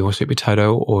 which would be your sweet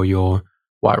potato or your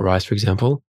white rice, for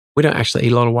example. We don't actually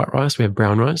eat a lot of white rice. We have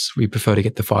brown rice. We prefer to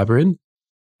get the fiber in.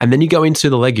 And then you go into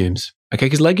the legumes, okay?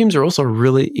 Because legumes are also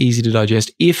really easy to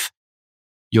digest if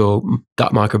your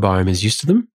gut microbiome is used to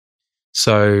them.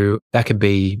 So that could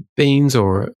be beans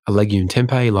or a legume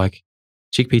tempeh, like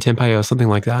chickpea tempeh or something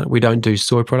like that. We don't do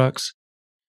soy products.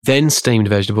 Then steamed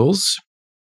vegetables.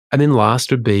 And then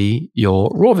last would be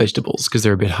your raw vegetables because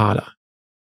they're a bit harder.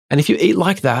 And if you eat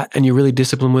like that and you're really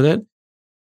disciplined with it,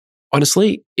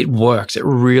 honestly, it works. It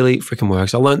really freaking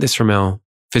works. I learned this from our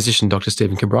physician, Dr.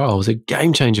 Stephen Cabral. It was a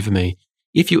game changer for me.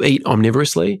 If you eat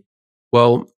omnivorously,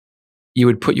 well, you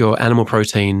would put your animal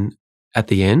protein at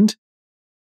the end,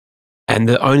 and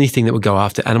the only thing that would go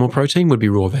after animal protein would be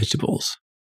raw vegetables,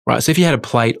 right? So if you had a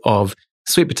plate of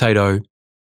sweet potato,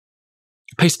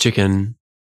 a piece of chicken,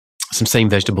 some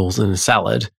steamed vegetables and a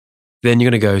salad, then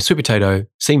you're going to go sweet potato,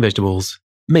 steamed vegetables,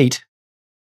 meat,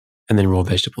 and then raw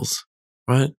vegetables,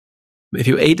 right? If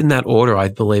you eat in that order, I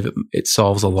believe it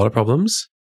solves a lot of problems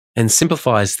and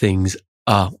simplifies things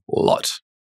a lot.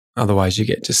 Otherwise, you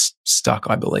get just stuck,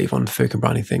 I believe, on the food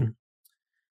combining thing.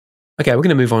 Okay, we're going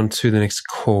to move on to the next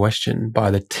question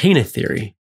by the Tina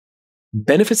theory.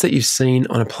 Benefits that you've seen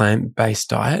on a plant-based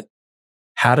diet.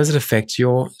 How does it affect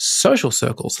your social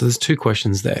circles? So there's two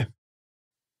questions there.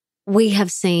 We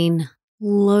have seen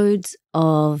loads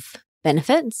of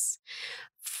benefits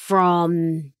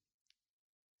from,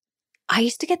 I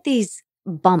used to get these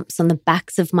bumps on the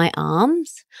backs of my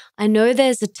arms. I know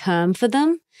there's a term for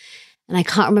them and I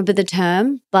can't remember the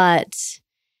term, but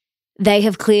they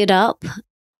have cleared up.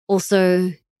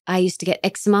 Also, I used to get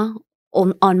eczema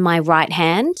on my right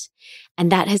hand,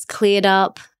 and that has cleared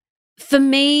up. For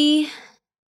me,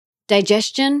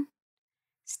 digestion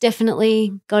has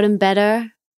definitely gotten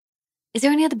better. Is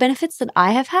there any other benefits that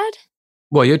I have had?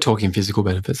 Well, you're talking physical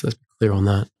benefits. Let's be clear on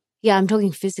that. Yeah, I'm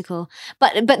talking physical.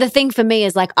 But the thing for me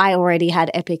is like I already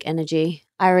had epic energy.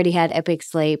 I already had epic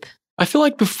sleep. I feel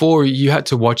like before you had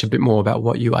to watch a bit more about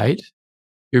what you ate.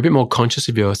 You're a bit more conscious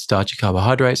of your starchy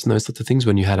carbohydrates and those sorts of things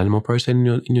when you had animal protein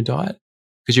in your diet,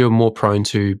 because you were more prone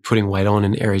to putting weight on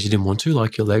in areas you didn't want to,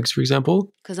 like your legs, for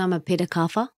example. Because I'm a pitta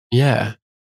kapha. Yeah.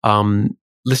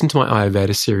 Listen to my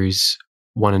Ayurveda series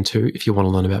 1 and 2 if you want to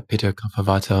learn about pitta, kapha,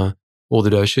 vata, all the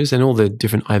doshas and all the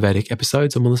different Ayurvedic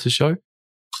episodes on Melissa's show.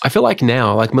 I feel like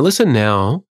now, like Melissa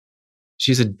now,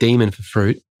 she's a demon for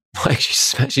fruit. Like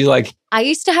she's like... I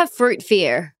used to have fruit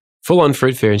fear. Full on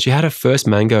fruit fear. And she had her first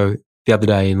mango the other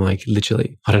day in like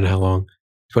literally, I don't know how long,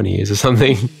 20 years or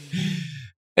something.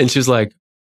 And she was like,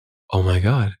 oh my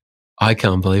God, I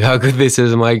can't believe how good this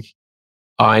is. I'm like,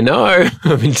 I know,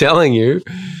 I've been telling you.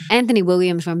 Anthony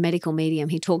Williams from Medical Medium,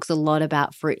 he talks a lot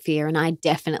about fruit fear, and I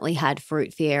definitely had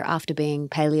fruit fear after being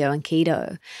paleo and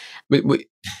keto.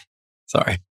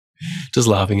 Sorry, just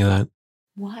laughing at that.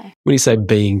 Why? When you say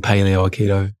being paleo or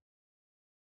keto.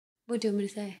 What do you want me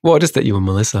to say? Well, just that you were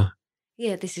Melissa.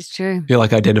 Yeah, this is true. You're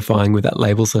like identifying with that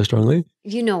label so strongly.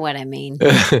 You know what I mean.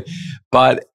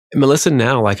 But Melissa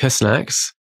now, like her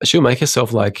snacks, she'll make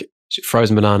herself like,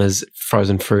 frozen bananas,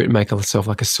 frozen fruit, and make herself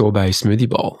like a sorbet smoothie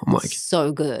bowl. I'm like,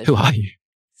 so good. who are you?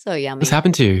 So yummy. What's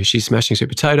happened to you? She's smashing sweet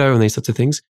potato and these sorts of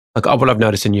things. Like what I've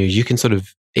noticed in you can sort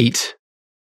of eat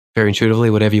very intuitively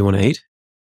whatever you want to eat.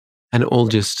 And it all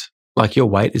just, like your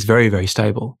weight is very, very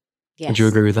stable. Yes. Would you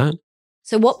agree with that?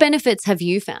 So what benefits have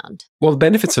you found? Well, the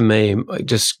benefits for me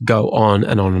just go on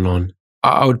and on and on.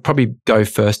 I would probably go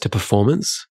first to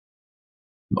performance.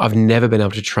 I've never been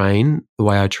able to train the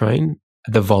way I train,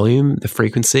 the volume, the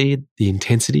frequency, the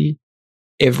intensity,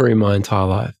 ever in my entire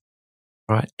life,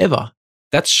 right? Ever.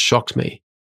 That's shocked me.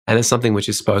 And it's something which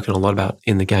is spoken a lot about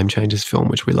in the Game Changers film,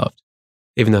 which we loved.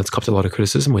 Even though it's copped a lot of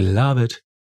criticism, we love it.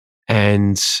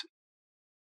 And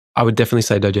I would definitely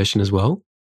say digestion as well.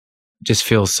 It just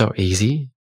feels so easy.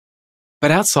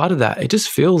 But outside of that, it just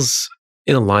feels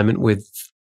in alignment with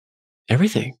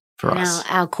everything for us.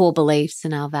 Our core beliefs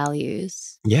and our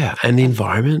values. Yeah. And the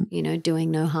environment. You know,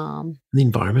 doing no harm. The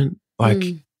environment. Like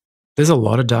there's a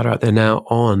lot of data out there now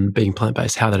on being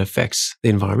plant-based, how that affects the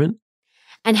environment.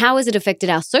 And how has it affected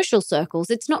our social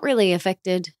circles? It's not really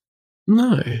affected.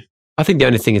 No. I think the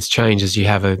only thing that's changed is you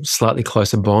have a slightly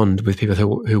closer bond with people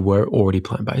who were already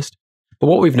plant-based. But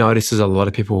what we've noticed is a lot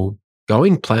of people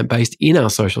going plant-based in our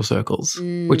social circles,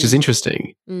 which is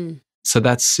interesting. So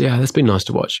that's been nice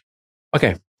to watch.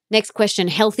 Okay. Next question,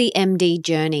 healthy MD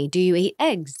journey. Do you eat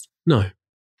eggs? No.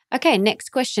 Okay,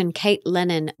 next question, Kate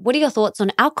Lennon. What are your thoughts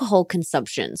on alcohol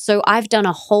consumption? So I've done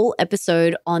a whole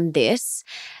episode on this,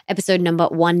 episode number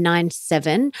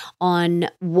 197, on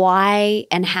why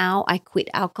and how I quit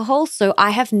alcohol. So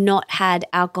I have not had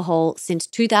alcohol since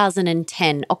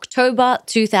 2010, October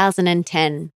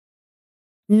 2010.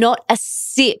 Not a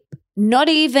sip, not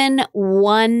even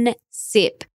one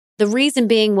sip. The reason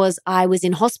being was I was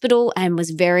in hospital and was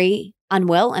very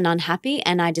unwell and unhappy,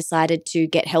 and I decided to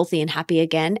get healthy and happy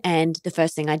again. And the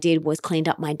first thing I did was cleaned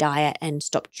up my diet and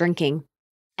stopped drinking.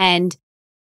 And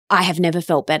I have never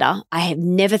felt better. I have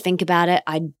never think about it.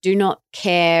 I do not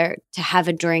care to have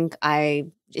a drink.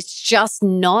 It's just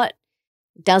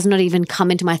does not even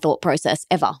come into my thought process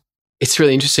ever. It's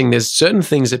really interesting. There's certain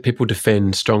things that people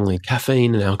defend strongly.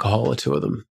 Caffeine and alcohol are two of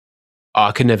them. Oh,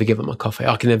 I can never give up my coffee.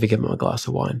 I can never give up my glass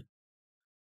of wine.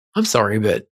 I'm sorry,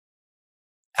 but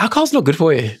alcohol's not good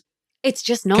for you. It's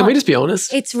just not. Can we just be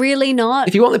honest? It's really not.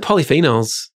 If you want the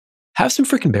polyphenols, have some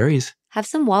freaking berries. Have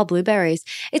some wild blueberries.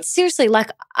 It's seriously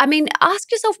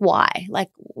ask yourself why.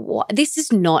 This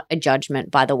is not a judgment,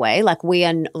 by the way. We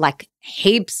are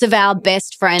heaps of our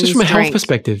best friends just from a drink. health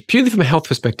perspective, purely from a health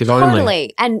perspective Totally.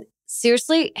 only. And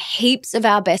seriously, heaps of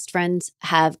our best friends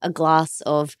have a glass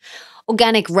of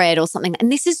organic red or something. And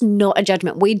this is not a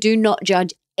judgment. We do not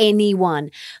judge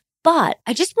anyone. But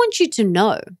I just want you to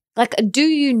know, do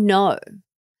you know,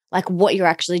 what you're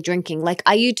actually drinking?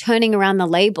 Are you turning around the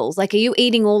labels? Are you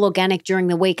eating all organic during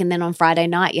the week and then on Friday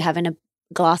night you're having a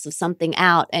glass of something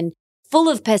out and full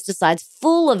of pesticides,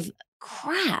 full of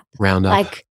crap?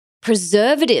 Roundup.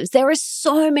 Preservatives. There are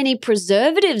so many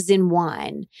preservatives in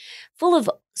wine, full of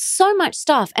so much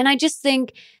stuff. And I just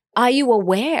think, are you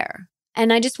aware?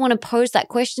 And I just want to pose that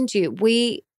question to you.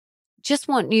 We just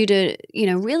want you to,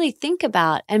 really think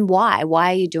about, and why?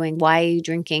 Why are you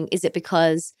drinking? Is it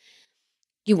because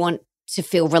you want to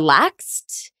feel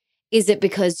relaxed? Is it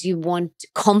because you want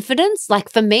confidence?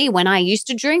 For me, when I used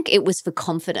to drink, it was for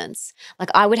confidence.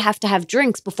 I would have to have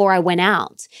drinks before I went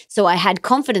out. So I had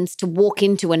confidence to walk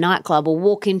into a nightclub or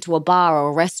walk into a bar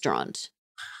or a restaurant.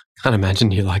 Can't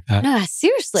imagine you like that. No,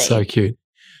 seriously. So cute.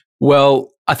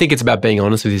 Well, I think it's about being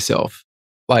honest with yourself.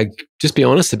 Just be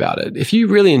honest about it. If you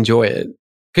really enjoy it,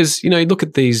 because, look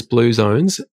at these blue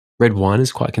zones, red wine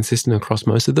is quite consistent across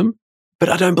most of them, but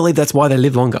I don't believe that's why they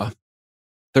live longer.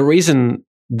 The reason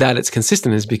that it's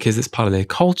consistent is because it's part of their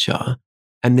culture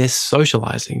and they're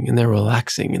socializing and they're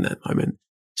relaxing in that moment.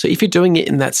 So if you're doing it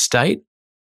in that state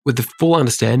with the full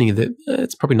understanding that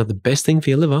it's probably not the best thing for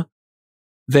your liver,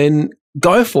 then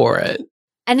go for it.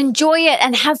 And enjoy it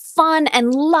and have fun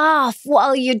and laugh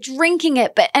while you're drinking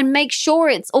it, and make sure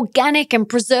it's organic and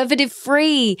preservative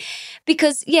free.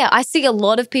 Because, I see a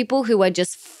lot of people who are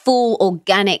just full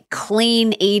organic,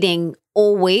 clean eating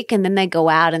all week, and then they go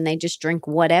out and they just drink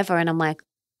whatever. And I'm like,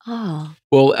 oh.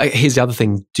 Well, here's the other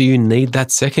thing. Do you need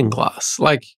that second glass?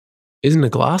 Isn't a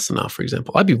glass enough, for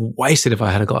example? I'd be wasted if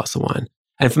I had a glass of wine.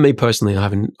 And for me personally,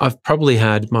 I've probably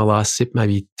had my last sip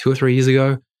maybe 2 or 3 years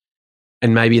ago.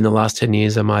 And maybe in the last 10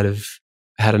 years, I might have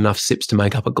had enough sips to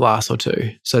make up a glass or two.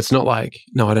 So it's not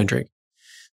no, I don't drink.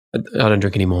 I don't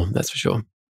drink anymore, that's for sure.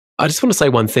 I just want to say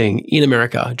one thing. In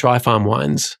America, Dry Farm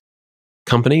Wines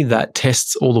company that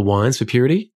tests all the wines for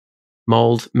purity,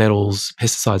 mold, metals,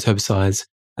 pesticides, herbicides,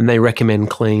 and they recommend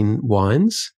clean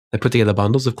wines. They put together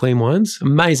bundles of clean wines.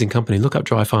 Amazing company. Look up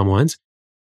Dry Farm Wines.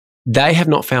 They have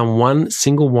not found one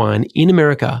single wine in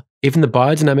America, even the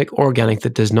biodynamic or organic,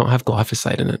 that does not have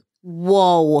glyphosate in it.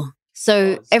 Whoa.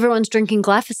 So everyone's drinking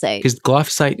glyphosate? Because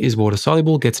glyphosate is water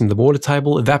soluble, gets into the water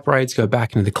table, evaporates, go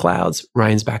back into the clouds,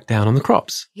 rains back down on the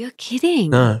crops. You're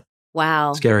kidding. No.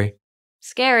 Wow. Scary.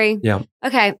 Scary. Yeah.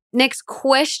 Okay, next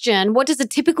question. What does a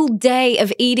typical day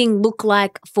of eating look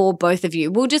like for both of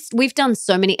you? We've done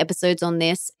so many episodes on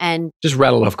this and just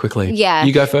rattle off quickly. Yeah.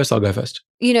 You go first, I'll go first.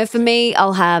 You know, for me,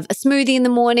 I'll have a smoothie in the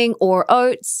morning or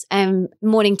oats, and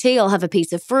morning tea, I'll have a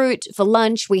piece of fruit. For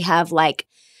lunch, we have like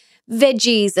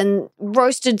veggies and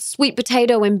roasted sweet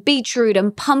potato and beetroot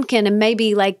and pumpkin and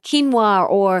maybe like quinoa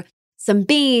or some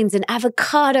beans and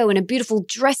avocado and a beautiful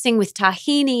dressing with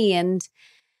tahini and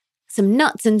some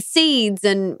nuts and seeds.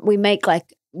 And we make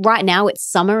like, right now it's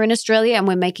summer in Australia and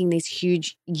we're making these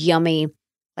huge, yummy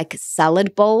like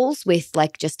salad bowls with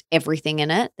like just everything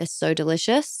in it. They're so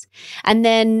delicious. And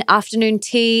then afternoon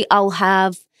tea, I'll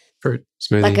have fruit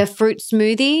smoothie. Like a fruit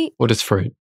smoothie. Or just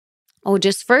fruit. Or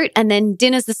just fruit. And then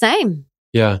dinner's the same.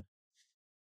 Yeah.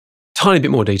 Tiny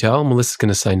bit more detail. Melissa's going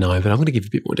to say no, but I'm going to give you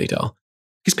a bit more detail.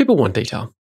 Because people want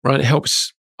detail, right? It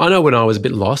helps. I know when I was a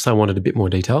bit lost, I wanted a bit more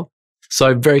detail.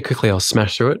 So very quickly, I'll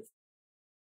smash through it.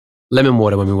 Lemon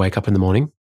water when we wake up in the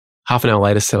morning. Half an hour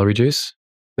later, celery juice.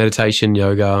 Meditation,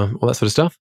 yoga, all that sort of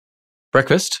stuff.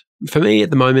 Breakfast. For me,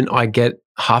 at the moment, I get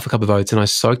half a cup of oats and I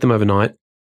soak them overnight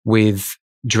with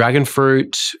dragon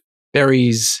fruit,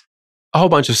 berries, a whole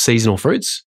bunch of seasonal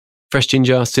fruits, fresh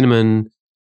ginger, cinnamon,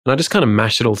 and I just kind of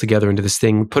mash it all together into this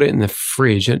thing, put it in the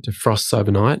fridge and it defrosts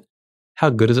overnight. How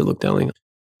good does it look, darling?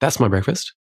 That's my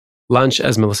breakfast. Lunch,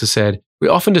 as Melissa said, we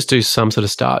often just do some sort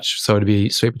of starch. So it'd be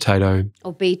sweet potato.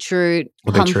 Or beetroot,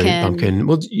 or pumpkin.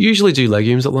 We'll usually do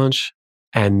legumes at lunch.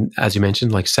 And as you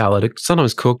mentioned, like salad,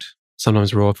 sometimes cooked,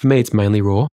 sometimes raw. For me, it's mainly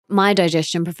raw. My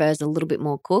digestion prefers a little bit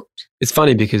more cooked. It's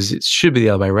funny because it should be the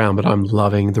other way around, but I'm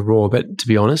loving the raw. But to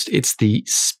be honest, it's the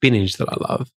spinach that I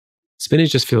love.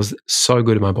 Spinach just feels so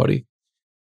good in my body.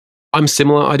 I'm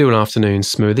similar. I do an afternoon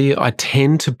smoothie. I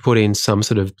tend to put in some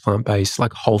sort of plant-based,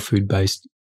 like whole food-based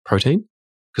protein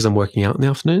because I'm working out in the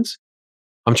afternoons.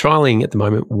 I'm trialing at the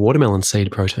moment watermelon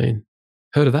seed protein.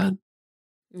 Heard of that?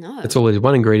 No. That's all it is.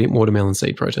 One ingredient, watermelon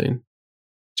seed protein.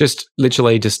 Just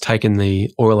literally just taking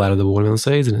the oil out of the watermelon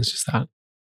seeds and it's just that.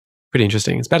 Pretty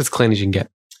interesting. It's about as clean as you can get.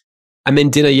 And then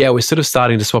dinner, yeah, we're sort of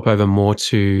starting to swap over more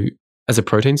to, as a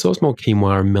protein source, more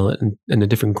quinoa and millet and a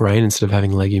different grain instead of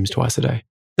having legumes twice a day.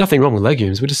 Nothing wrong with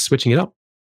legumes. We're just switching it up.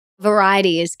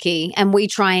 Variety is key. And we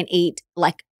try and eat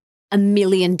like a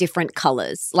million different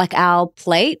colors. Like our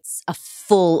plates are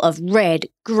full of red,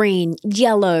 green,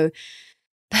 yellow,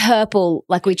 purple.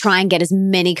 Like we try and get as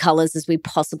many colors as we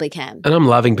possibly can. And I'm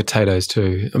loving potatoes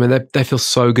too. I mean, they feel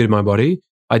so good in my body.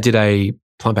 I did a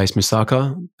plant-based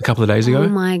moussaka a couple of days ago. Oh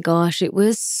my gosh, it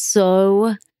was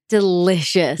so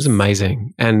delicious. It was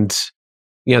amazing. And,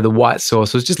 you know, the white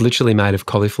sauce was just literally made of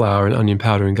cauliflower and onion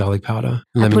powder and garlic powder.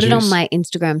 And I lemon put it juice. on my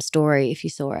Instagram story if you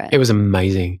saw it. It was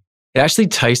amazing. It actually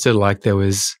tasted like there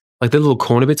was, like the little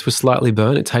corner bits were slightly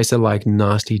burnt. It tasted like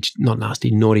naughty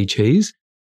cheese.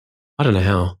 I don't know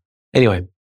how. Anyway,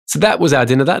 so that was our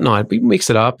dinner that night. We mix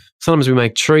it up. Sometimes we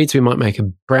make treats. We might make a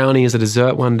brownie as a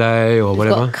dessert one day or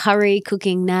whatever. Got curry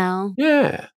cooking now.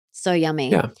 Yeah. So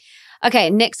yummy. Yeah. Okay,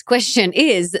 next question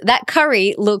is, that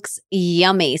curry looks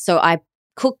yummy. So I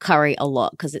cook curry a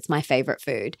lot because it's my favorite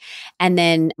food. And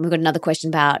then we've got another question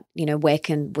about, you know, where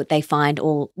can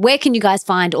you guys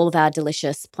find all of our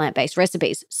delicious plant-based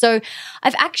recipes? So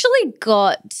I've actually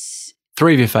got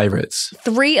 3 of your favorites.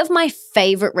 3 of my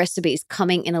favorite recipes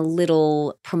coming in a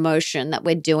little promotion that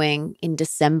we're doing in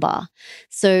December.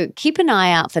 So keep an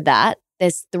eye out for that.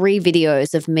 There's 3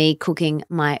 videos of me cooking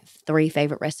my 3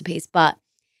 favorite recipes. But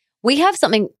we have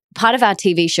something, part of our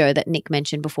TV show that Nick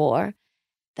mentioned before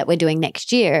that we're doing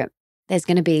next year. There's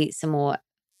going to be some more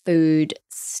food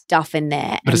stuff in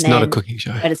there. But it's not a cooking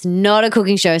show. But it's not a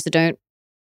cooking show. So don't,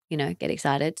 get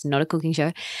excited. It's not a cooking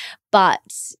show. But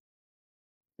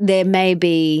there may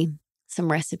be some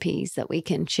recipes that we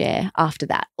can share after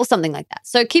that or something like that.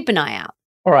 So keep an eye out.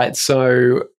 All right.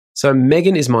 So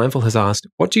Megan is Mindful has asked,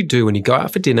 what do you do when you go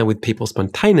out for dinner with people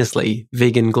spontaneously,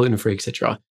 vegan, gluten-free,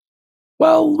 etc.?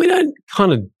 Well, we don't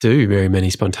kind of do very many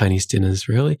spontaneous dinners,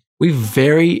 really. We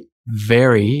very,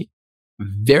 very,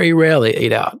 very rarely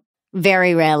eat out.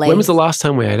 Very rarely. When was the last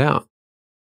time we ate out?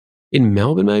 In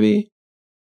Melbourne, maybe?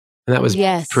 And that was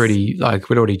pretty,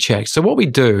 we'd already checked. So what we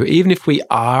do, even if we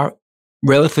are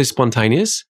relatively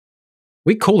spontaneous,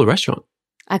 we call the restaurant.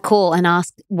 I call and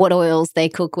ask what oils they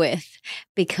cook with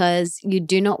because you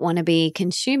do not want to be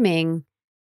consuming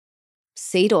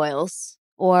seed oils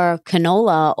or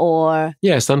canola or...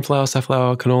 Yeah, sunflower,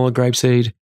 safflower, canola,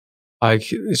 grapeseed.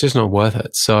 Like, it's just not worth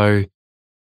it. So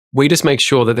we just make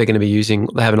sure that they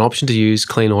have an option to use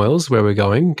clean oils where we're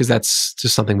going, because that's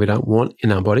just something we don't want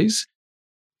in our bodies.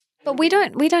 But we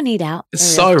don't eat out. It's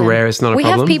so often. rare. It's not a problem.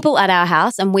 problem. We have people at our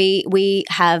house, and we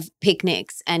have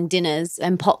picnics and dinners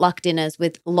and potluck dinners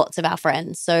with lots of our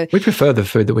friends. So we prefer the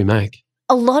food that we make.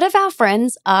 A lot of our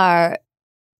friends are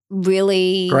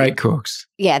really great cooks.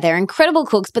 Yeah, they're incredible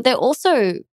cooks, but they're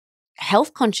also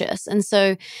health conscious. And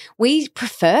so we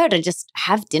prefer to just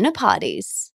have dinner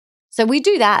parties. So we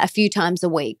do that a few times a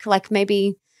week, like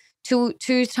maybe two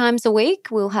times a week.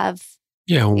 We'll have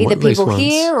either people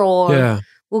here or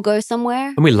we'll go somewhere.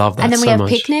 And we love that so much. And then we have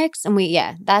picnics, and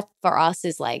that for us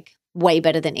is like way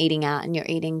better than eating out, and you're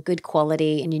eating good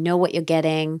quality and you know what you're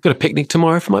getting. Got a picnic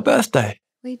tomorrow for my birthday.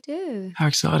 We do. How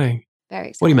exciting. Very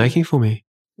exciting. What are you making for me?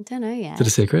 I don't know yet. Is it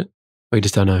a secret? Or you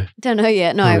just don't know? Don't know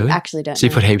yet. No, really? I actually don't know. So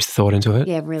you put heaps of thought into it?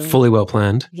 Yeah, really. Fully well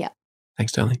planned? Yeah.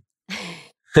 Thanks, darling.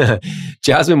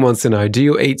 Jasmine wants to know, do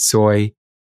you eat soy,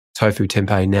 tofu,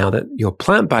 tempeh now that you're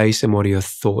plant-based, and what are your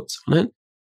thoughts on it?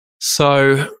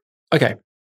 So, okay.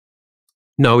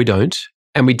 No, we don't.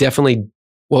 And we definitely,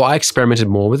 I experimented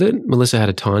more with it. Melissa had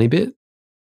a tiny bit.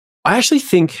 I actually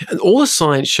think all the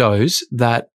science shows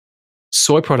that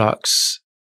soy products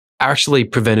are actually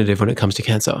preventative when it comes to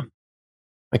cancer.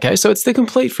 Okay, so it's the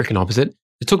complete freaking opposite.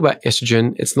 They talk about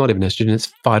estrogen. It's not even estrogen.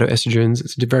 It's phytoestrogens.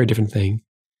 It's a very different thing.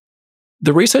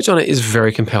 The research on it is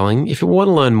very compelling. If you want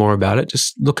to learn more about it,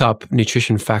 just look up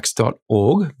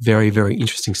nutritionfacts.org. Very, very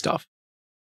interesting stuff.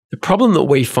 The problem that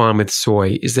we find with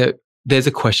soy is that there's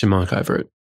a question mark over it,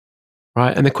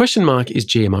 right? And the question mark is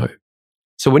GMO.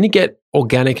 So when you get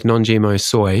organic non-GMO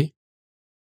soy,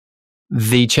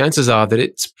 the chances are that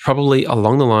it's probably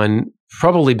along the line,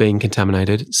 probably being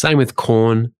contaminated. Same with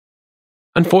corn.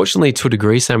 Unfortunately, to a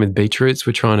degree, same with beetroots.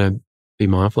 We're trying to be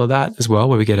mindful of that as well,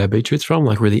 where we get our beetroots from,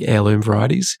 like really heirloom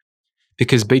varieties,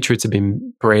 because beetroots have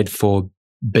been bred for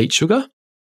beet sugar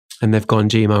and they've gone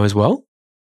GMO as well.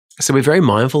 So we're very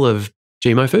mindful of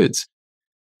GMO foods.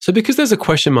 So because there's a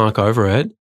question mark over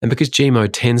it, and because GMO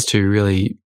tends to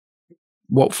really,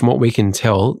 from what we can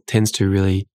tell, tends to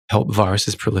really help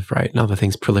viruses proliferate and other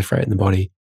things proliferate in the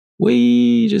body,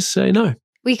 we just say no.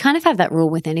 We kind of have that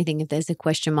rule with anything. If there's a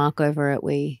question mark over it,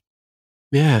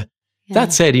 Yeah.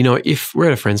 That said, if we're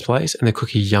at a friend's place and they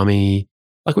cook a yummy,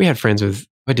 like we had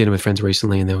dinner with friends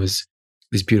recently, and there was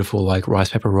these beautiful like rice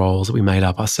pepper rolls that we made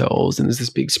up ourselves, and there's this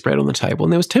big spread on the table,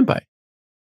 and there was tempeh. And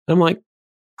I'm like,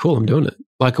 cool, I'm doing it.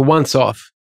 Like a once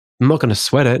off. I'm not going to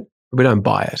sweat it, but we don't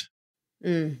buy it.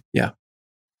 Mm. Yeah.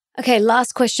 Okay,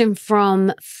 last question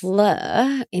from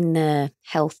Fleur in the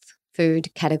health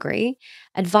food category.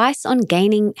 Advice on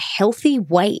gaining healthy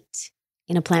weight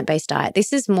in a plant-based diet.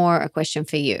 This is more a question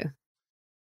for you.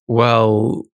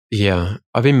 Well, yeah.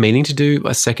 I've been meaning to do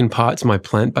a second part to my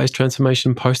plant-based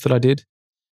transformation post that I did.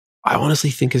 I honestly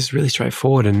think it's really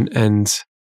straightforward. And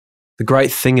the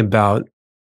great thing about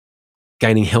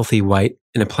gaining healthy weight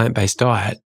in a plant-based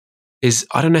diet is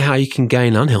I don't know how you can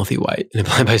gain unhealthy weight in a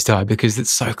plant-based diet, because it's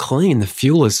so clean. The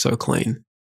fuel is so clean,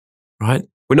 right?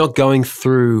 We're not going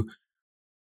through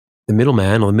the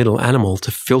middleman or the middle animal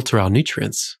to filter our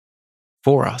nutrients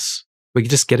for us. We're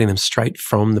just getting them straight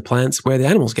from the plants where the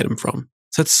animals get them from.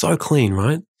 So it's so clean,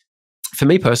 right? For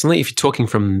me personally, if you're talking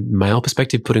from male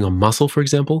perspective, putting on muscle, for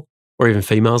example, or even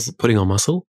females putting on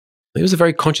muscle, it was a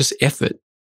very conscious effort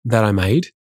that I made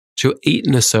to eat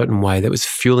in a certain way that was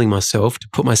fueling myself to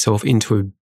put myself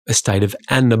into a state of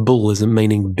anabolism,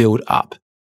 meaning build up,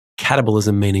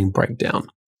 catabolism, meaning break down.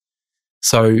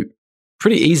 So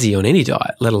pretty easy on any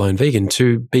diet, let alone vegan,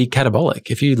 to be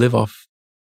catabolic. If you live off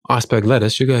iceberg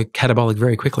lettuce, you go catabolic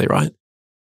very quickly, right?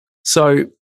 So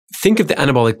think of the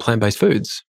anabolic plant-based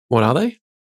foods. What are they?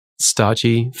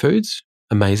 Starchy foods,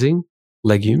 amazing.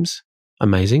 Legumes,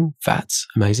 amazing. Fats,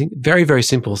 amazing. Very, very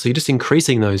simple. So you're just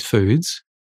increasing those foods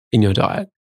in your diet.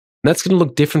 And that's going to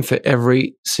look different for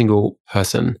every single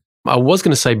person. I was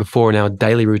going to say before in our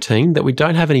daily routine that we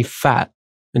don't have any fat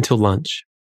until lunch.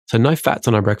 So no fats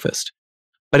on our breakfast.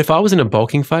 But if I was in a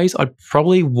bulking phase, I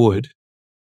probably would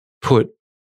put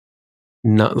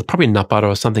probably nut butter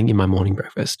or something in my morning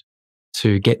breakfast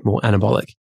to get more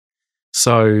anabolic.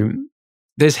 So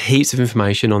there's heaps of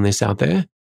information on this out there.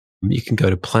 You can go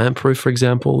to Plant Proof, for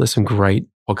example. There's some great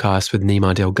podcasts with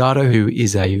Nima Delgado, who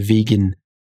is a vegan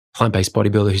plant-based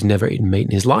bodybuilder who's never eaten meat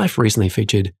in his life, recently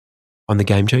featured on the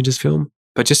Game Changers film.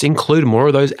 But just include more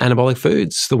of those anabolic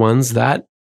foods, the ones that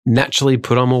naturally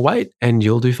put on more weight, and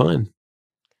you'll do fine.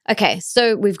 Okay,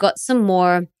 so we've got some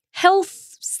more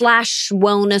health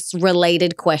wellness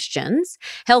related questions.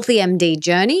 Healthy MD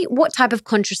journey. What type of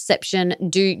contraception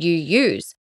do you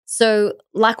use? So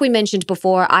like we mentioned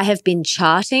before, I have been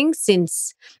charting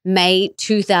since May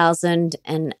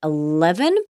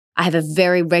 2011. I have a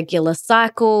very regular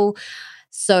cycle.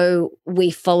 So we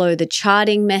follow the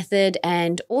charting method,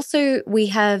 and also we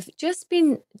have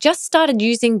just started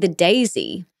using the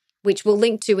Daisy, which we'll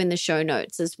link to in the show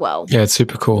notes as well. Yeah, it's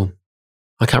super cool.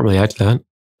 I can't really add to that.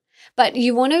 But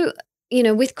you want to,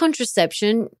 with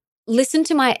contraception, listen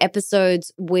to my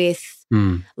episodes with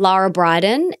Lara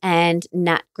Bryden and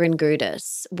Nat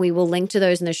Gringudis. We will link to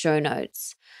those in the show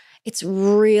notes. It's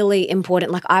really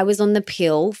important. Like, I was on the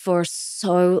pill for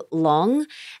so long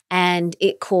and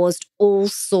it caused all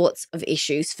sorts of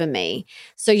issues for me.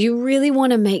 So you really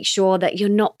want to make sure that you're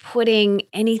not putting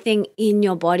anything in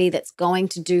your body that's going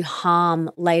to do harm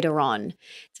later on.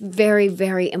 It's very,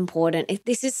 very important.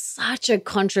 This is such a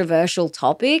controversial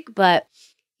topic, but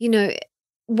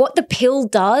what the pill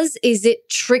does is it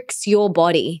tricks your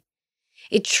body.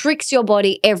 It tricks your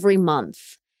body every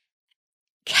month.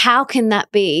 How can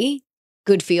that be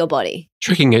good for your body?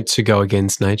 Tricking it to go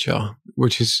against nature,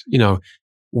 which is,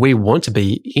 we want to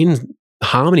be in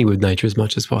harmony with nature as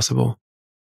much as possible.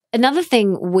 Another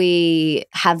thing we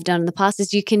have done in the past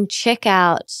is you can check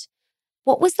out,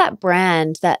 what was that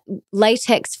brand, that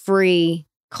latex-free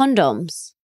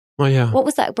condoms? Oh, yeah. What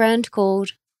was that brand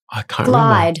called? I can't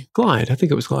Glide. remember. Glide. I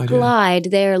think it was Glide. Glide. Yeah.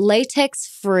 They're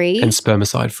latex-free. And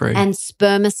spermicide-free. And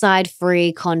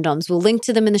spermicide-free condoms. We'll link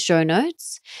to them in the show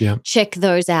notes. Yeah. Check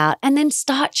those out. And then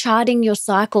start charting your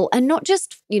cycle. And not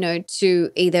just,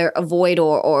 to either avoid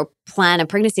or plan a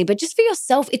pregnancy, but just for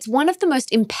yourself. It's one of the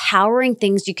most empowering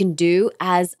things you can do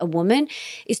as a woman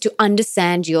is to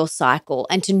understand your cycle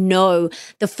and to know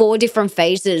the 4 different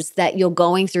phases that you're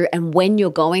going through and when you're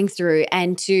going through,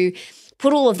 and to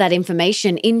put all of that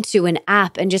information into an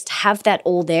app and just have that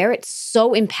all there. It's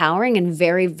so empowering and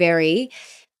very, very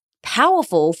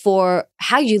powerful for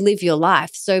how you live your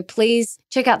life. So please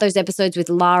check out those episodes with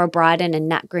Lara Bryden and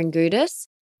Nat Gringudis.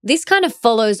 This kind of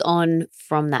follows on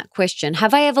from that question.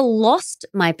 Have I ever lost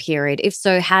my period? If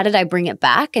so, how did I bring it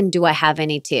back? And do I have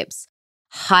any tips?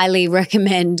 Highly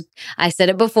recommend, I said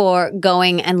it before,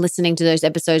 going and listening to those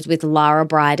episodes with Lara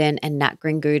Bryden and Nat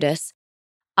Gringudis.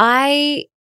 I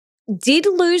did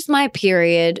lose my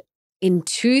period in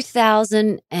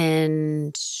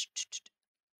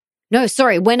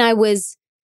when I was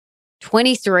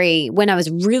 23, when I was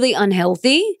really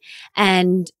unhealthy.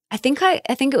 And I think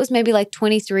it was maybe like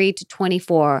 23 to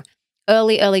 24,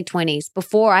 early 20s,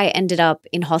 before I ended up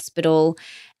in hospital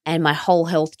and my whole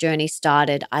health journey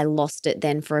started. I lost it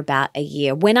then for about a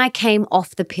year when I came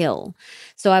off the pill.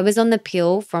 So I was on the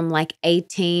pill from like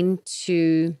 18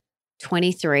 to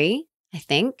 23, I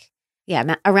think.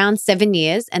 Yeah, around 7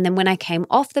 years. And then when I came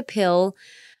off the pill,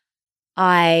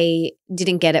 I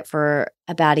didn't get it for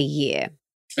about a year.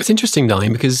 It's interesting,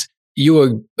 darling, because you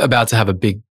were about to have a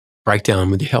big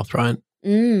breakdown with your health, right?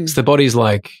 So the body's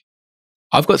like,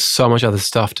 I've got so much other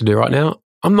stuff to do right now.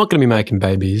 I'm not going to be making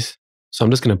babies. So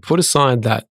I'm just going to put aside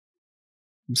that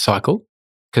cycle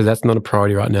because that's not a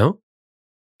priority right now.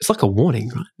 It's like a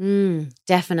warning, right?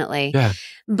 Definitely. Yeah.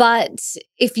 But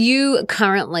if you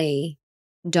currently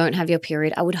don't have your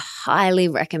period, I would highly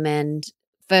recommend,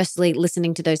 firstly,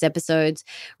 listening to those episodes,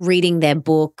 reading their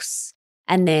books,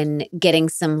 and then getting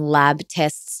some lab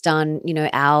tests done.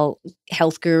 Our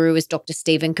health guru is Dr.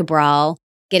 Stephen Cabral,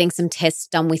 getting some tests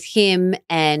done with him,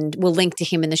 and we'll link to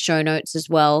him in the show notes as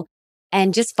well,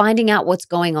 and just finding out what's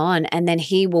going on. And then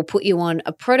he will put you on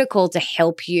a protocol to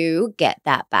help you get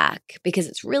that back, because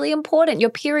it's really important. Your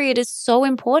period is so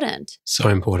important. So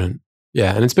important.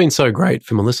 Yeah. And it's been so great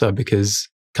for Melissa because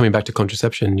coming back to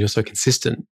contraception, you're so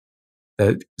consistent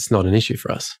that it's not an issue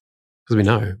for us because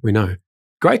we know.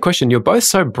 Great question. You're both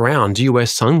so brown. Do you wear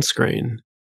sunscreen?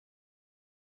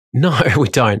 No, we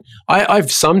don't.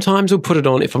 I've sometimes will put it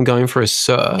on if I'm going for a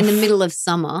surf. In the middle of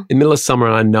summer. In the middle of summer,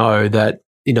 and I know that,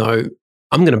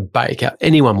 I'm going to bake out.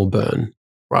 Anyone will burn,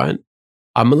 right?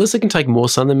 Melissa can take more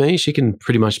sun than me. She can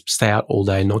pretty much stay out all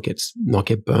day and not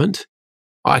get burnt.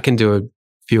 I can do a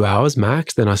few hours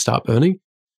max, then I start burning.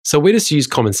 So we just use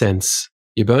common sense.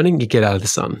 You're burning, you get out of the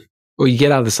sun. Or you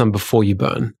get out of the sun before you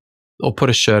burn. Or put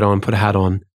a shirt on, put a hat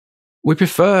on. We're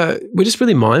just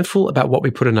really mindful about what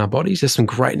we put in our bodies. There's some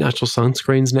great natural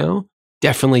sunscreens now.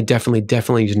 Definitely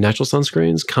use natural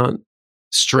sunscreens. Can't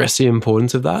stress the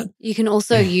importance of that. You can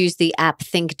also use the app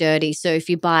Think Dirty. So if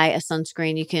you buy a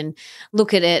sunscreen, you can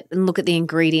look at it and look at the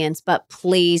ingredients, but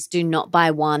please do not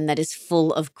buy one that is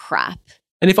full of crap.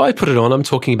 And if I put it on, I'm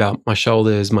talking about my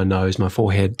shoulders, my nose, my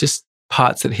forehead, just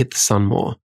parts that hit the sun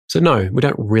more. So no, we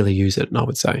don't really use it, I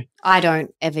would say. I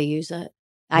don't ever use it.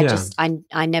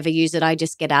 I never use it. I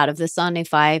just get out of the sun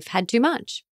if I've had too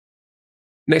much.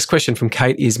 Next question from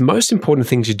Kate is, most important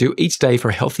things you do each day for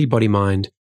a healthy body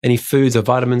mind? Any foods or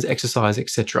vitamins, exercise,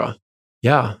 etc.?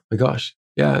 Yeah, my gosh.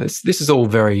 Yeah, this is all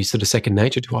very sort of second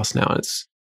nature to us now.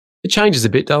 It changes a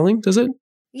bit, darling, does it?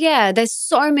 Yeah, there's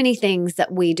so many things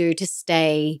that we do to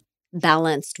stay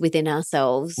balanced within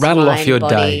ourselves. Rattle off your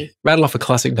body. day. Rattle off a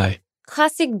classic day.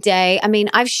 Classic day. I mean,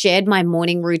 I've shared my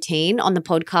morning routine on the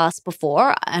podcast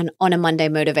before and on a Monday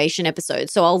motivation episode.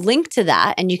 So I'll link to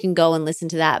that and you can go and listen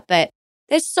to that. But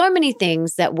there's so many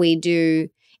things that we do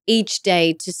each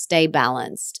day to stay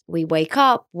balanced. We wake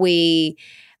up, we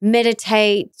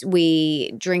meditate,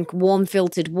 we drink warm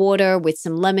filtered water with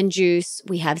some lemon juice,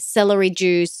 we have celery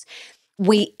juice,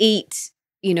 we eat,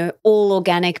 all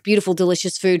organic, beautiful,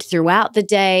 delicious food throughout the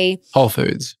day. Whole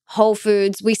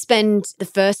foods. We spend the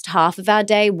first half of our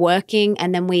day working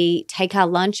and then we take our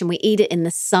lunch and we eat it in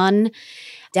the sun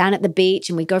down at the beach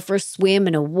and we go for a swim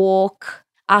and a walk.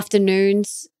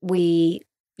 Afternoons, we,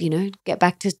 get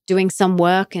back to doing some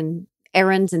work and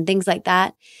errands and things like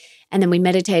that. And then we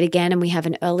meditate again and we have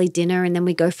an early dinner and then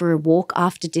we go for a walk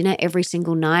after dinner every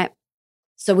single night.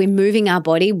 So we're moving our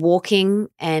body, walking,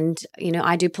 and,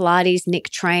 I do Pilates,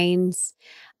 Nick trains.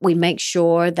 We make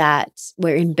sure that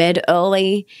we're in bed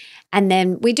early. And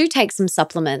then we do take some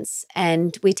supplements,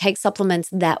 and we take supplements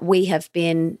that we have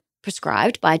been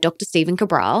prescribed by Dr. Stephen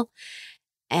Cabral,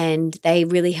 and they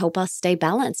really help us stay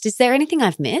balanced. Is there anything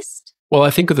I've missed? Well,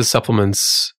 I think with the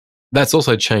supplements, that's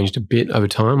also changed a bit over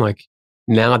time. Like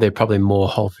now they're probably more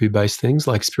whole food based things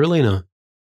like spirulina,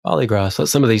 barley grass, like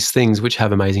some of these things which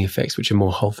have amazing effects, which are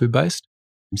more whole food based.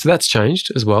 So that's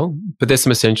changed as well. But there's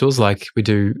some essentials like we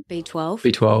do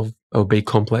B12 or B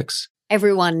complex.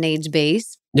 Everyone needs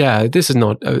Bs. Yeah, this is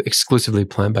not an exclusively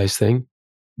plant-based thing.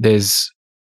 There's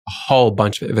a whole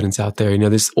bunch of evidence out there.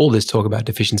 There's all this talk about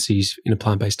deficiencies in a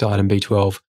plant-based diet and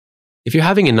B12. If you're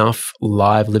having enough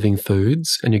live living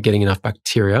foods and you're getting enough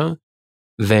bacteria,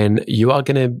 then you are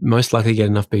going to most likely get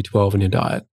enough B12 in your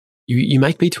diet. You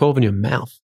make B12 in your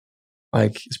mouth.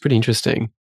 Like, it's pretty interesting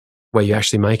where you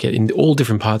actually make it in all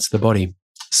different parts of the body.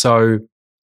 So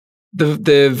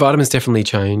the vitamins definitely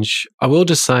change. I will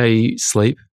just say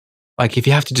sleep. Like, if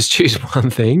you have to just choose one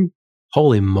thing,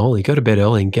 holy moly, go to bed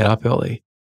early and get up early.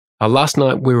 Last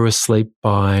night I was asleep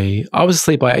by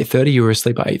 8:30. You were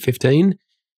asleep by 8:15.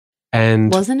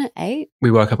 And wasn't it 8?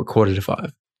 We woke up at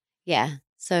 4:45. Yeah.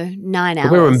 So 9 hours.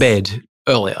 But we were in bed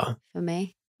earlier. For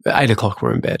me. At 8 o'clock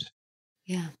we're in bed.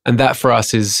 Yeah. And that for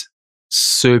us is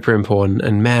super important.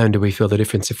 And man, do we feel the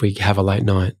difference if we have a late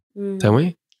night, don't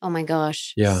we? Oh my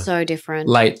gosh. Yeah. So different.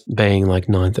 Late being like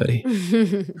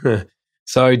 9:30.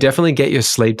 So definitely get your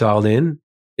sleep dialed in.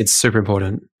 It's super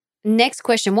important. Next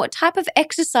question. What type of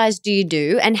exercise do you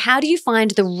do and how do you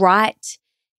find the right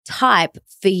type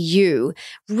for you?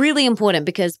 Really important,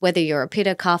 because whether you're a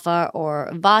Pitta, Kapha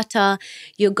or Vata,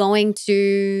 you're going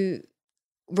to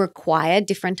require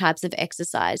different types of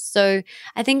exercise. So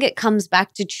I think it comes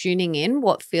back to tuning in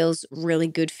what feels really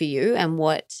good for you and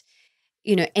what,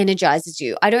 energizes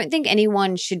you. I don't think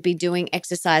anyone should be doing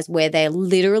exercise where they're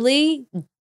literally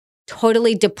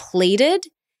totally depleted.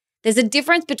 There's a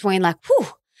difference between like, whew,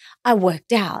 I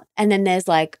worked out, and then there's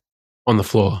like on the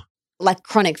floor, like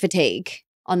chronic fatigue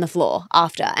on the floor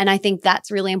after. And I think that's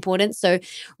really important. So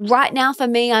right now for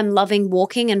me, I'm loving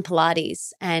walking and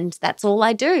Pilates, and that's all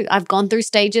I do. I've gone through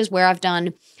stages where I've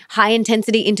done high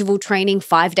intensity interval training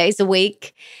 5 days a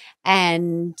week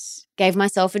and gave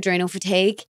myself adrenal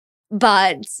fatigue.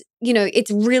 But,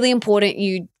 it's really important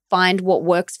you find what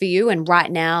works for you. And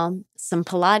right now, some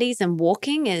Pilates and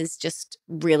walking is just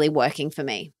really working for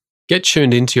me. Get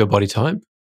tuned into your body type,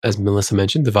 as Melissa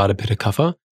mentioned, the Vata, Pitta,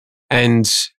 Kapha. And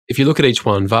if you look at each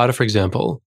one, Vata, for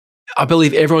example, I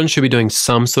believe everyone should be doing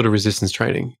some sort of resistance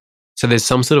training. So there's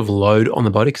some sort of load on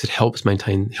the body because it helps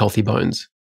maintain healthy bones,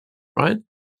 right?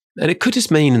 And it could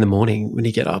just mean in the morning when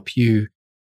you get up, you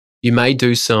may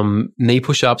do some knee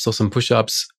push-ups or some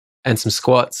push-ups and some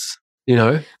squats,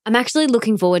 I'm actually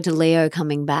looking forward to Leo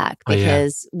coming back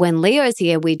because when Leo's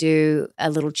here, we do a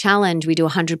little challenge. We do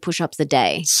 100 push-ups a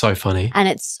day. So funny. And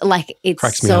it's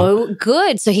so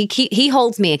good. So he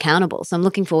holds me accountable. So I'm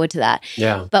looking forward to that.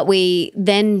 Yeah. But we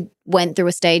then went through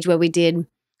a stage where we did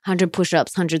 100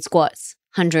 push-ups, 100 squats,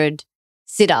 100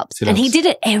 sit-ups. And he did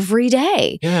it every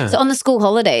day. Yeah. So on the school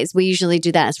holidays, we usually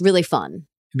do that. It's really fun.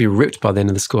 You'd be ripped by the end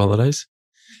of the school holidays.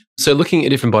 So looking at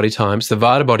different body types, the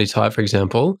Vata body type, for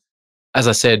example, as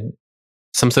I said,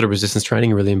 some sort of resistance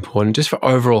training really important just for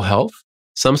overall health,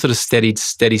 some sort of steady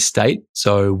state,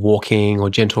 so walking or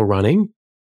gentle running.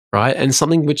 right? And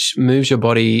something which moves your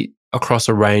body across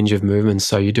a range of movements.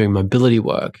 So you're doing mobility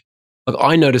work. Like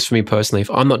I notice for me personally, if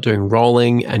I'm not doing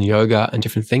rolling and yoga and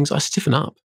different things, I stiffen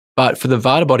up. But for the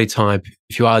Vata body type,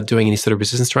 if you are doing any sort of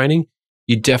resistance training,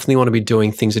 you definitely want to be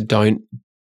doing things that don't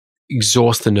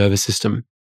exhaust the nervous system,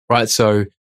 right? So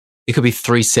it could be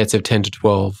 3 sets of 10 to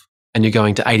 12 and you're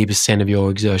going to 80% of your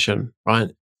exertion, right?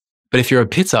 But if you're a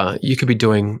Pitta, you could be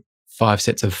doing 5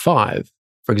 sets of 5,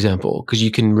 for example, because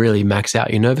you can really max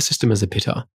out your nervous system as a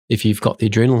Pitta if you've got the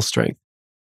adrenal strength.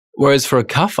 Whereas for a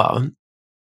Kapha,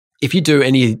 if you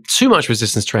do too much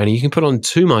resistance training, you can put on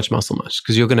too much muscle mass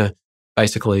because you're going to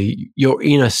you're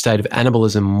in a state of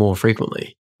anabolism more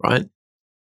frequently, right?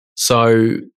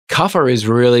 So Kapha is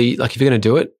really, like if you're going to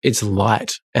do it, it's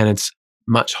light and it's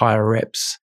much higher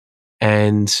reps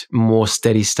and more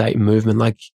steady state movement.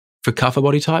 Like for Kapha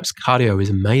body types, cardio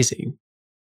is amazing,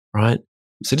 right?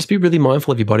 So just be really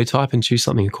mindful of your body type and choose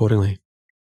something accordingly.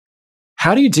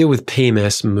 How do you deal with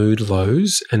PMS, mood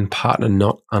lows, and partner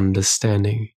not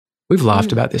understanding? We've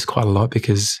laughed about this quite a lot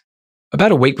because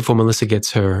about a week before Melissa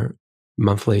gets her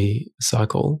monthly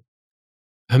cycle,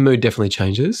 her mood definitely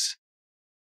changes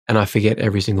and I forget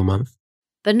every single month.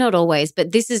 But not always.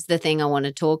 But this is the thing I want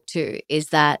to talk to is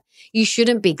that you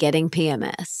shouldn't be getting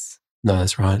PMS. No,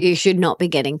 that's right. You should not be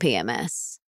getting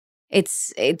PMS.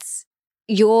 It's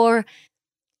your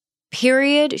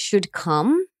period should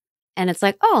come and it's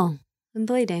like, oh, I'm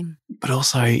bleeding. But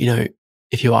also,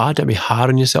 if you are, don't be hard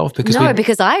on yourself because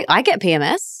because I get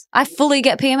PMS. I fully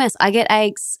get PMS. I get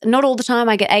aches. Not all the time.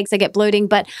 I get aches. I get bloating.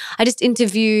 But I just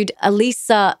interviewed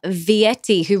Elisa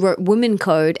Vietti, who wrote Women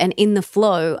Code and In the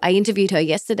Flow. I interviewed her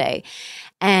yesterday.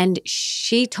 And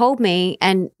she told me,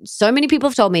 and so many people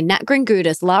have told me, Nat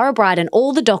Gringudis, Lara Bryden,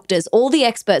 all the doctors, all the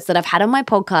experts that I've had on my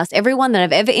podcast, everyone that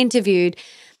I've ever interviewed,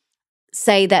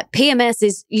 say that PMS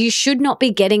is you should not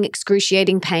be getting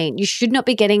excruciating pain. You should not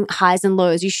be getting highs and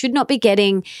lows. You should not be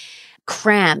getting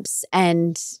cramps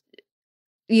and,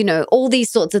 all these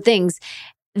sorts of things.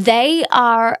 They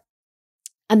are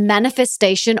a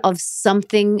manifestation of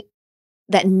something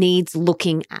that needs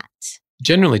looking at.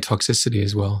 Generally toxicity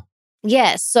as well.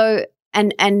 Yeah. So,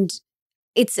 and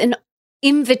it's an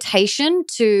invitation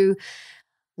to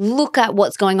look at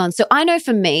what's going on. So I know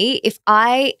for me, if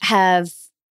I have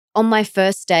on my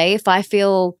first day, if I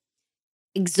feel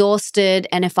exhausted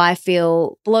and if I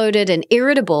feel bloated and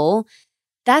irritable,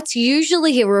 that's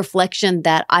usually a reflection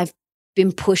that I've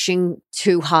been pushing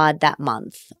too hard that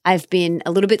month. I've been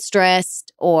a little bit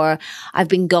stressed or I've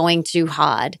been going too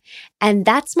hard. And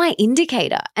that's my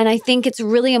indicator. And I think it's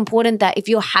really important that if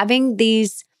you're having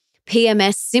these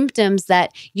PMS symptoms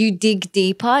that you dig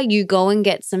deeper, you go and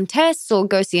get some tests or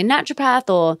go see a naturopath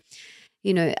or,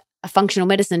 a functional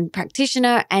medicine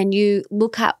practitioner and you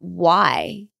look at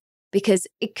why. Because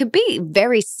it could be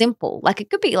very simple. Like it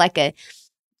could be like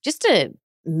just a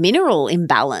mineral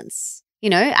imbalance,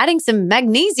 adding some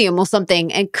magnesium or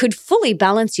something and could fully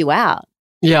balance you out.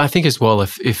 Yeah, I think as well,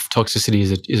 if toxicity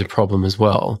is a problem as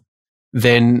well,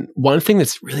 then one thing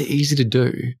that's really easy to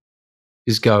do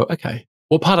is go, okay,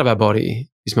 what part of our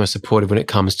body is most supportive when it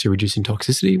comes to reducing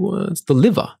toxicity? Well, it's the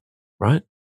liver, right?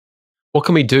 What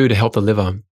can we do to help the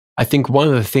liver? I think one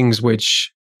of the things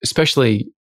which, especially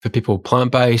for people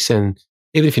plant-based and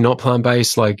even if you're not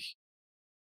plant-based, like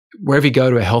wherever you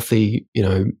go to a healthy,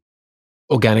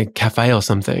 organic cafe or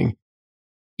something,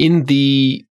 in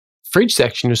the fridge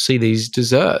section, you'll see these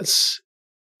desserts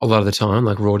a lot of the time,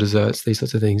 like raw desserts, these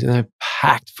sorts of things, and they're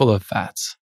packed full of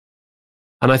fats.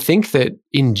 And I think that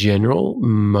in general,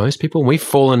 most people, we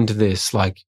fall into this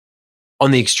like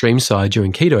on the extreme side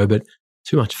during keto, but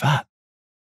too much fat.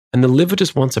 And the liver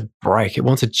just wants a break. It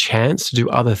wants a chance to do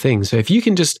other things. So if you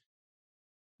can just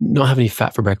not have any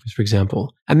fat for breakfast, for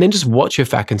example, and then just watch your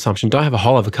fat consumption, don't have a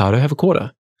whole avocado, have a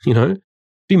quarter,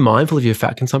 Be mindful of your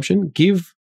fat consumption.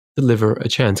 Give the liver a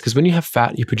chance because when you have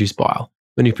fat, you produce bile.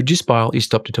 When you produce bile, you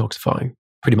stop detoxifying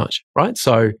pretty much, right?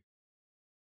 So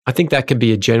I think that could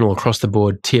be a general across the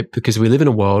board tip because we live in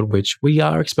a world which we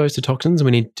are exposed to toxins and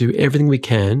we need to do everything we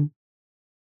can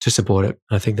to support it.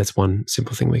 I think that's one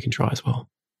simple thing we can try as well.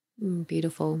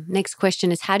 Beautiful. Next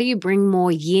question is, how do you bring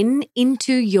more yin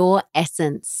into your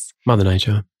essence? Mother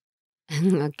Nature.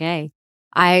 Okay.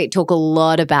 I talk a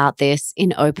lot about this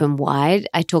in Open Wide.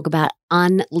 I talk about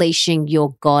unleashing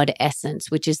your God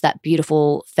essence, which is that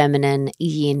beautiful feminine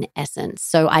yin essence.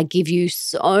 So I give you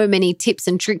so many tips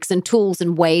and tricks and tools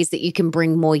and ways that you can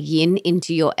bring more yin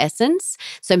into your essence.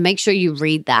 So make sure you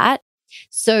read that.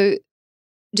 So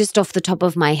just off the top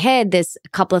of my head, there's a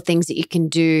couple of things that you can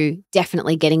do.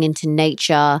 Definitely getting into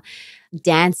nature,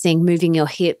 dancing, moving your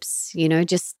hips,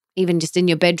 just in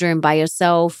your bedroom by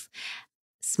yourself.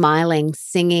 smiling,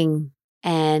 singing,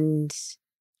 and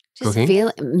just Cooking?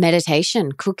 feel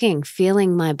meditation, cooking,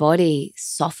 feeling my body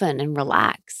soften and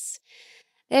relax.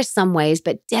 There's some ways,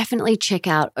 but definitely check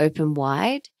out Open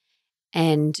Wide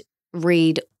and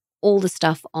read all the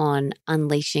stuff on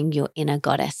unleashing your inner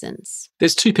God essence.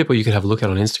 There's two people you could have a look at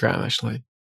on Instagram, actually.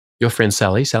 Your friend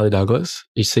Sally Douglas.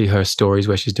 You see her stories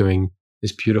where she's doing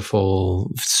this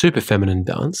beautiful, super feminine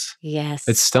dance. Yes.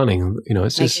 It's stunning. You know,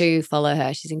 it's Make just. sure you follow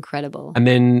her. She's incredible. And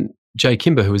then Jay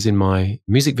Kimber, who was in my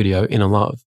music video, Inner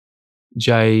Love.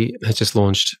 Jay has just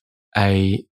launched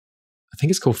I think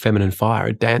it's called Feminine Fire,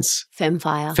 a dance.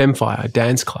 Femfire, a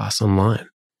dance class online.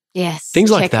 Yes.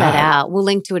 Things like check that. that out. We'll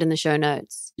link to it in the show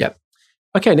notes. Yep.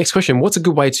 Okay, next question. What's a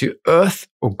good way to earth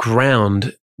or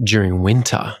ground during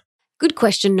winter? Good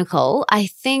question, Nicole. I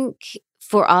think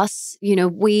for us,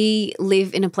 we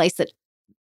live in a place that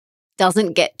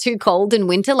doesn't get too cold in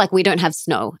winter. Like we don't have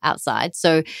snow outside.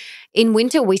 So in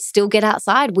winter, we still get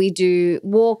outside. We do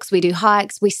walks, we do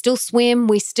hikes, we still swim,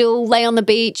 we still lay on the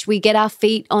beach, we get our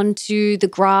feet onto the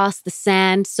grass, the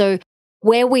sand. So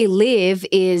where we live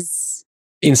is...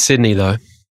 In Sydney, though.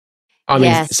 I mean,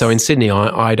 yes. So in Sydney,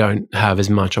 I don't have as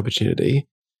much opportunity.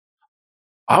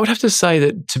 I would have to say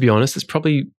that, to be honest, it's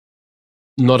probably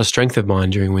not a strength of mine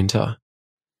during winter.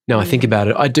 Now I think about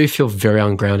it, I do feel very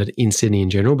ungrounded in Sydney in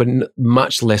general, but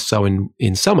much less so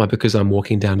in summer because I'm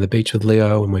walking down to the beach with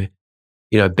Leo and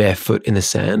we're, barefoot in the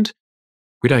sand.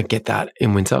 We don't get that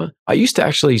in winter. I used to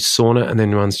actually sauna and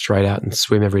then run straight out and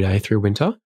swim every day through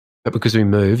winter. But because we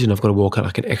moved and I've got to walk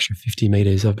like an extra 50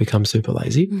 meters, I've become super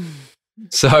lazy.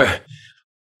 So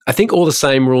I think all the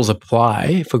same rules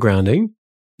apply for grounding.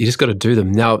 You just got to do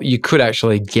them. Now, you could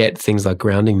actually get things like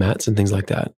grounding mats and things like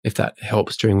that if that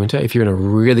helps during winter. If you're in a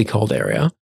really cold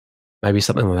area, maybe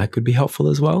something like that could be helpful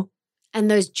as well. And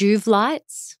those Juve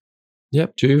lights?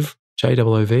 Yep, Juve,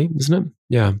 J-O-O-V, isn't it?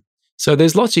 Yeah. So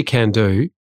there's lots you can do,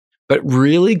 but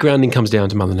really grounding comes down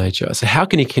to Mother Nature. So how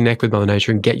can you connect with Mother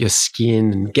Nature and get your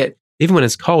skin and even when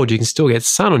it's cold, you can still get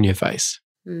sun on your face,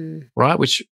 right?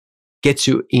 Which gets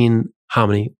you in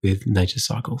harmony with nature's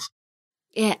cycles.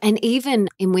 Yeah, and even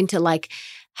in winter, like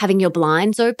having your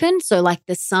blinds open, so like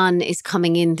the sun is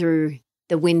coming in through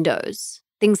the windows,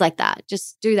 things like that.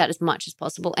 Just do that as much as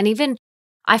possible. And even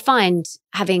I find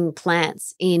having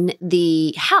plants in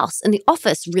the house and the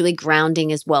office really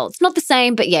grounding as well. It's not the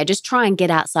same, but yeah, just try and get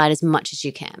outside as much as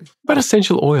you can. But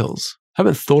essential oils, I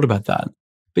haven't thought about that.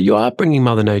 But you are bringing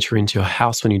Mother Nature into your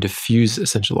house when you diffuse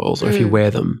essential oils or if you wear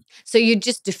them. So you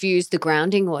just diffuse the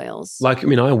grounding oils? Like,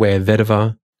 I wear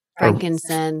vetiver.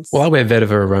 Frankincense. Well, I wear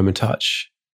vetiver Aroma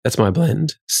Touch. That's my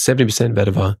blend. 70%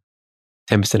 vetiver,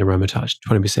 10% Aroma Touch,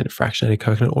 20% fractionated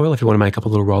coconut oil. If you want to make up a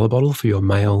little roller bottle for your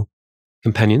male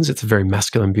companions, it's a very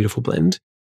masculine, beautiful blend.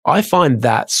 I find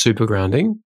that super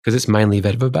grounding because it's mainly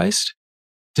vetiver based.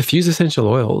 Diffuse essential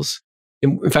oils.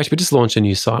 In fact, we just launched a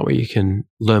new site where you can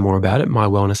learn more about it,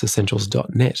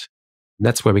 mywellnessessentials.net. And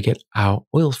that's where we get our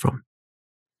oils from.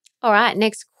 All right,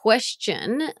 next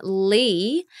question.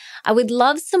 Lee, I would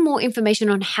love some more information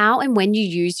on how and when you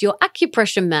use your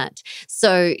acupressure mat.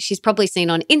 So she's probably seen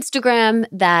on Instagram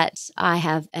that I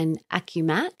have an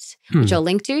AcuMat, which I'll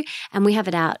link to, and we have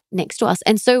it out next to us.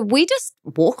 And so we just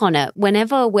walk on it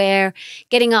whenever we're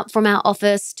getting up from our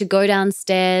office to go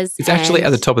downstairs. It's actually at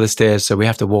the top of the stairs, so we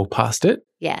have to walk past it.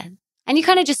 Yeah. And you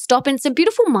kind of just stop, and it's a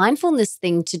beautiful mindfulness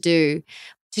thing to do.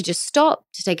 To just stop,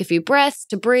 to take a few breaths,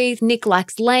 to breathe. Nick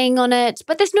likes laying on it,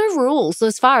 but there's no rules. So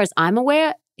as far as I'm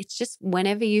aware, it's just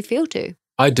whenever you feel to.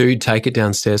 I do take it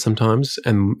downstairs sometimes,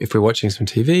 and if we're watching some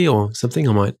TV or something,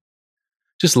 I might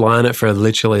just lie on it for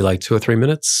literally like 2 or 3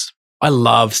 minutes. I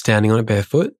love standing on it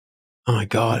barefoot. Oh my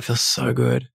God, it feels so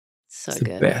good. So it's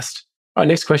good. The best. All right,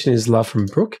 next question is love from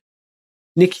Brooke.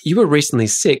 Nick, you were recently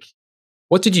sick.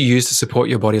 What did you use to support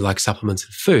your body like supplements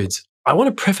and foods? I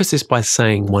want to preface this by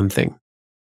saying one thing.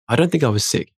 I don't think I was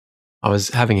sick. I was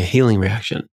having a healing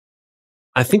reaction.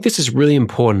 I think this is really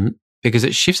important because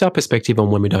it shifts our perspective on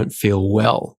when we don't feel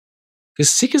well. Because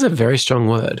sick is a very strong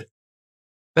word.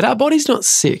 But our body's not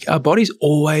sick. Our body's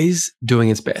always doing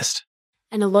its best.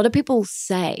 And a lot of people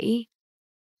say,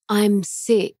 I'm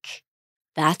sick.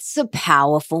 That's a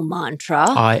powerful mantra.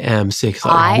 I am sick. It's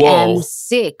like, I whoa. am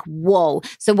sick. Whoa.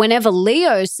 So whenever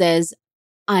Leo says,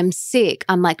 I'm sick,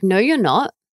 I'm like, no, you're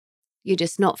not. You're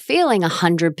just not feeling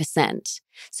 100%.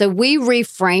 So we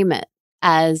reframe it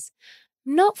as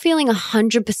not feeling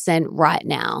 100% right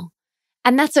now.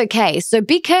 And that's okay. So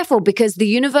be careful because the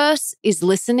universe is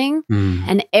listening.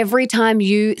 And every time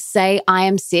you say, I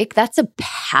am sick, that's a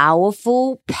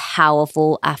powerful,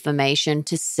 powerful affirmation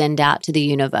to send out to the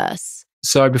universe.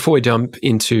 So before we jump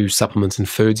into supplements and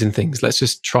foods and things, let's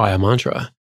just try a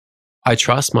mantra. I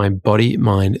trust my body,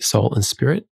 mind, soul, and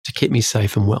spirit to keep me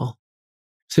safe and well.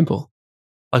 Simple.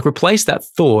 Like replace that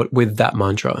thought with that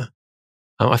mantra.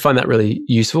 I find that really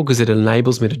useful because it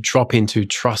enables me to drop into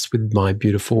trust with my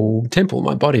beautiful temple,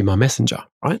 my body, my messenger,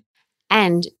 right?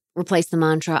 And replace the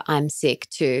mantra, I'm sick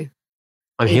too.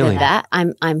 I'm Either healing. that,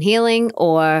 I'm healing,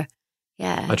 or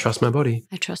I trust my body.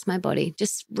 I trust my body.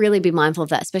 Just really be mindful of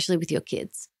that, especially with your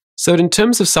kids. So in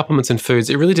terms of supplements and foods,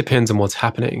 it really depends on what's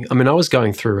happening. I mean, I was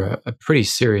going through a pretty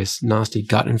serious, nasty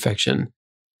gut infection.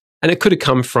 And it could have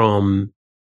come from,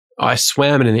 I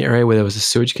swam in an area where there was a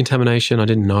sewage contamination. I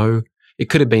didn't know. It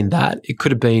could have been that. It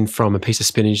could have been from a piece of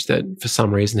spinach that for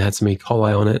some reason had some E.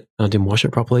 coli on it and I didn't wash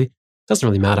it properly. It doesn't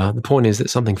really matter. The point is that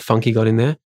something funky got in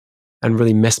there and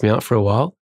really messed me up for a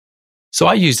while. So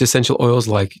I used essential oils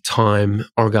like thyme,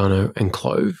 oregano, and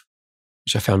clove,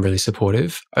 which I found really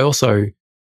supportive. I also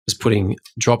was putting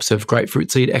drops of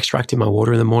grapefruit seed extract in my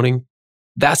water in the morning.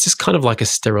 That's just kind of like a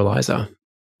sterilizer.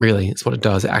 Really, it's what it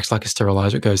does. It acts like a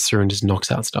sterilizer. It goes through and just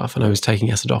knocks out stuff. And I was taking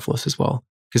acidophilus as well,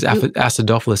 because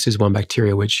acidophilus is one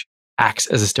bacteria which acts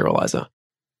as a sterilizer.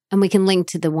 And we can link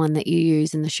to the one that you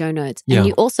use in the show notes. Yeah. And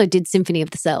you also did Symphony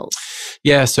of the Cells.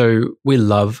 Yeah, so we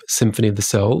love Symphony of the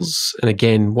Cells. And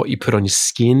again, what you put on your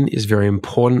skin is very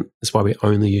important. That's why we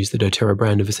only use the doTERRA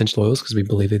brand of essential oils, because we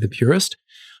believe they're the purest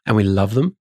and we love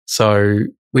them. So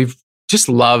we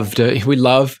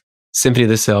love Symphony of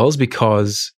the Cells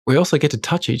because we also get to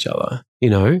touch each other, you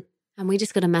know? And we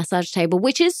just got a massage table,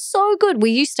 which is so good.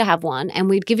 We used to have one and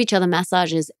we'd give each other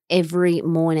massages every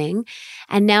morning.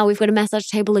 And now we've got a massage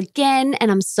table again.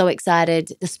 And I'm so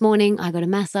excited. This morning I got a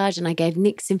massage and I gave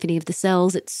Nick Symphony of the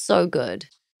Cells. It's so good.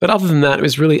 But other than that, it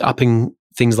was really upping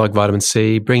things like vitamin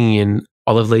C, bringing in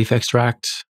olive leaf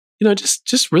extract, you know,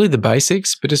 just really the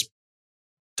basics, but just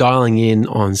dialing in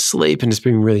on sleep and just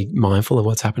being really mindful of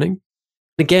what's happening.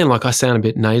 Again, like I sound a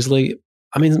bit nasally.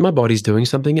 I mean, my body's doing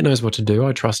something. It knows what to do.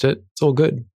 I trust it. It's all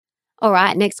good. All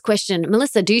right, next question.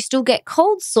 Melissa, do you still get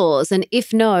cold sores? And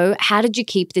if no, how did you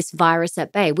keep this virus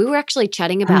at bay? We were actually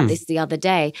chatting about this the other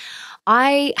day.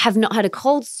 I have not had a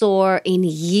cold sore in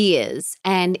years.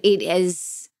 And it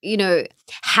is, you know,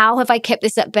 how have I kept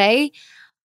this at bay?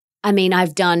 I mean,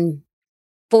 I've done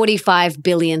 45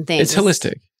 billion things. It's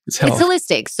holistic. It's health. It's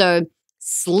holistic. So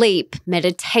sleep,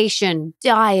 meditation,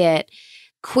 diet,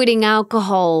 quitting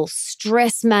alcohol,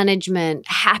 stress management,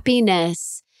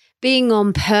 happiness, being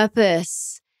on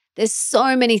purpose. There's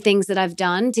so many things that I've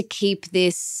done to keep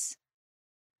this.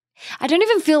 I don't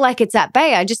even feel like it's at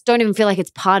bay. I just don't even feel like it's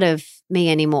part of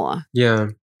me anymore. Yeah.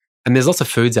 And there's lots of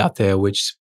foods out there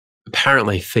which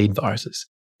apparently feed viruses.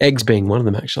 Eggs being one of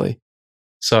them, actually.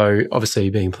 So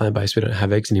obviously being plant-based, we don't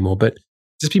have eggs anymore, but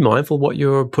just be mindful of what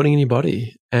you're putting in your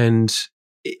body. And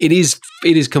it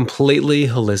is completely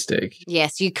holistic.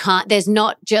 Yes, you can't. There's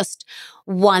not just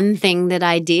one thing that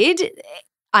I did.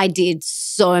 I did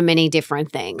so many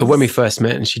different things. But when we first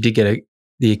met, and she did get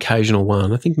the occasional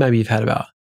one, I think maybe you've had about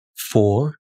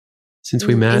 4 since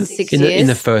we met. In 6 years? In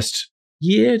the first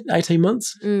year, 18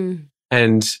 months. Mm.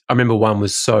 And I remember one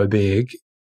was so big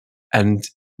and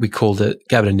we gave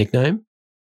it a nickname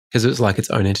because it was like its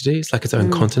own entity. It's like its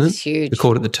own continent. It's huge. We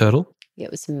called it the turtle. Yeah,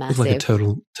 it was It massive. was like a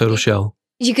turtle shell.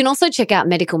 You can also check out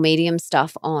Medical Medium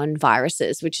stuff on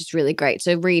viruses, which is really great.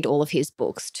 So read all of his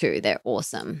books too. They're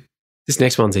awesome. This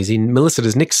next one's easy. Melissa,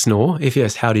 does Nick snore? If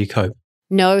yes, how do you cope?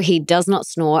 No, he does not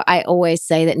snore. I always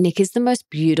say that Nick is the most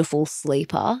beautiful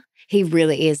sleeper. He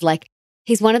really is. Like,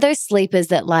 he's one of those sleepers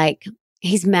that, like,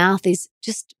 his mouth is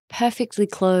just perfectly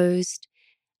closed.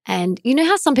 And you know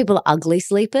how some people are ugly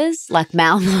sleepers, like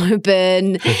mouth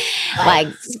open, like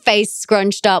face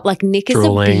scrunched up? Like Nick is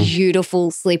Drooling. a beautiful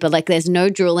sleeper. Like there's no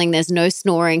drooling, there's no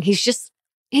snoring. His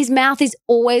mouth is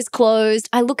always closed.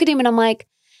 I look at him and I'm like,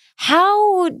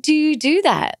 how do you do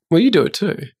that? Well, you do it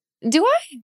too. Do I?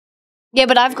 Yeah,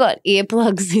 but I've got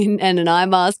earplugs in and an eye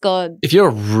mask on. If you're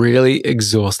really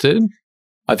exhausted,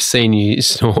 I've seen you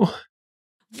snore.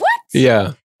 What?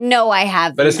 Yeah. No, I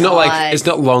haven't. But it's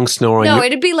not long snoring. No,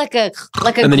 it'd be like a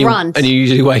and then grunt. You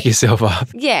usually wake yourself up.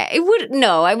 Yeah, it would.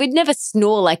 No, I would never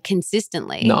snore like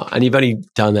consistently. No, and you've only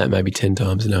done that maybe 10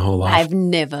 times in your whole life. I've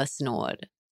never snored.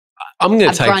 I'm going to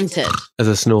I've take grunted. as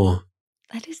a snore.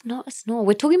 That is not a snore.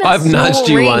 We're talking about I've nudged you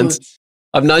snoring. once.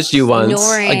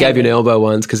 Snoring. I gave you an elbow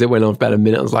once because it went on for about a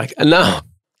minute. I was like, enough.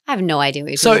 I have no idea what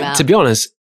you're So talking about. to be honest,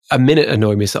 a minute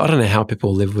annoyed me. So I don't know how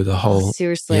people live with a whole.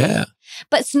 Seriously. Yeah.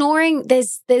 But snoring,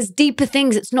 there's deeper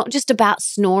things. It's not just about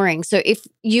snoring. So if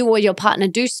you or your partner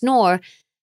do snore,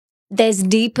 there's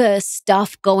deeper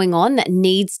stuff going on that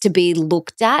needs to be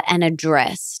looked at and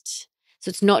addressed. So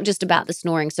it's not just about the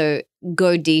snoring. So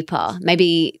go deeper.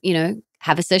 Maybe,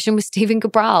 have a session with Stephen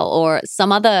Cabral or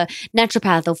some other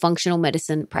naturopath or functional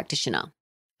medicine practitioner.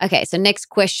 Okay, so next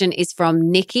question is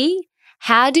from Nikki.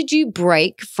 How did you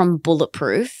break from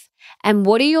Bulletproof? And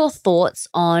what are your thoughts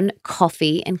on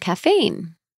coffee and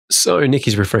caffeine? So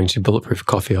Nikki's referring to Bulletproof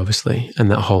coffee, obviously, and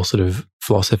that whole sort of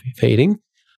philosophy of eating.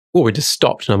 Well, we just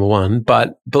stopped, number one.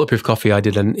 But Bulletproof coffee, I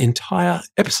did an entire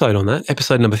episode on that,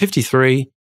 episode number 53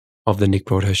 of the Nick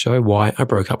Broadhurst Show, Why I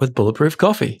Broke Up with Bulletproof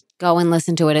Coffee. Go and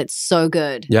listen to it. It's so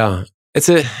good. Yeah. It's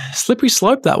a slippery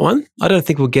slope, that one. I don't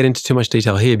think we'll get into too much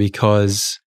detail here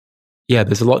because, yeah,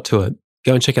 there's a lot to it.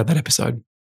 Go and check out that episode.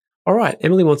 All right.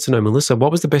 Emily wants to know, Melissa,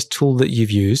 what was the best tool that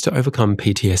you've used to overcome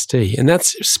PTSD? And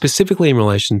that's specifically in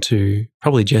relation to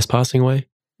probably Jess passing away.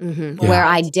 Mm-hmm. Yeah. Where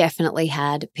I definitely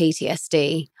had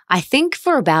PTSD, I think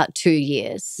for about 2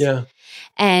 years. Yeah.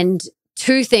 And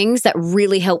two things that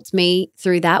really helped me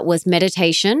through that was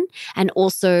meditation and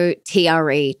also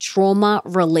TRE, trauma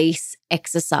release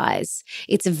exercise.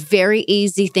 It's a very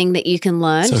easy thing that you can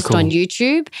learn on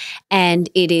YouTube, and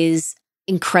it is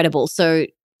incredible. So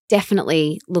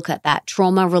definitely look at that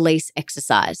trauma release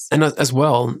exercise. And as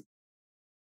well,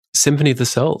 Symphony of the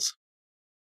Cells.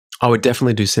 I would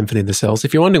definitely do Symphony of the Cells.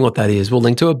 If you're wondering what that is, we'll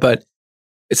link to it, but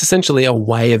it's essentially a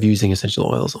way of using essential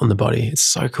oils on the body. It's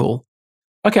so cool.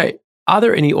 Okay. Are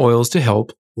there any oils to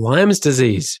help Lyme's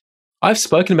disease? I've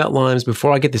spoken about Lyme's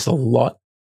before. I get this a lot.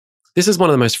 This is one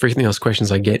of the most frequently asked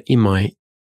questions I get in my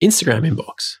Instagram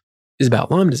inbox is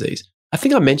about Lyme disease. I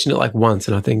think I mentioned it like once,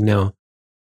 and I think now,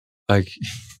 like,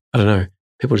 I don't know,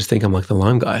 people just think I'm like the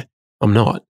Lyme guy. I'm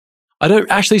not. I don't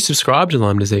actually subscribe to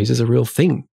Lyme disease as a real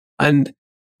thing. And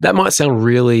that might sound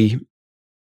really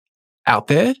out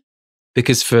there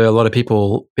because for a lot of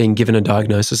people, being given a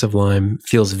diagnosis of Lyme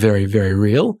feels very, very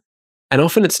real. And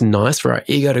often it's nice for our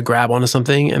ego to grab onto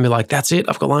something and be like, that's it,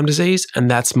 I've got Lyme disease and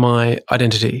that's my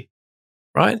identity,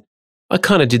 right? I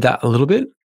kind of did that a little bit.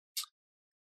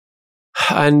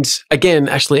 And again,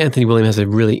 actually, Anthony William has a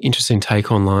really interesting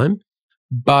take on Lyme.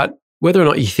 But whether or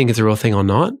not you think it's a real thing or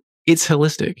not, it's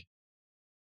holistic.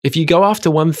 If you go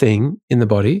after one thing in the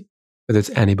body, whether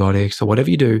it's antibiotics or whatever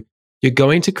you do, you're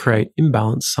going to create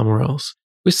imbalance somewhere else.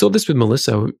 We saw this with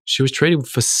Melissa. She was treated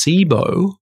for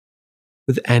SIBO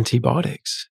with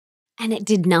antibiotics. And it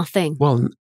did nothing. Well,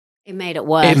 it made it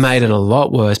worse. It made it a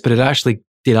lot worse, but it actually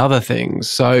did other things.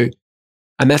 So,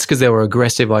 and that's because they were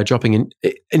aggressive, like dropping in.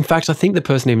 In fact, I think the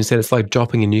person even said it's like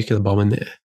dropping a nuclear bomb in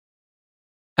there.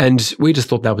 And we just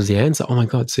thought that was the answer. Oh my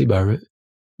God, SIBO.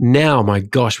 Now, my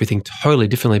gosh, we think totally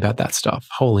differently about that stuff.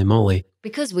 Holy moly.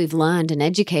 Because we've learned and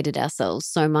educated ourselves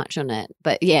so much on it.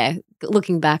 But yeah,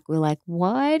 looking back, we're like,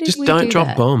 why did we do that? Just don't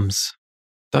drop bombs.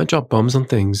 Don't drop bombs on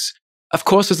things. Of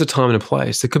course, there's a time and a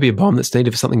place. There could be a bomb that's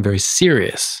needed for something very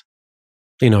serious,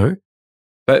 you know.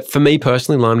 But for me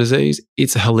personally, Lyme disease,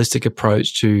 it's a holistic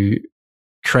approach to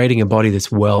creating a body that's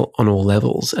well on all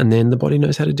levels. And then the body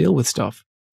knows how to deal with stuff.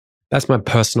 That's my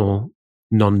personal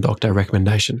non-doctor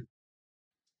recommendation.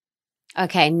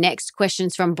 Okay, next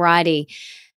question's from Bridie.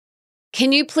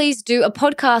 Can you please do a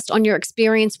podcast on your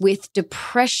experience with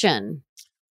depression?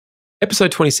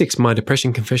 Episode 26, My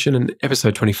Depression Confession, and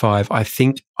episode 25, I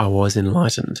Think I Was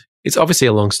Enlightened. It's obviously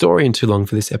a long story and too long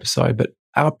for this episode, but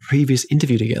our previous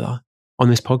interview together on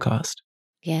this podcast.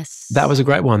 Yes. That was a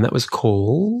great one. That was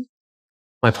called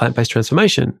My Plant-Based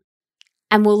Transformation.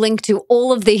 And we'll link to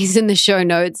all of these in the show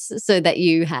notes so that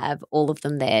you have all of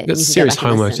them there. You've got serious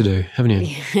homework to do, haven't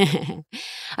you?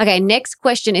 Okay, next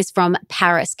question is from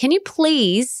Paris. Can you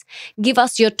please give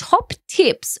us your top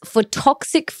tips for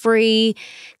toxic-free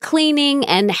cleaning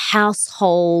and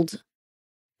household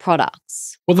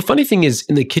products? Well, the funny thing is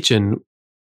in the kitchen,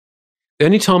 the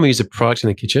only time we use a product in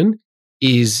the kitchen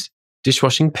is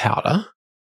dishwashing powder,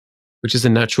 which is a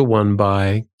natural one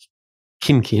by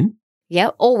Kin.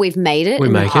 Yeah, or we've made it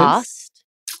in the past.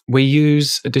 We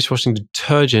use a dishwashing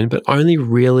detergent, but only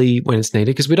really when it's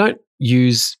needed because we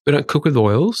don't cook with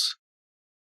oils.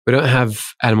 We don't have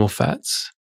animal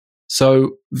fats.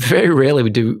 So very rarely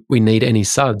we need any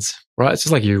suds, right? It's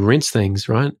just like you rinse things,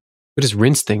 right? We just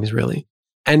rinse things really.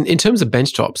 And in terms of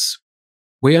bench tops,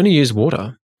 we only use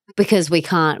water. Because we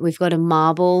can't. We've got a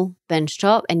marble bench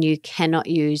top and you cannot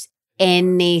use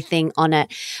anything on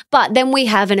it. But then we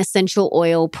have an essential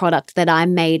oil product that I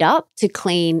made up to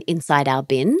clean inside our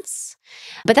bins.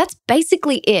 But that's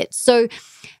basically it. So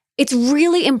it's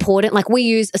really important. Like we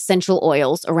use essential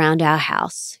oils around our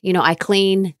house. You know, I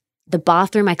clean the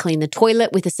bathroom, I clean the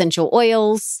toilet with essential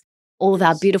oils, all of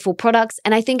our beautiful products.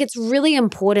 And I think it's really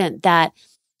important that,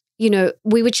 you know,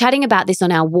 we were chatting about this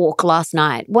on our walk last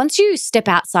night. Once you step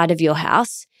outside of your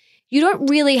house, you don't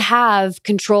really have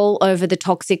control over the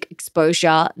toxic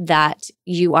exposure that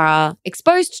you are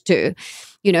exposed to,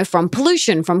 from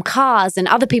pollution, from cars and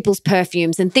other people's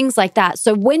perfumes and things like that.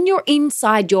 So when you're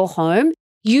inside your home,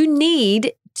 you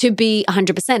need to be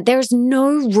 100%. There's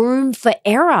no room for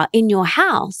error in your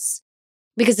house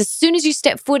because as soon as you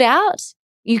step foot out,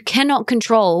 you cannot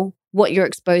control what you're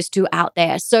exposed to out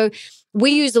there. So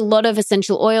we use a lot of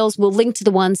essential oils. We'll link to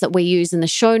the ones that we use in the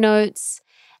show notes.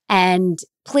 And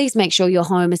please make sure your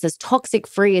home is as toxic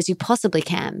free as you possibly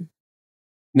can.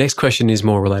 Next question is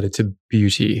more related to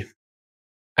beauty.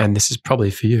 And this is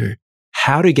probably for you.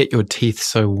 How to get your teeth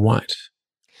so white?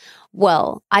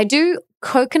 Well, I do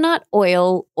coconut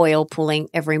oil pulling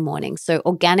every morning. So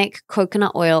organic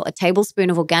coconut oil, a tablespoon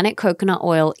of organic coconut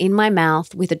oil in my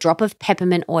mouth with a drop of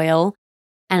peppermint oil.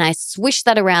 And I swish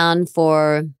that around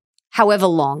for however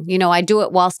long. I do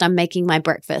it whilst I'm making my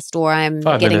breakfast or I'm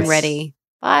 5 getting minutes. ready.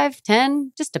 5,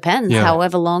 10, just depends,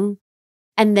 however long.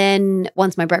 And then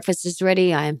once my breakfast is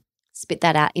ready, I spit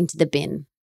that out into the bin.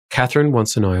 Catherine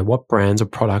wants to know, what brands or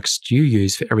products do you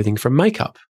use for everything from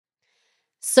makeup?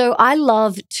 So I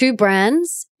love 2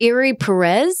 brands, Iri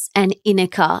Perez and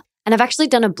Inica. And I've actually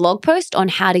done a blog post on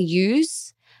how to use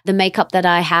the makeup that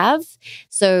I have.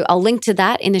 So I'll link to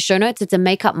that in the show notes. It's a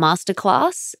makeup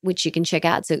masterclass, which you can check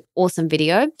out. It's an awesome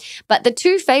video. But the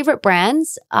 2 favorite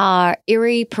brands are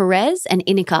Iri Perez and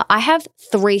Inica. I have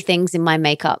 3 things in my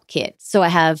makeup kit. So I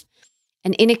have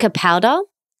an Inica powder,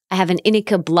 I have an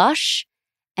Inica blush,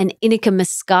 an Inica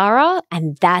mascara,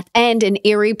 and an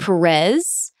Iri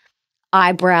Perez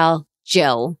eyebrow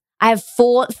gel. I have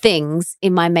 4 things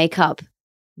in my makeup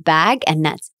bag and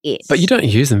that's it. But you don't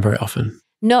use them very often.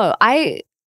 No, the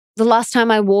last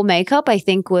time I wore makeup, I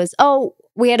think was,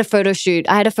 we had a photo shoot.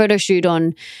 I had a photo shoot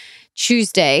on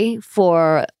Tuesday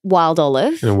for Wild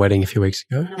Olive. And a wedding a few weeks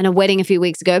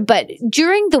ago. But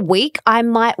during the week, I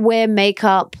might wear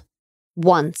makeup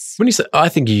once. When you say, I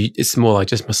think it's more like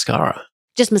just mascara.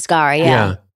 Just mascara,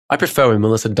 yeah. I prefer when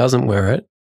Melissa doesn't wear it.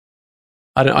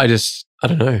 I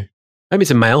don't know. Maybe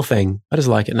it's a male thing. I just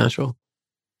like it natural.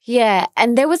 Yeah.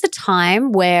 And there was a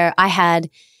time where I had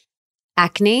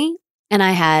acne and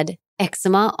I had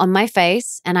eczema on my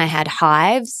face and I had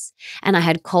hives and I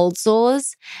had cold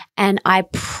sores and I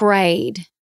prayed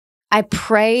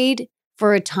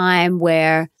for a time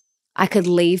where I could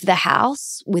leave the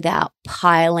house without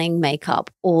piling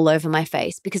makeup all over my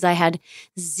face because I had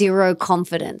zero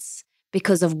confidence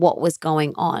because of what was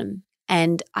going on.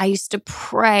 And I used to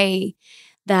pray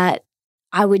that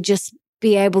I would just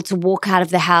be able to walk out of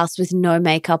the house with no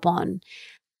makeup on.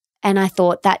 And I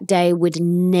thought that day would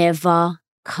never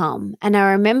come. And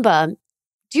I remember,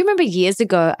 do you remember years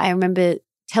ago, I remember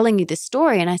telling you this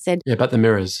story and I said, yeah, about the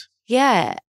mirrors.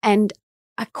 Yeah. And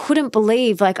I couldn't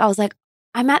believe, I was like,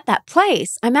 I'm at that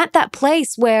place. I'm at that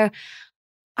place where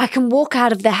I can walk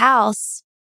out of the house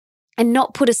and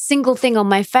not put a single thing on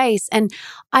my face. And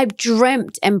I've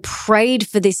dreamt and prayed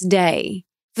for this day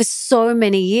for so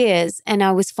many years and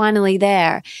I was finally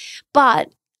there.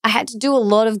 But I had to do a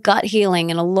lot of gut healing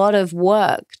and a lot of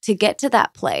work to get to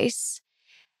that place.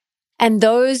 And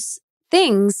those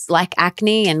things like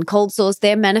acne and cold sores,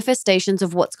 they're manifestations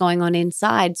of what's going on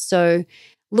inside. So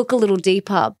look a little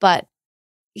deeper. But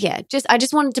yeah, I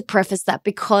just wanted to preface that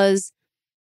because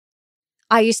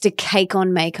I used to cake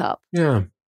on makeup. Yeah.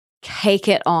 Cake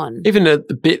it on. Even a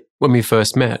bit when we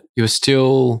first met, you were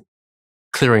still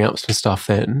clearing up some stuff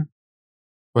then,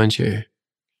 weren't you?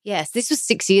 Yes, this was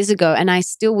 6 years ago and I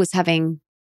still was having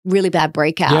really bad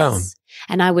breakouts. Yeah.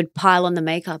 And I would pile on the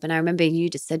makeup and I remember you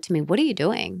just said to me, what are you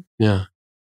doing? Yeah.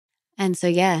 And so,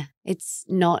 yeah, it's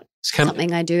not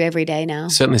something I do every day now.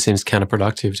 Certainly seems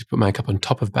counterproductive to put makeup on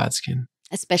top of bad skin.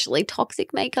 Especially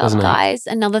toxic makeup, guys.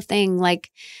 Another thing,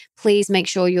 please make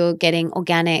sure you're getting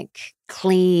organic,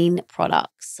 clean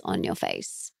products on your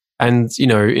face. And,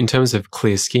 in terms of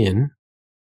clear skin,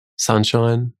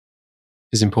 sunshine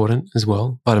is important as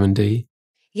well, vitamin D.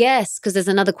 Yes, because there's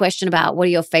another question about what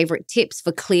are your favorite tips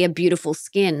for clear, beautiful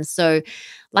skin. So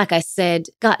like I said,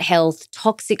 gut health,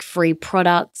 toxic-free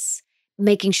products,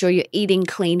 making sure you're eating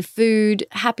clean food,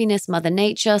 happiness, Mother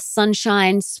Nature,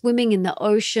 sunshine, swimming in the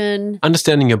ocean.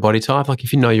 Understanding your body type,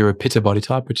 if you know you're a Pitta body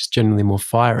type, which is generally more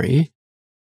fiery,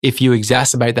 if you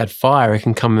exacerbate that fire, it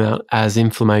can come out as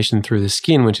inflammation through the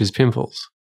skin, which is pimples,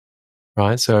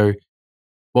 right? So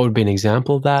what would be an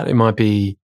example of that? It might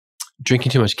be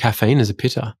drinking too much caffeine as a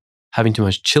Pitta, having too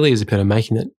much chili as a Pitta,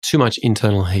 making that too much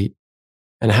internal heat.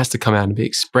 And it has to come out and be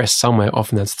expressed somewhere.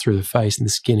 Often that's through the face and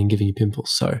the skin and giving you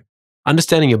pimples. So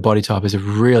understanding your body type is a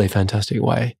really fantastic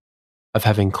way of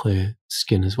having clear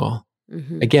skin as well.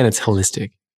 Mm-hmm. Again, it's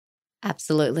holistic.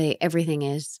 Absolutely. Everything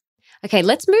is. Okay,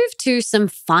 let's move to some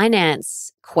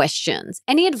finance questions.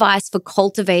 Any advice for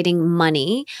cultivating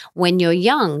money when you're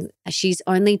young? She's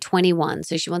only 21,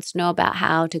 so she wants to know about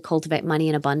how to cultivate money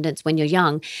in abundance when you're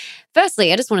young.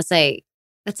 Firstly, I just want to say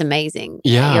that's amazing.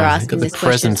 Yeah, you're got asking the this question.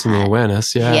 presence and the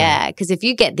awareness. Yeah, because if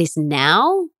you get this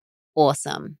now,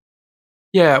 awesome.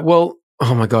 Yeah, well,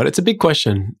 oh my God, it's a big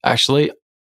question, actually.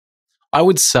 I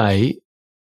would say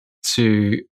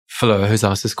to Fleur, who's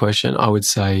asked this question, I would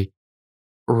say,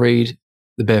 read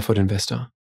The Barefoot Investor.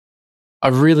 I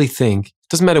really think, it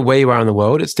doesn't matter where you are in the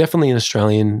world, it's definitely an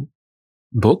Australian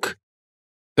book,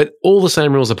 but all the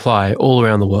same rules apply all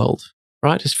around the world,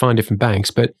 right? Just find different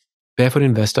banks. But Barefoot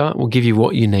Investor will give you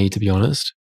what you need, to be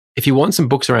honest. If you want some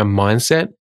books around mindset,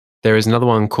 there is another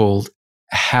one called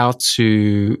How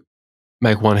to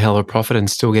Make One Hell of a Profit and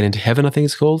Still Get into Heaven, I think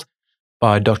it's called,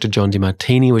 by Dr. John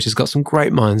DeMartini, which has got some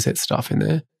great mindset stuff in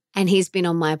there. And he's been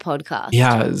on my podcast. He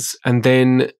has. And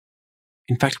then,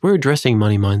 in fact, we're addressing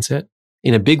money mindset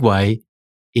in a big way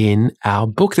in our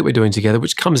book that we're doing together,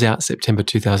 which comes out September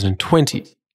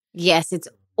 2020. Yes, it's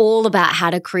all about how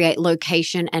to create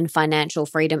location and financial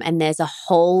freedom. And there's a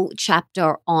whole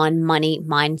chapter on money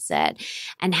mindset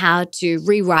and how to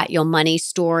rewrite your money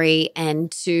story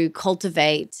and to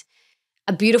cultivate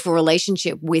a beautiful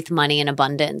relationship with money and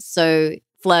abundance. So,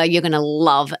 Fleur, you're going to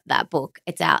love that book.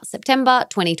 It's out September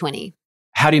 2020.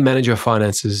 How do you manage your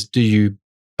finances? Do you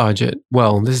budget?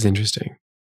 Well, this is interesting.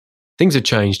 Things have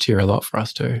changed here a lot for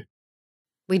us too.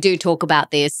 We do talk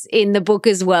about this in the book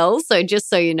as well. So just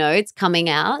so you know, it's coming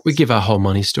out. We give our whole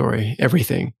money story,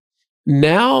 everything.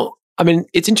 Now, I mean,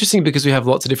 it's interesting because we have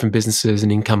lots of different businesses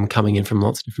and income coming in from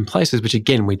lots of different places, which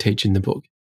again, we teach in the book.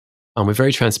 We're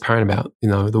very transparent about,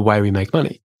 the way we make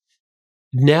money.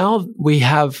 Now we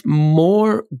have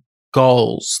more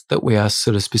goals that we are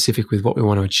sort of specific with what we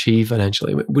want to achieve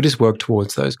financially. We just work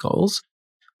towards those goals.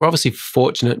 We're obviously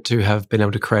fortunate to have been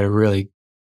able to create a really,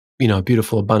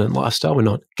 beautiful, abundant lifestyle. We're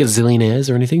not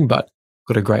gazillionaires or anything, but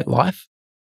got a great life.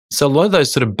 So a lot of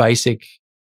those sort of basic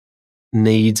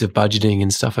needs of budgeting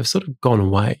and stuff have sort of gone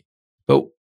away, but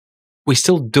we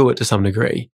still do it to some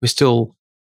degree. We're still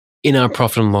in our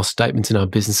profit and loss statements in our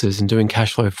businesses and doing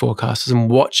cash flow forecasts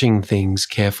and watching things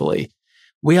carefully.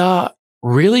 We are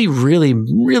really, really,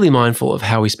 really mindful of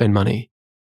how we spend money,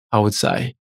 I would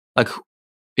say. Like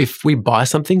if we buy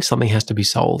something, something has to be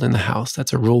sold in the house.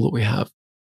 That's a rule that we have.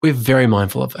 We're very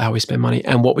mindful of how we spend money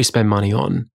and what we spend money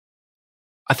on.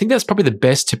 I think that's probably the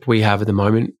best tip we have at the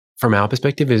moment from our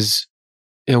perspective is,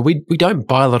 we don't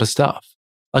buy a lot of stuff.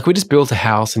 Like we just built a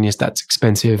house and yes, that's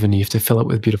expensive and you have to fill it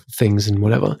with beautiful things and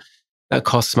whatever. That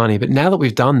costs money. But now that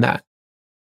we've done that,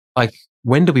 like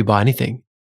when do we buy anything?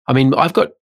 I mean, I've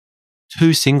got 2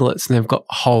 singlets and they've got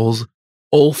holes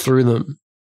all through them.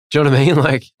 Do you know what I mean?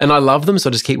 Like, and I love them, so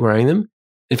I just keep wearing them.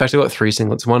 In fact, I've got 3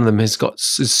 singlets. One of them is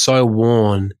so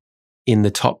worn in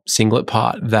the top singlet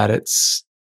part that it's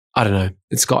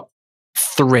got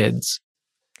threads.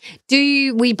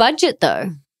 Do we budget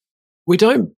though? We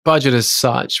don't budget as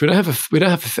such. We don't have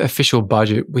an official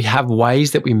budget. We have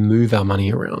ways that we move our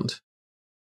money around.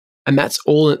 And that's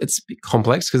all, it's a bit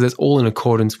complex because it's all in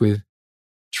accordance with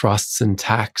trusts and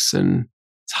tax. And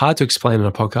it's hard to explain on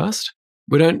a podcast.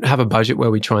 We don't have a budget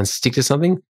where we try and stick to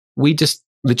something. We just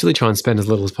literally try and spend as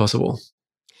little as possible.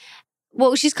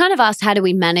 Well, she's kind of asked, how do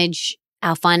we manage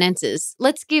our finances?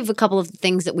 Let's give a couple of the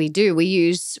things that we do. We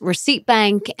use Receipt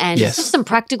Bank and Yes. just some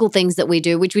practical things that we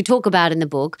do, which we talk about in the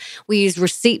book. We use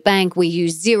Receipt Bank, we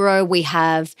use Xero, we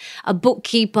have a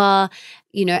bookkeeper,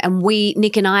 and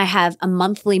Nick and I have a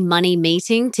monthly money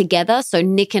meeting together. So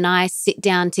Nick and I sit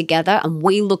down together and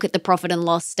we look at the profit and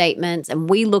loss statements and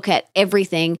we look at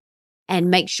everything and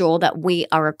make sure that we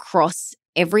are across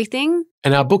everything.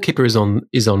 And our bookkeeper is on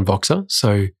Voxer,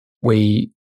 so we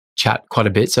chat quite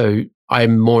a bit. So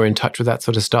I'm more in touch with that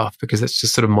sort of stuff because it's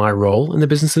just sort of my role in the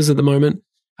businesses at the moment.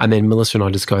 And then Melissa and I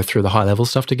just go through the high level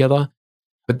stuff together.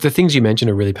 But the things you mentioned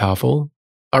are really powerful.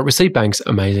 Receipt Bank's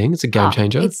amazing. It's a game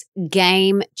changer. It's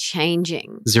game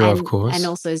changing. Xero, of course. And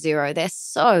also Xero. They're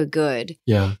so good.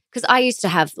 Yeah. Because I used to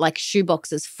have like shoe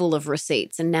boxes full of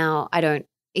receipts and now I don't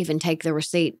even take the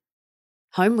receipt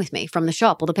home with me from the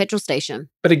shop or the petrol station.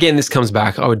 But again, this comes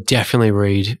back. I would definitely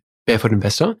read Barefoot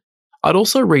Investor. I'd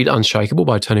also read Unshakable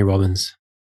by Tony Robbins.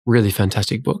 Really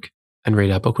fantastic book. And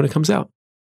read our book when it comes out.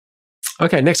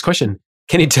 Okay, next question.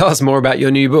 Can you tell us more about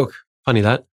your new book? Funny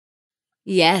that.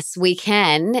 Yes, we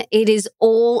can. It is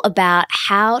all about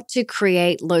how to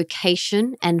create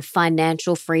location and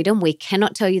financial freedom. We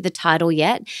cannot tell you the title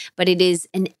yet, but it is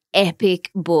an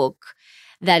epic book.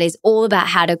 that is all about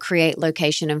how to create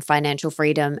location and financial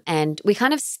freedom. And we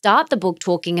kind of start the book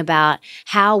talking about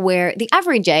how the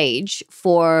average age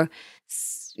for,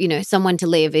 someone to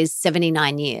live is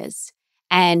 79 years.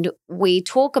 And we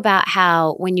talk about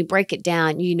how when you break it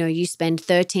down, you spend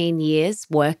 13 years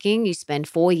working, you spend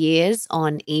 4 years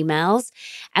on emails.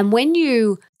 And when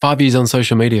 5 years on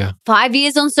social media. 5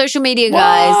 years on social media,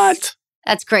 guys. What?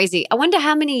 That's crazy. I wonder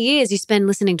how many years you spend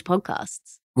listening to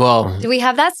podcasts. Well, Do we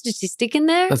have that statistic in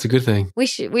there? that's a good thing.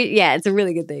 Yeah, it's a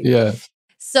really good thing. Yeah.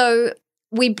 So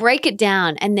we break it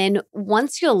down, and then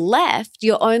once you're left,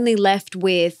 you're only left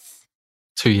with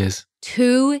 2 years.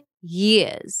 2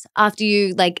 years after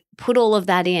you put all of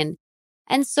that in.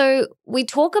 And so we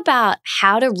talk about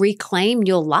how to reclaim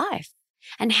your life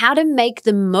and how to make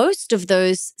the most of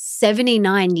those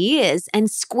 79 years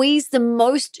and squeeze the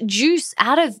most juice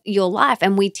out of your life.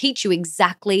 And we teach you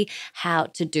exactly how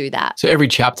to do that. So every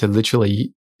chapter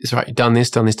literally is right, done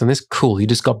this. Cool. You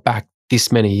just got back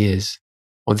this many years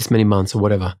or this many months or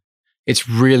whatever. It's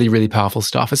really, really powerful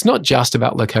stuff. It's not just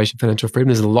about location, financial freedom.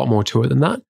 There's a lot more to it than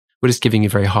that. We're just giving you a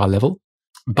very high level,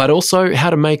 but also how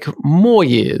to make more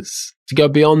years to go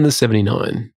beyond the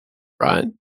 79, right?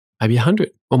 Maybe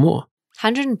 100 or more.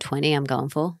 120 I'm going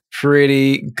for.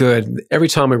 Pretty good. Every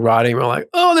time we're writing, we're like,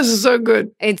 oh, this is so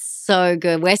good. It's so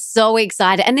good. We're so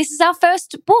excited. And this is our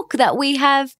first book that we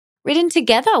have written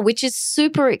together, which is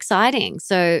super exciting.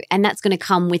 And that's going to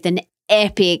come with an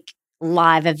epic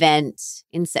live event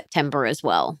in September as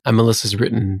well. And Melissa's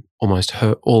written almost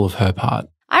all of her part.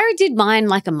 I already did mine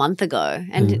a month ago.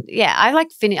 And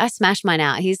I smashed mine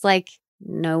out. He's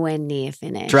nowhere near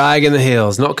finished. Dragging the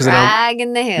heels. Not because I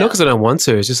don't want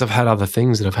to. It's just I've had other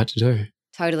things that I've had to do.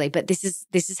 Totally. But this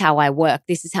is how I work.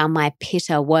 This is how my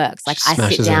pitter works. I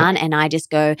sit down and I just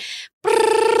go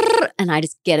and I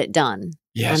just get it done.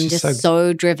 Yeah, I'm just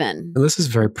so driven. Melissa's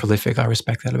very prolific. I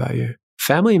respect that about you.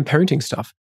 Family and parenting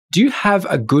stuff. Do you have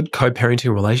a good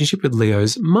co-parenting relationship with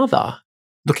Leo's mother?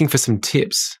 Looking for some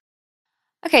tips.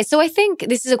 Okay, so I think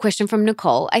this is a question from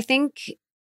Nicole. I think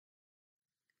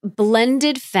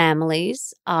blended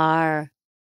families are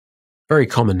very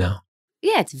common now.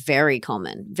 Yeah, it's very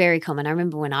common. Very common. I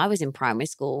remember when I was in primary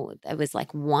school, there was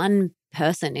one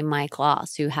person in my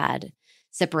class who had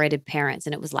separated parents,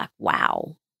 and it was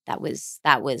wow, that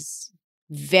was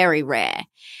very rare.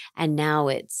 And now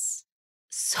it's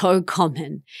so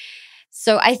common.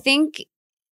 So I think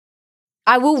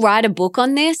I will write a book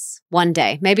on this one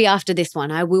day. Maybe after this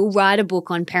one, I will write a book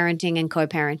on parenting and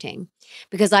co-parenting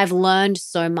because I've learned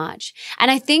so much. And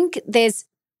I think there's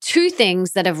two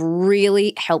things that have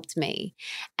really helped me.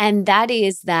 And that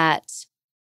is that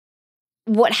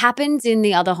what happens in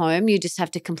the other home, you just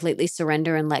have to completely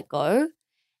surrender and let go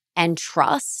and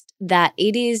trust that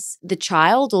it is the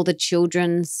child or the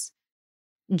children's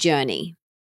journey,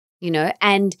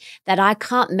 and that I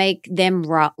can't make them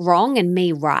wrong and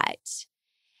me right.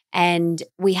 And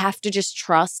we have to just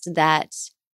trust that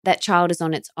that child is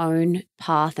on its own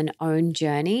path and own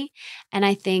journey. And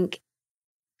I think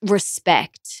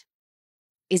respect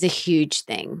is a huge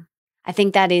thing. I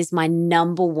think that is my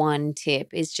number one tip,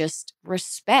 is just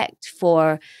respect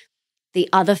for the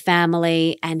other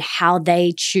family and how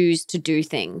they choose to do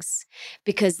things,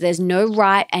 because there's no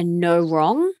right and no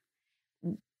wrong.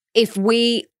 If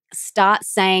we start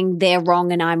saying they're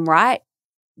wrong and I'm right,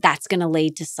 that's going to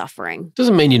lead to suffering.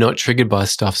 Doesn't mean you're not triggered by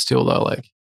stuff still, though.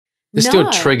 There's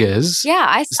still triggers. Yeah,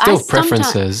 I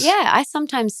preferences. I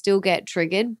sometimes still get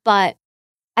triggered, but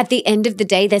at the end of the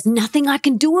day, there's nothing I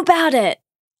can do about it.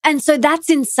 And so that's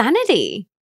insanity.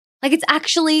 It's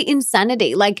actually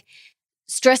insanity.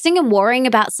 Stressing and worrying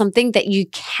about something that you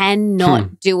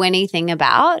cannot do anything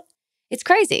about, it's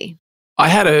crazy. I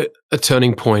had a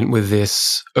turning point with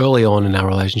this early on in our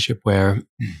relationship where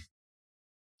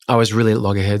I was really at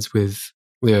loggerheads with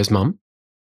Leo's mum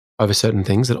over certain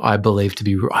things that I believed to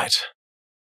be right.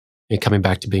 And coming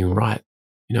back to being right,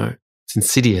 it's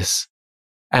insidious.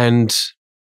 And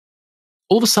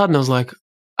all of a sudden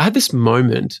I had this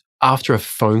moment after a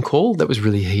phone call that was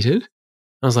really heated.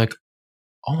 I was like,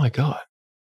 oh my God,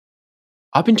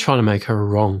 I've been trying to make her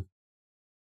wrong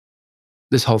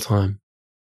this whole time.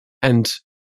 And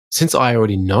since I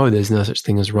already know there's no such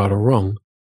thing as right or wrong,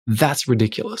 that's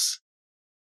ridiculous.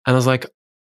 And I was like,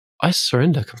 I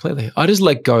surrender completely. I just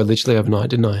let go literally overnight,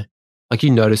 didn't I?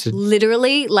 You noticed it.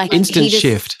 Literally, instant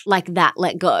shift. That,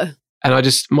 let go.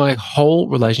 And my whole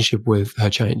relationship with her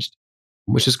changed,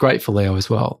 which is great for Leo as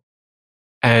well.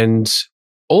 And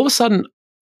all of a sudden,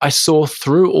 I saw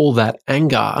through all that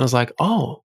anger and I was like,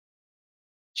 oh,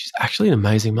 she's actually an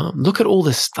amazing mom. Look at all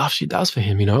this stuff she does for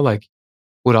him,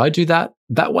 Would I do that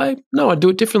way? No, I'd do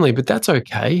it differently, but that's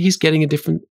okay. He's getting a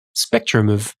different spectrum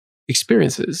of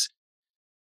experiences.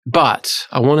 But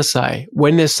I want to say,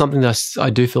 when there's something that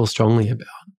I do feel strongly about,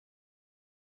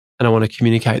 and I want to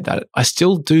communicate that, I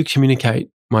still do communicate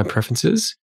my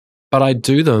preferences, but I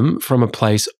do them from a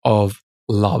place of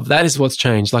love. That is what's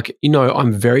changed. Like,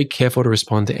 I'm very careful to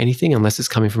respond to anything unless it's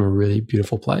coming from a really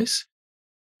beautiful place.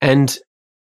 And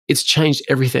it's changed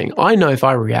everything. I know if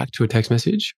I react to a text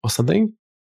message or something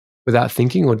without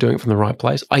thinking or doing it from the right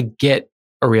place, I get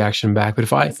a reaction back. But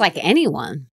it's like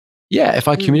anyone. Yeah, if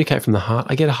I communicate from the heart,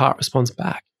 I get a heart response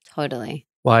back. Totally.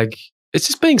 Like, it's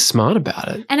just being smart about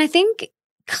it. And I think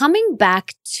coming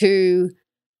back to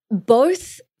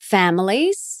both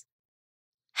families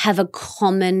have a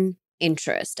common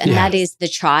interest, and that is the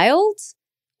child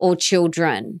or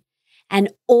children.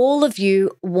 And all of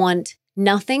you want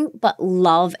nothing but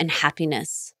love and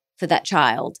happiness for that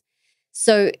child.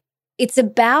 So it's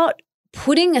about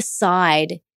putting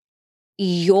aside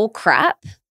your crap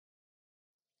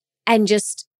and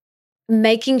just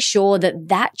making sure that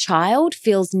that child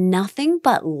feels nothing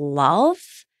but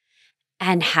love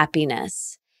and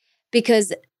happiness,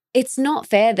 because it's not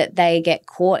fair that they get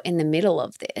caught in the middle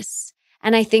of this.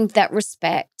 And I think that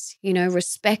respect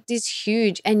is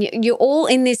huge. And you're all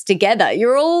in this together.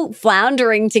 You're all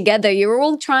floundering together. You're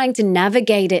all trying to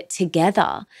navigate it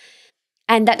together.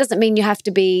 And that doesn't mean you have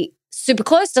to be super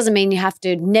close, doesn't mean you have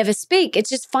to never speak. It's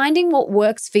just finding what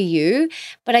works for you.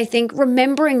 But I think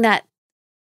remembering that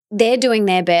they're doing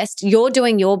their best, you're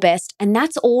doing your best, and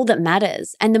that's all that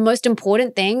matters. And the most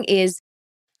important thing is,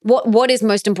 what is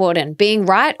most important, being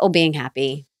right or being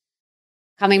happy?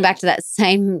 Coming back to that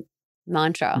same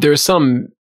mantra. There are some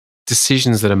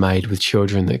decisions that are made with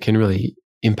children that can really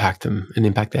impact them and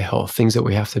impact their health, things that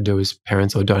we have to do as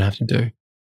parents or don't have to do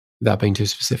without being too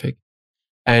specific.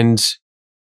 And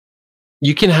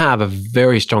you can have a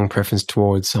very strong preference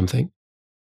towards something,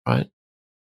 right?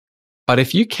 But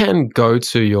if you can go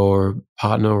to your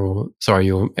partner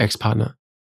your ex-partner,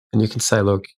 and you can say,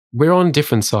 look, we're on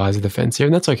different sides of the fence here,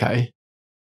 and that's okay.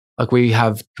 Like, we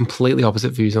have completely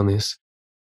opposite views on this.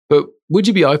 But would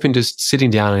you be open to sitting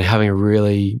down and having a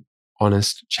really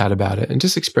honest chat about it and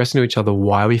just expressing to each other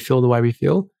why we feel the way we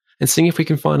feel and seeing if we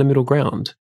can find a middle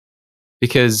ground?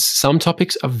 Because some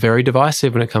topics are very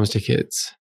divisive when it comes to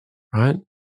kids, right?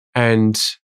 And,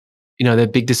 they're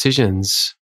big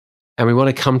decisions, and we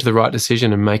want to come to the right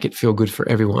decision and make it feel good for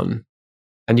everyone.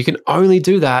 And you can only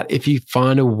do that if you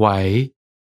find a way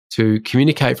to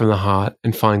communicate from the heart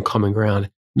and find common ground.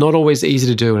 Not always easy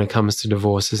to do when it comes to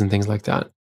divorces and things like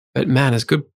that. But man, it's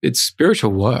good. It's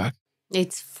spiritual work.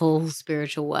 It's full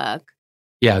spiritual work.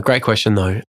 Yeah, great question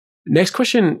though. Next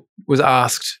question was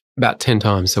asked about 10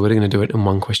 times, so we're going to do it in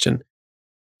one question.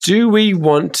 Do we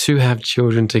want to have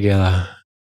children together?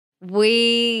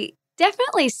 We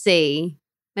definitely see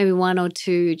maybe 1 or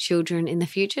 2 children in the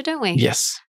future, don't we?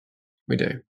 Yes, we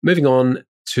do. Moving on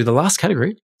to the last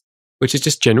category, which is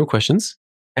just general questions.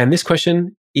 And this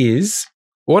question is,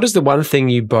 what is the one thing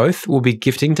you both will be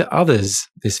gifting to others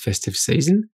this festive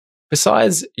season?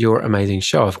 Besides your amazing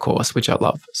show, of course, which I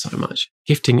love so much.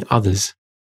 Gifting others.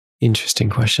 Interesting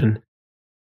question.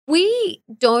 We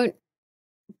don't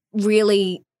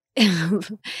really,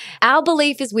 our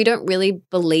belief is we don't really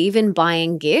believe in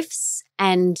buying gifts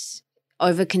and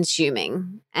over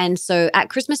consuming. And so at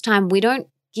Christmas time, we don't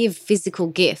give physical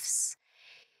gifts.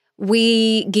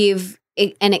 We give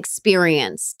an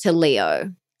experience to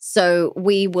Leo. So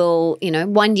we will,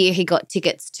 one year he got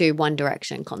tickets to One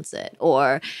Direction concert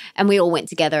and we all went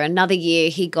together. Another year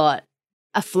he got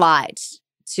a flight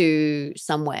to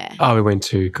somewhere. Oh, we went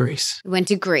to Greece.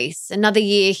 Another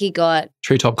year he got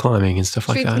treetop climbing and stuff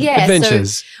like that. Yeah,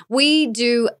 adventures. So we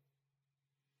do,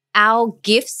 our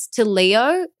gifts to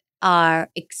Leo are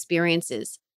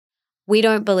experiences. We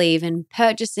don't believe in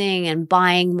purchasing and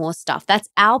buying more stuff. That's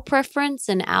our preference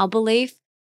and our belief.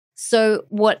 So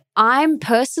what I'm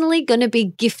personally going to be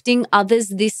gifting others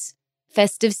this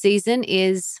festive season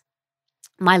is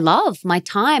my love, my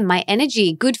time, my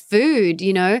energy, good food.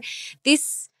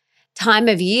 This time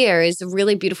of year is a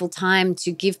really beautiful time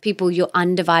to give people your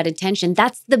undivided attention.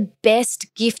 That's the best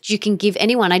gift you can give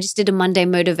anyone. I just did a Monday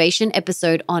motivation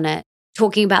episode on it,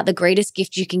 talking about the greatest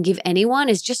gift you can give anyone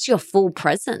is just your full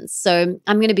presence. So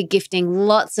I'm going to be gifting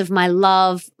lots of my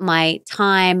love, my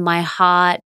time, my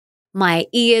heart, my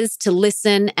ears to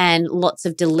listen, and lots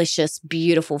of delicious,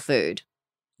 beautiful food.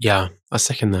 Yeah, I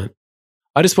second that.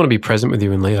 I just want to be present with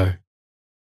you and Leo,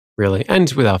 really, and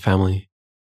with our family.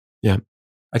 Yeah.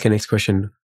 Okay, next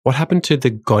question. What happened to the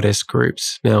goddess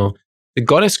groups? Now, the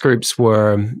goddess groups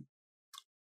were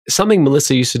something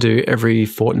Melissa used to do every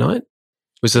fortnight.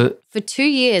 For 2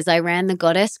 years, I ran the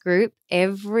Goddess group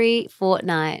every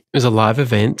fortnight. It was a live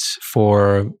event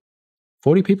for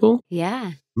 40 people.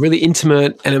 Yeah. Really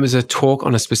intimate, and it was a talk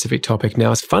on a specific topic.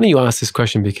 Now, it's funny you ask this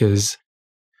question because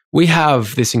we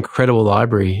have this incredible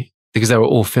library, because they were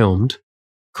all filmed,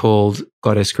 called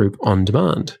Goddess Group On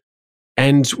Demand.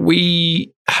 And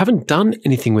we haven't done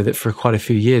anything with it for quite a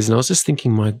few years. And I was just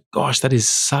thinking, my gosh, that is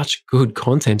such good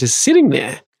content just sitting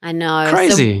there. I know.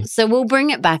 Crazy. So we'll bring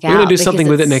it back out. We're going to do something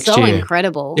with it next year. So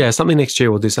incredible. Yeah, something next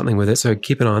year. We'll do something with it. So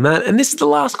keep an eye on that. And this is the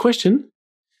last question.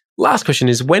 Last question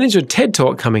is, when is your TED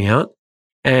Talk coming out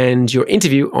and your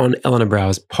interview on Eleanor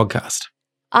Brower's podcast?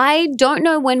 I don't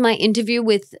know when my interview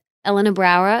with Eleanor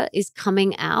Brower is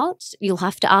coming out. You'll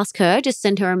have to ask her. Just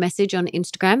send her a message on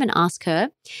Instagram and ask her.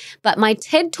 But my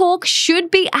TED Talk should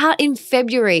be out in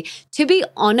February. To be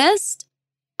honest,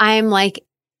 I am like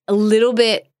a little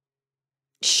bit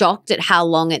shocked at how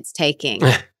long it's taking.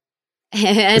 It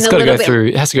has to go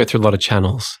through a lot of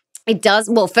channels. It does.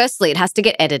 Well, firstly, it has to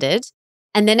get edited,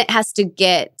 and then it has to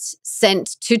get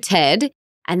sent to TED,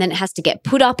 and then it has to get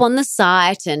put up on the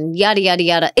site and yada, yada,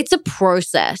 yada. It's a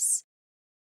process.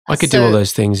 I could do all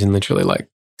those things in literally like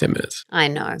 10 minutes. I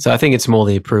know. So I think it's more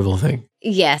the approval thing.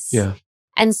 Yes. Yeah.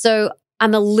 And so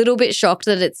I'm a little bit shocked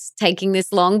that it's taking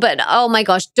this long, but oh my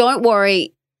gosh, don't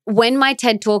worry. When my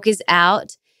TED Talk is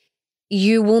out,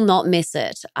 you will not miss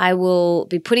it. I will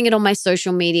be putting it on my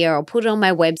social media. I'll put it on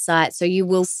my website, so you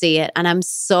will see it. And I'm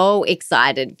so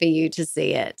excited for you to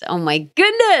see it. Oh my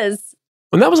goodness.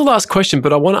 And that was the last question,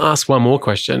 but I want to ask one more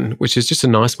question, which is just a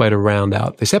nice way to round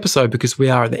out this episode, because we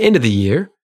are at the end of the year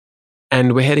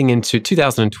and we're heading into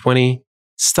 2020,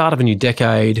 start of a new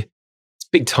decade. It's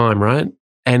big time, right?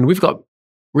 And we've got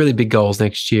really big goals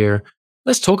next year.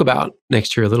 Let's talk about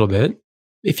next year a little bit.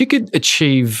 If you could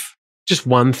achieve just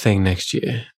one thing next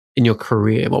year in your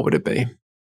career, what would it be?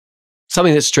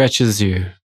 Something that stretches you.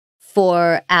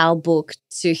 For our book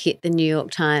to hit the New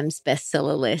York Times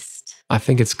bestseller list. I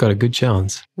think it's got a good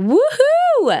chance.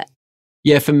 Woohoo!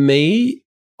 Yeah, for me,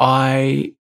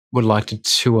 I would like to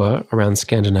tour around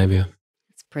Scandinavia.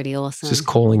 It's pretty awesome. It's just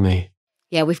calling me.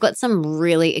 Yeah, we've got some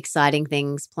really exciting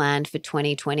things planned for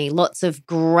 2020. Lots of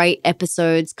great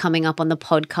episodes coming up on the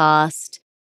podcast.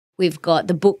 We've got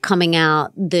the book coming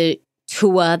out, the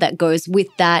tour that goes with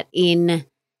that in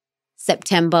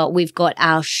September. We've got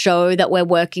our show that we're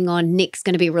working on. Nick's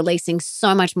going to be releasing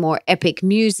so much more epic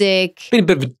music. Been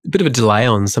a bit of a delay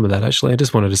on some of that, actually. I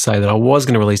just wanted to say that I was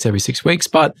going to release every 6 weeks,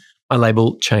 but my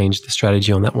label changed the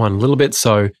strategy on that one a little bit.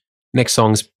 So next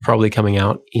song's probably coming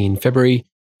out in February,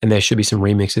 and there should be some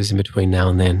remixes in between now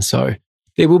and then. So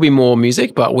there will be more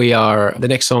music, but the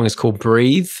next song is called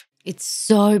Breathe. It's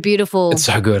so beautiful. It's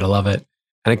so good. I love it.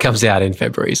 And it comes out in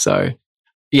February. So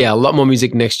yeah, a lot more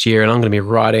music next year, and I'm going to be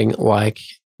writing like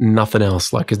nothing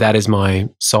else. Like, because that is my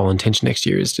sole intention next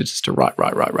year, is to write.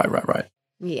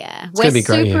 Yeah. We're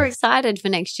super excited for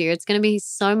next year. It's going to be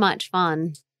so much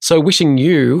fun. So wishing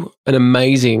you an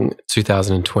amazing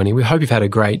 2020. We hope you've had a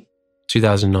great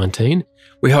 2019.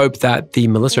 We hope that the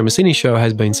Melissa Ambrosini show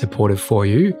has been supportive for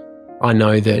you. I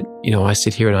know that, I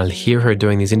sit here and I hear her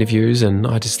doing these interviews and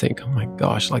I just think, oh my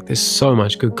gosh, like there's so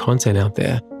much good content out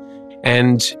there.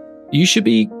 And you should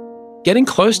be getting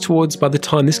close towards, by the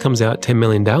time this comes out, 10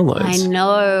 million downloads. I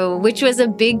know, which was a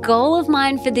big goal of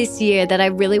mine for this year that I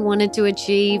really wanted to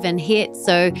achieve and hit.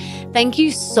 So thank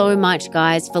you so much,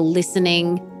 guys, for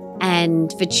listening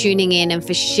and for tuning in and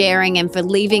for sharing and for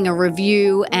leaving a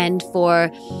review and for,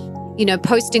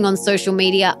 posting on social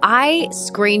media. I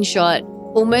screenshot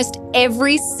almost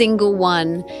every single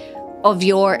one of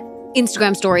your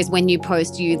Instagram stories when you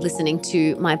post you listening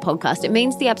to my podcast. It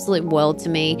means the absolute world to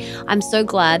me. I'm so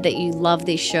glad that you love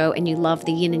this show and you love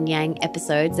the yin and yang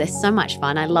episodes. They're so much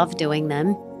fun. I love doing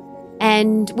them.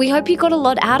 And we hope you got a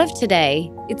lot out of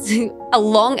today. It's a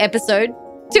long episode,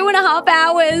 2.5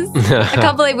 hours. I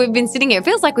can't believe we've been sitting here. It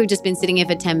feels like we've just been sitting here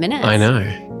for 10 minutes. I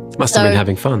know. Must have been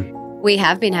having fun. We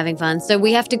have been having fun. So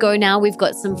we have to go now. We've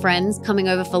got some friends coming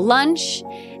over for lunch.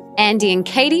 Andy and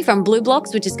Katie from Blue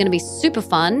Blocks, which is going to be super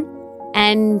fun.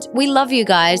 And we love you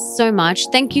guys so much.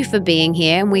 Thank you for being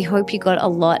here. And we hope you got a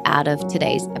lot out of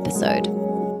today's episode.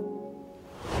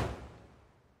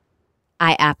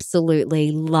 I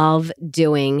absolutely love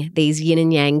doing these yin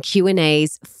and yang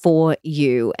Q&As for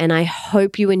you. And I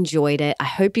hope you enjoyed it. I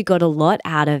hope you got a lot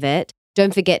out of it.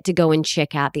 Don't forget to go and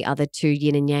check out the other 2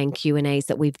 yin and yang Q&As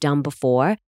that we've done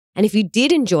before. And if you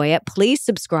did enjoy it, please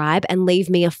subscribe and leave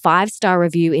me a 5-star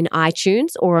review in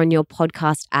iTunes or on your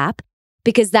podcast app,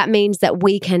 because that means that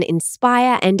we can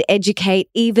inspire and educate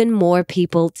even more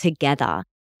people together.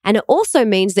 And it also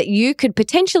means that you could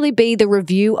potentially be the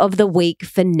review of the week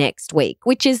for next week,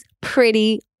 which is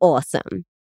pretty awesome.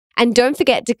 And don't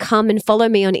forget to come and follow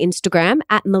me on Instagram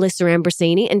at Melissa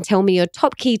Ambrosini and tell me your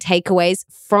top key takeaways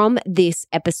from this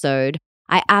episode.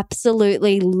 I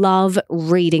absolutely love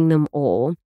reading them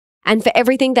all. And for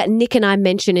everything that Nick and I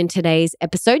mention in today's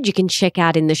episode, you can check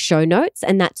out in the show notes,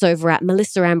 and that's over at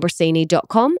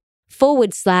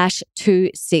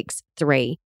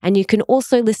melissaambrosini.com/263. And you can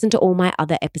also listen to all my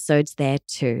other episodes there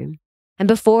too. And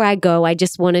before I go, I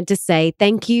just wanted to say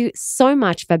thank you so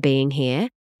much for being here,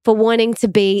 for wanting to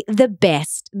be the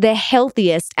best, the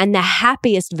healthiest, and the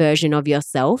happiest version of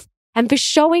yourself, and for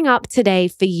showing up today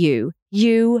for you.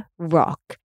 You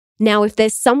rock. Now, if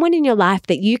there's someone in your life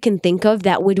that you can think of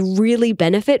that would really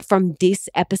benefit from this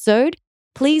episode,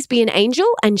 please be an angel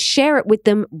and share it with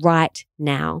them right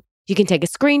now. You can take a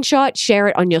screenshot, share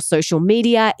it on your social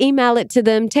media, email it to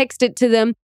them, text it to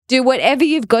them, do whatever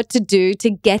you've got to do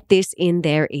to get this in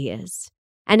their ears.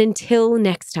 And until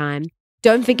next time,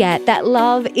 don't forget that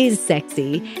love is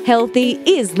sexy, healthy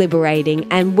is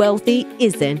liberating, and wealthy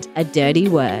isn't a dirty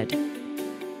word.